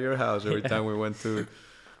would stay at your house every time we went to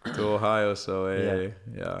Ohio. So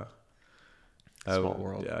yeah. Small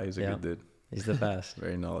world. Yeah, he's a good dude. He's the best.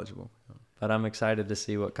 Very knowledgeable. But I'm excited to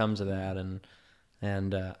see what comes of that,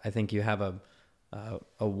 and I think you have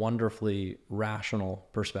a wonderfully rational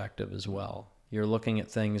perspective as well. You're looking at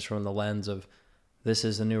things from the lens of, this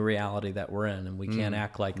is the new reality that we're in, and we can't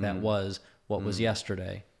act like that was what was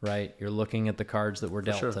yesterday, right? You're looking at the cards that were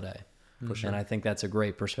dealt today. For sure. And I think that's a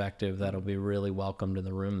great perspective that'll be really welcomed in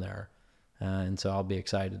the room there. And so I'll be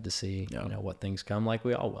excited to see what things come, like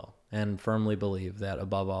we all will, and firmly believe that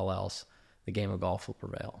above all else, the game of golf will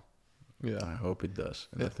prevail. Yeah, I hope it does,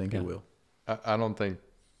 and I think it will. I don't think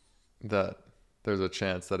that there's a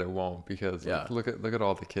chance that it won't, because look at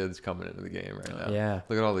all the kids coming into the game right now. Yeah.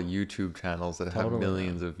 Look at all the YouTube channels that have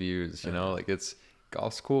millions of views, you know, like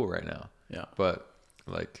golf's cool right now. Yeah. But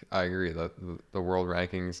like, I agree that the world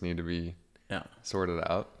rankings need to be sorted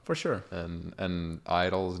out. For sure. And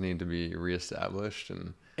idols need to be reestablished,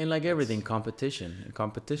 and like everything, competition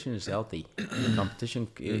is healthy. Competition,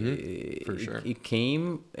 for sure. It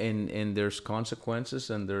came, and there's consequences,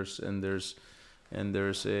 and there's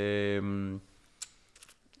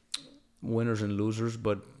winners and losers,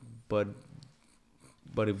 but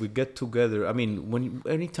if we get together, I mean,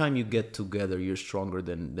 anytime you get together, you're stronger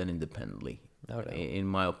than independently, in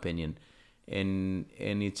my opinion. And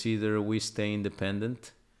it's either we stay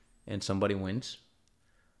independent and somebody wins,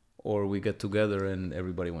 or we get together and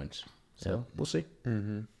everybody wins. So we'll see.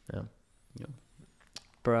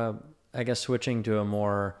 I guess switching to a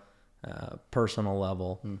more personal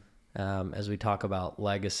level, as we talk about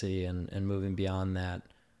legacy and moving beyond that,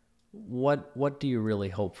 what do you really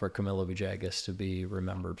hope for Camilo Villegas to be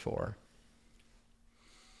remembered for?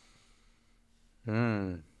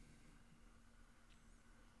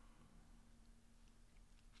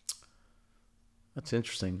 That's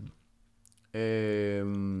interesting.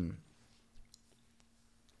 Again,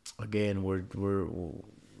 we're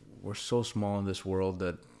so small in this world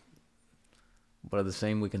but at the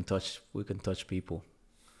same we can touch people,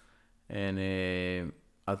 and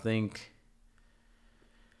I think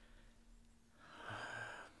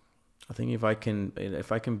if I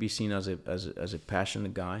can be seen as a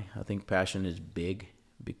passionate guy, I think passion is big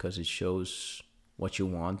because it shows what you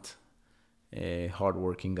want. A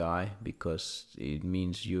hardworking guy because it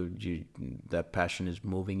means you that passion is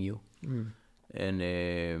moving you, and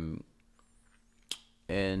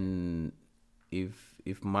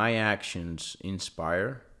if my actions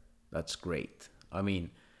inspire, that's great. I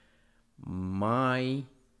mean, my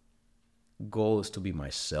goal is to be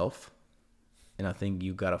myself. And I think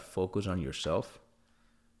you got to focus on yourself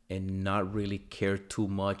and not really care too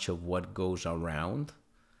much of what goes around.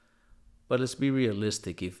 But let's be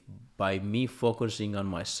realistic. If by me focusing on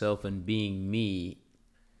myself and being me,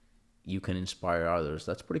 you can inspire others,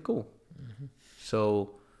 that's pretty cool.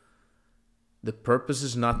 So the purpose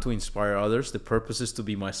is not to inspire others. The purpose is to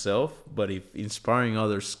be myself. But if inspiring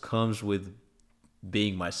others comes with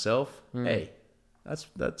being myself, hey, that's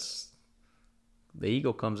the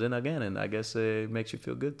ego comes in again, and I guess it makes you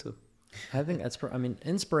feel good too. I think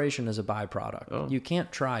inspiration is a byproduct. You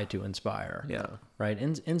can't try to inspire. Yeah. Right?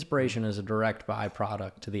 Inspiration is a direct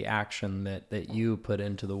byproduct to the action that you put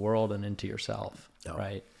into the world and into yourself.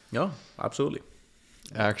 Right? No, absolutely.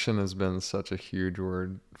 Action has been such a huge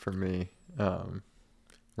word for me.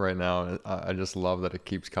 right now. And I just love that it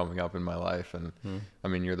keeps coming up in my life. And I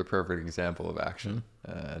mean, you're the perfect example of action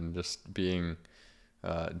and just being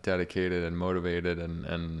dedicated and motivated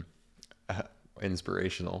and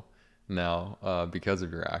inspirational now because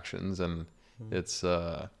of your actions. And it's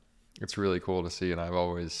really cool to see. And I've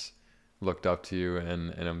always looked up to you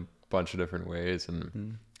in a bunch of different ways,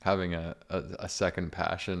 and having a second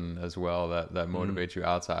passion as well that motivates you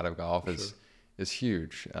outside of golf is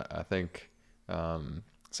huge. I think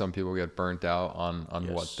some people get burnt out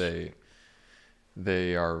on what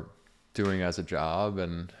they are doing as a job,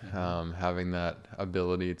 and having that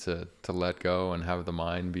ability to let go and have the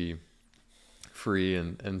mind be free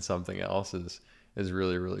and something else is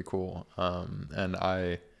really, really cool. And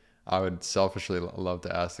I would selfishly love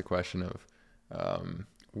to ask the question of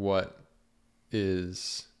what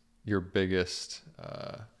is your biggest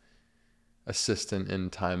assistant in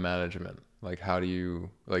time management? Like, how do you,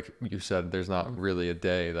 like you said, there's not really a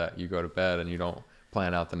day that you go to bed and you don't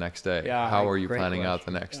plan out the next day. Yeah, how are you great planning question. out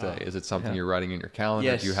the next day? Is it something you're writing in your calendar?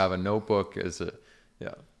 Yes. Do you have a notebook? Is it,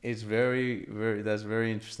 It's very, very, that's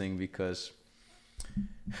very interesting because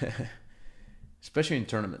especially in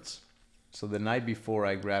tournaments. So the night before,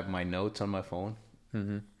 I grab my notes on my phone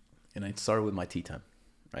and I start with my tee time,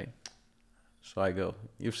 right? So I go,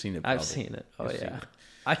 you've seen it probably. I've seen it. Oh, You've seen yeah. it.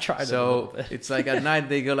 I tried it a So little bit. it's like at night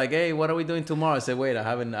they go like, hey, what are we doing tomorrow? I said, wait, I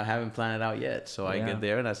haven't planned it out yet. So I get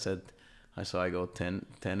there and I go 10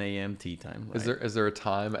 a.m. tea time. Right? is there a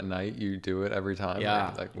time at night you do it every time?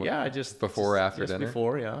 Yeah. Like I just before or after just dinner?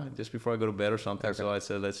 Before, just before I go to bed or something. Okay. So I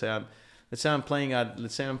said, let's say I'm playing at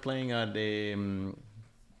 9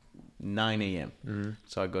 a.m.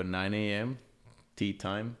 So I go 9 a.m. tea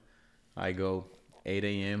time. I go 8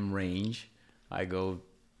 a.m. range. I go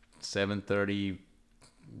 7:30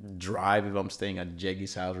 drive if I'm staying at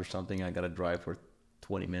Jeggy's house or something. I gotta drive for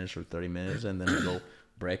 20 minutes or 30 minutes, and then I go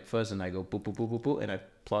breakfast, and I go poo poo poo poo poo, and I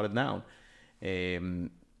plot it down. And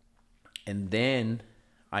then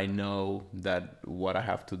I know that what I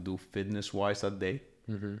have to do fitness wise that day,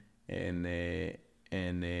 and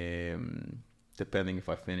depending if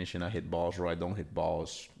I finish and I hit balls or I don't hit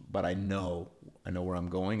balls, but I know where I'm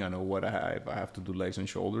going. I know what if I have to do legs and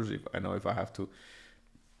shoulders. If I have to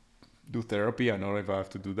do therapy, I know if I have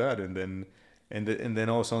to do that, and then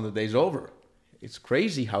all of a sudden the day's over. It's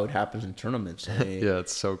crazy how it happens in tournaments. Yeah,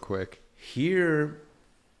 it's so quick. Here,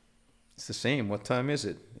 it's the same. What time is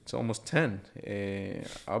it? It's almost 10.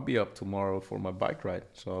 I'll be up tomorrow for my bike ride,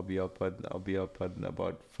 so I'll be up at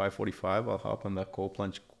about 5:45. I'll hop on that cold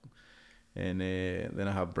plunge, and then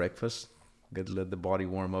I have breakfast. Let the body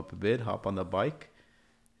warm up a bit. Hop on the bike.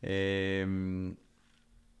 Be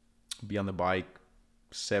on the bike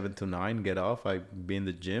 7 to 9. Get off. I be in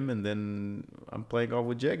the gym, and then I'm playing golf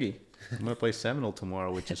with Jeggy. I'm gonna play Seminole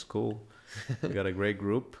tomorrow, which is cool. We got a great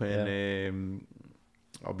group, and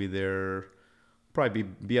I'll be there. Probably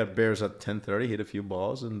be at Bears at 10:30. Hit a few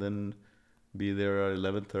balls, and then be there at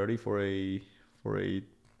 11:30 for a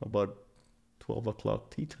about 12 o'clock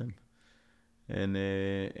tea time. And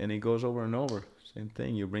it goes over and over. Same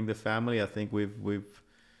thing. You bring the family. I think we've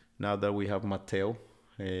now that we have Mateo,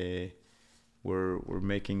 we're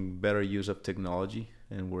making better use of technology,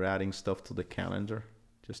 and we're adding stuff to the calendar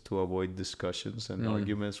just to avoid discussions and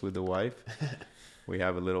arguments with the wife. We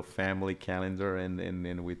have a little family calendar,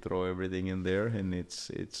 and we throw everything in there, and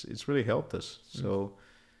it's really helped us. So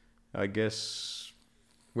I guess.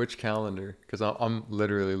 Which calendar? Because I'm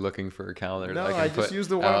literally looking for a calendar. No, that I just use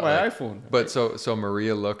the one on my iPhone. But so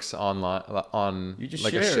Maria looks online on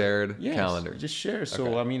like a shared calendar. Just share. So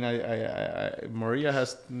Okay. I mean, I Maria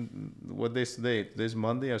has what day is today? Today's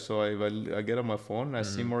Monday. So I get on my phone and I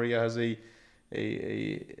see Maria has a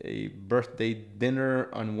birthday dinner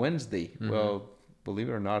on Wednesday. Well, believe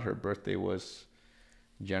it or not, her birthday was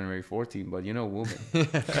January 14th, but women,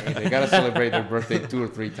 they gotta celebrate their birthday 2 or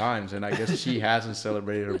 3 times, and I guess she hasn't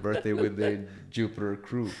celebrated her birthday with the Jupiter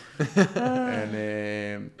crew,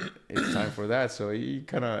 and it's time for that. So you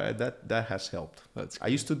kind of that has helped. I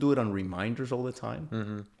used to do it on reminders all the time.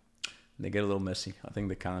 They get a little messy. I think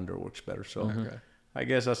the calendar works better. So I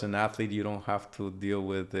guess as an athlete, you don't have to deal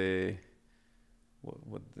with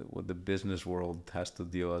what the business world has to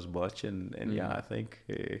deal as much, and yeah, I think.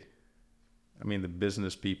 I mean, the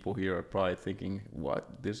business people here are probably thinking,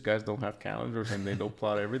 what? These guys don't have calendars and they don't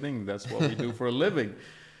plot everything. That's what we do for a living.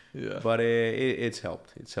 Yeah. But it's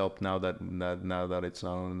helped. It's helped now that it's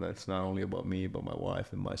not only about me, but my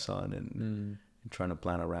wife and my son, and trying to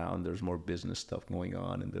plan around. There's more business stuff going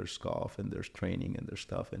on, and there's golf, and there's training, and there's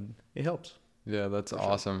stuff, and it helps. Yeah, that's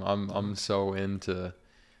awesome. Sure. I'm so into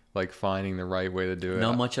like finding the right way to do it.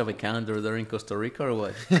 Not much of a calendar there in Costa Rica or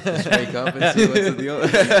what? Just wake up and see what's the deal.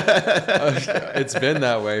 It's been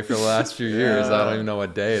that way for the last few years. I don't even know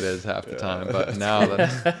what day it is half the time. But now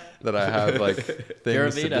that I have like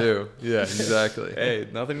things to do. Yeah, exactly. Hey,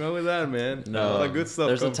 nothing wrong with that, man. No. A lot of good stuff.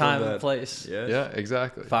 There's a come time from and that. place. Yeah,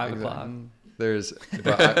 exactly. 5 exactly.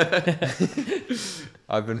 o'clock.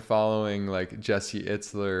 I've been following like Jesse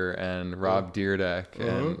Itzler and Rob Dyrdek,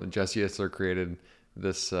 and Jesse Itzler created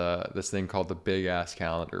this thing called the Big Ass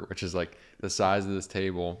Calendar, which is like the size of this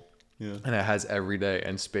table, and it has every day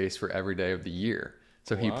and space for every day of the year.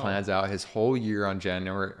 So he plans out his whole year on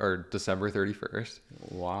January or December 31st.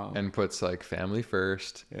 Wow. And puts like family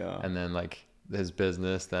first, and then like his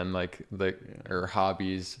business, then like or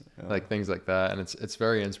hobbies, like things like that, and it's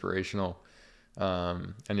very inspirational.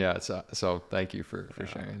 And yeah, so thank you for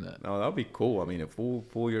sharing that. No, that'd be cool. I mean, a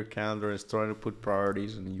full year calendar is trying to put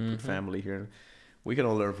priorities, and you put family here. We can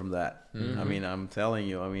all learn from that. I mean, I'm telling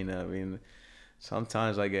you. I mean,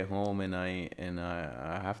 sometimes I get home and I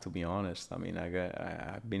have to be honest. I mean,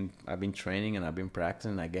 I've been training and I've been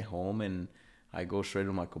practicing. I get home and I go straight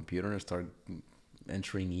to my computer and start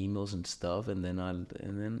entering emails and stuff, and then I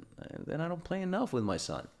don't play enough with my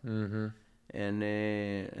son. And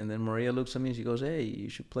then Maria looks at me and she goes, "Hey, you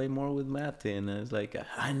should play more with Matt." And it's like,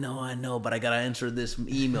 I know, but I gotta answer this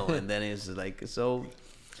email. And then it's like, so,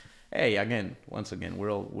 hey, once again,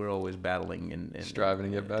 we're always battling and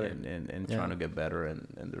striving to get better and trying to get better.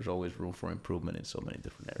 And there's always room for improvement in so many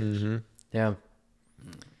different areas. Yeah.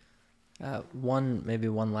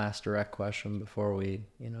 One last direct question before we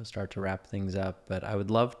start to wrap things up. But I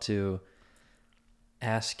would love to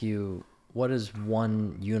ask you, what is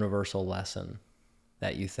one universal lesson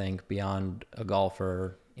that you think, beyond a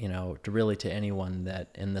golfer, to anyone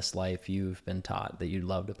that in this life you've been taught, that you'd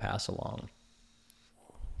love to pass along?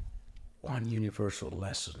 One universal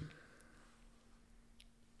lesson.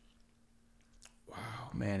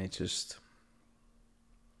 Wow, man, I think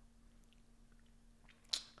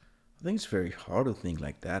it's very hard to think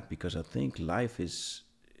like that, because I think life is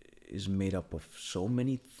made up of so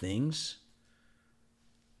many things.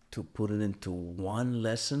 To put it into one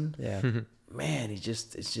lesson, man,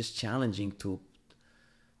 it's just challenging to.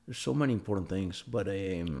 There's so many important things, but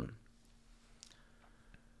I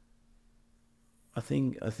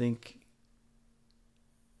think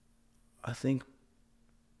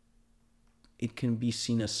it can be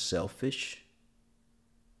seen as selfish,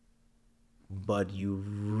 but you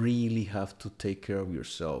really have to take care of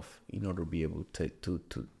yourself in order to be able to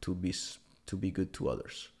be good to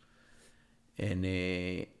others. And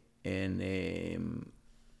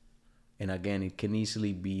again, it can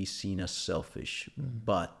easily be seen as selfish,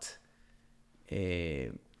 but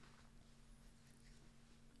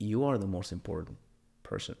you are the most important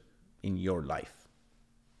person in your life.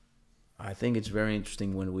 I think it's very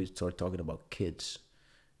interesting when we start talking about kids,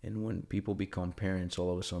 and when people become parents,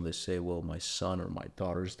 all of a sudden they say, well, my son or my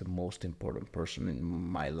daughter is the most important person in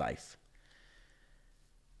my life.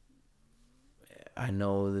 I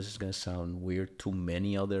know this is going to sound weird to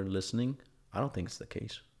many out there listening. I don't think it's the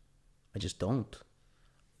case. I just don't.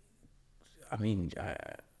 I mean,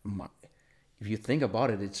 if you think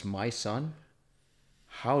about it, it's my son.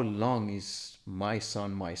 How long is my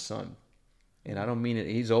son my son? And I don't mean it,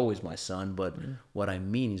 he's always my son, but what I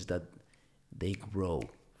mean is that they grow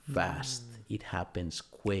fast. It happens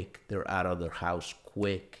quick. They're out of their house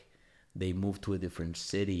quick. They move to a different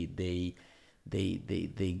city. They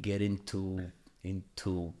get into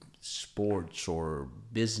sports or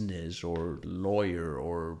business or lawyer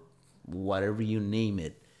or whatever you name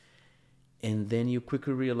it, and then you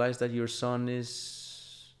quickly realize that your son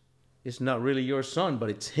is not really your son, but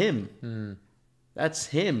it's him. That's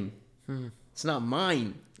him. It's not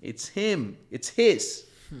mine. It's him. It's his.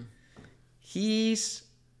 He's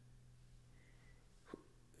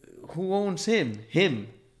who owns him.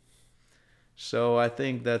 So I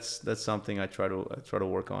think that's something I try to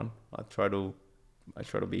work on. I try to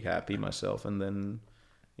be happy myself, and then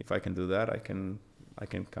if I can do that, I can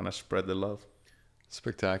kind of spread the love.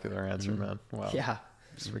 Spectacular answer, man. Wow. Yeah.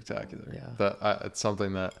 Spectacular. Yeah. It's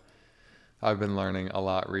something that I've been learning a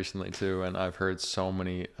lot recently too, and I've heard so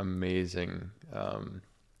many amazing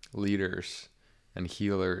leaders and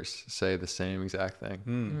healers say the same exact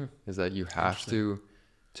thing. Is that you have to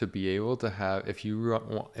be able to have, if you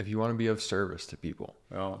want to be of service to people,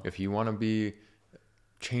 if you want to be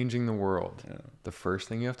changing the world, the first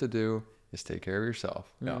thing you have to do is take care of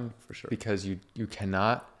yourself. Yeah, for sure. Because you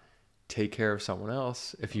cannot take care of someone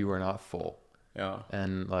else if you are not full. Yeah.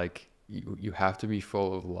 And like you have to be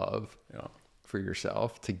full of love for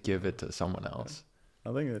yourself to give it to someone else.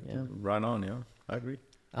 I think right on. Yeah, I agree.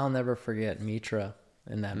 I'll never forget Mitra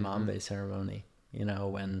in that Mambe ceremony. You know,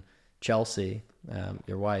 when Chelsea,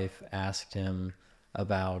 your wife, asked him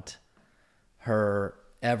about her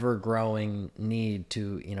ever-growing need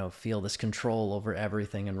to, you know, feel this control over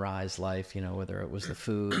everything in Rye's life, you know, whether it was the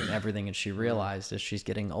food and everything. And she realized as she's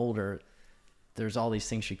getting older, there's all these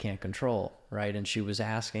things she can't control, right? And she was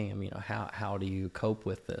asking him, you know, how do you cope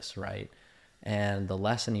with this, right? And the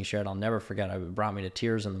lesson he shared, I'll never forget, it brought me to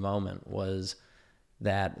tears in the moment, was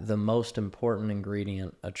that the most important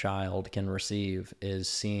ingredient a child can receive is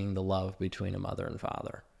seeing the love between a mother and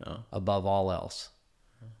father above all else.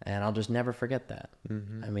 And I'll just never forget that.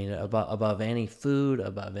 I mean, above any food,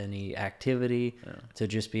 above any activity, to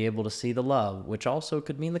just be able to see the love, which also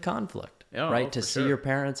could mean the conflict, right? To see your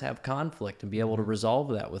parents have conflict and be able to resolve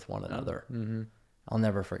that with one another. I'll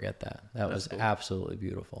never forget that. That was cool. Absolutely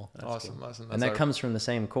beautiful. Awesome lesson. And that comes from the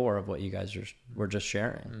same core of what you guys were just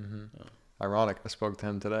sharing. Ironic. I spoke to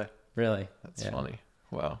him today. Really? That's funny.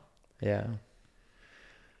 Wow. Yeah.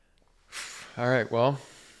 All right. Well,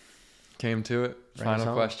 came to it.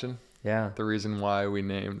 Final question. Yeah. The reason why we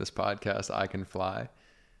named this podcast I Can Fly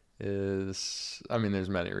is, I mean, there's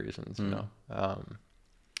many reasons, you know.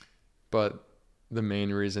 But the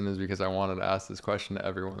main reason is because I wanted to ask this question to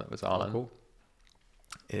everyone that was on. Cool.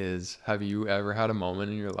 Is, have you ever had a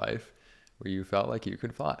moment in your life where you felt like you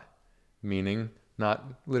could fly? Meaning not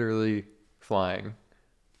literally flying,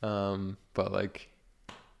 but like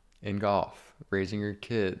in golf, raising your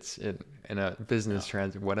kids, in a business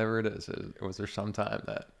transit, whatever it is. Was there some time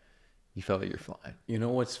that you felt like you're flying? You know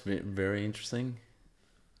what's very interesting?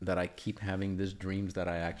 That I keep having these dreams that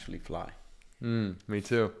I actually fly. Me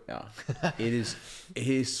too. Yeah. It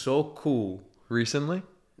is so cool. Recently?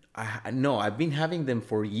 No, I've been having them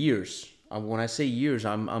for years. When I say years,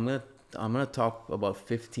 I'm gonna talk about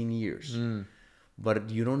 15 years. But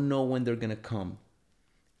you don't know when they're gonna come.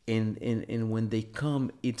 And when they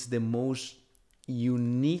come, it's the most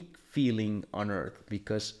unique feeling on earth,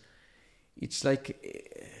 because it's like,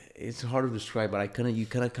 it's hard to describe, but you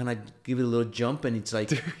kind of give it a little jump, and it's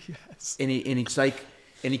like, yes. and it's like,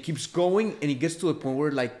 and it keeps going, and it gets to a point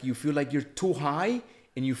where like you feel like you're too high,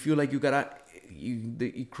 and you feel like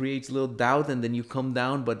it creates a little doubt, and then you come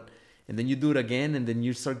down, and then you do it again, and then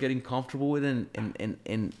you start getting comfortable with it,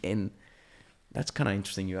 and that's kind of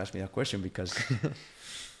interesting you asked me that question, because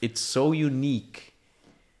it's so unique.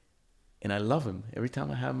 And I love him. Every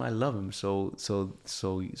time I have him, I love him. So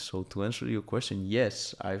to answer your question,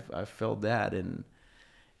 yes, I've felt that, and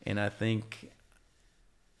I think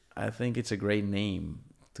it's a great name,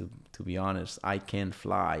 to be honest. I Can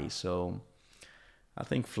Fly. So I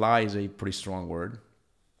think fly is a pretty strong word.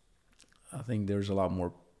 I think there's a lot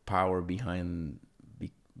more power behind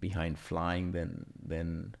flying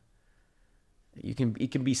than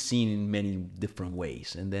it can be seen in many different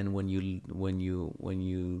ways. And then when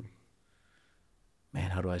you man,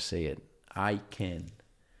 how do I say it? I can.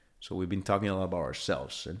 So we've been talking a lot about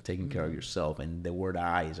ourselves and taking care of yourself. And the word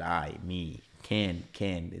I is I, me, can.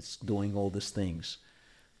 It's doing all these things.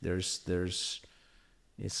 It's,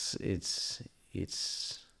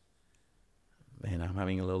 man, I'm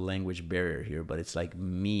having a little language barrier here, but it's like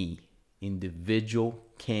me, individual,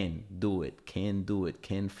 can do it, can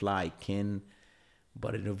fly,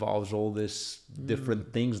 but it involves all these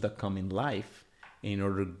different things that come in life in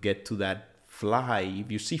order to get to that fly.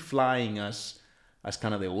 If you see flying as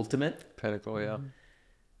kind of the ultimate pinnacle, yeah,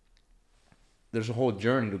 there's a whole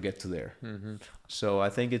journey to get to there. So I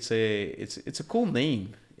think it's a cool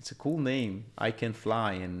name. It's a cool name. I Can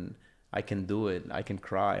Fly, and I can do it. I can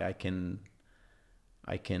cry. I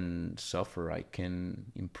can suffer. I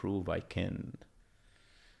can improve. I can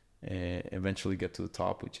eventually get to the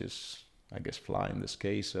top, which is, I guess, fly in this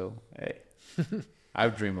case. So hey,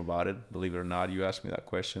 I've dreamed about it. Believe it or not, you asked me that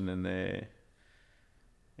question,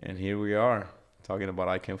 and here we are talking about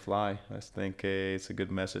I Can Fly. I think it's a good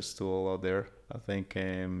message to all out there. I think,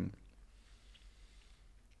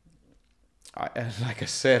 like I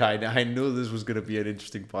said, I knew this was going to be an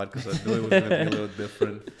interesting podcast. I knew it was going to be a little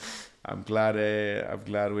different. I'm glad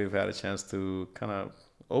we've had a chance to kind of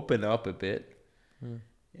open up a bit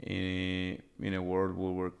in a world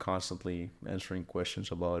where we're constantly answering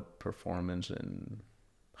questions about performance and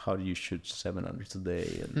how do you shoot 700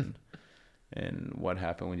 today and what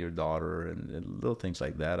happened with your daughter and little things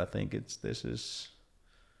like that. I think it's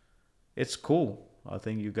cool. I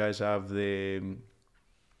think you guys have the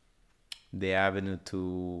avenue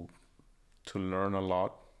to learn a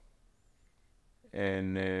lot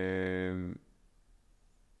and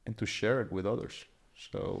to share it with others.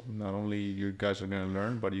 So not only you guys are going to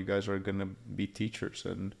learn, but you guys are going to be teachers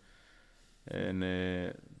and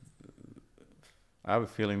I have a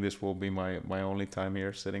feeling this will be my only time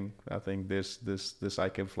here sitting. I think this I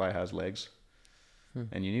Can Fly has legs,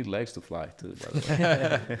 and you need legs to fly too, by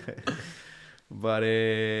the way. But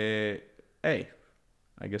hey,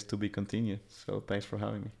 I guess to be continued. So thanks for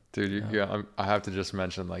having me, dude. I have to just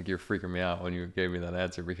mention, like, you're freaking me out when you gave me that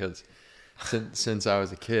answer, because since I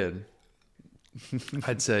was a kid,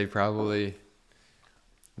 I'd say probably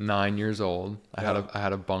 9 years old, I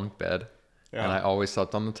had a bunk bed, and I always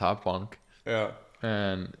slept on the top bunk. Yeah.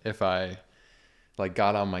 And if I like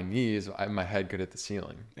got on my knees, my head could hit the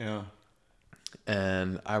ceiling. Yeah.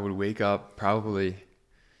 And I would wake up probably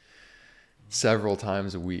several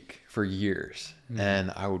times a week for years.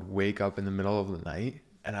 And I would wake up in the middle of the night,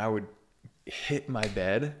 and I would hit my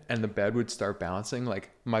bed, and the bed would start bouncing.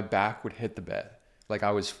 Like, my back would hit the bed. Like,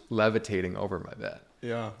 I was levitating over my bed.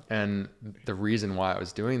 Yeah. And the reason why I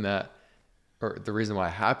was doing that, or the reason why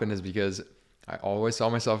it happened, is because I always saw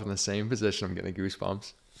myself in the same position. I'm getting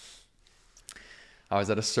goosebumps. I was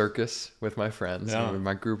at a circus with my friends, with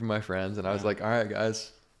my group of my friends, and I was like, all right,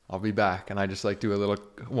 guys, I'll be back. And I just like do a little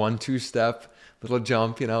 1-2 step, little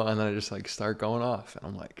jump, and then I just like start going off. And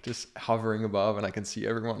I'm like just hovering above, and I can see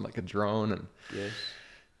everyone like a drone. And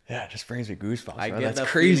yeah, it just brings me goosebumps. I man. get That's that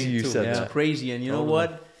crazy feeling you too. said It's that. crazy. And you know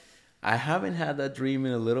what? I haven't had that dream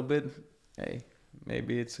in a little bit. Hey,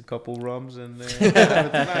 maybe it's a couple rums and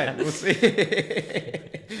tonight. We'll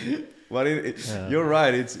see. But you're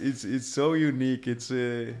right. It's so unique. It's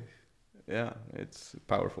it's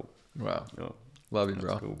powerful. Wow. You know, Love you,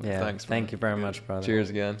 bro. cool. Yeah. Thanks, Thank you very much, brother. Cheers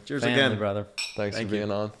again. Cheers Family, again, brother. Thanks Thank for being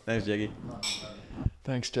you. on. Thanks, Jaggy.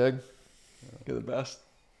 Thanks, Jeg. You're the best.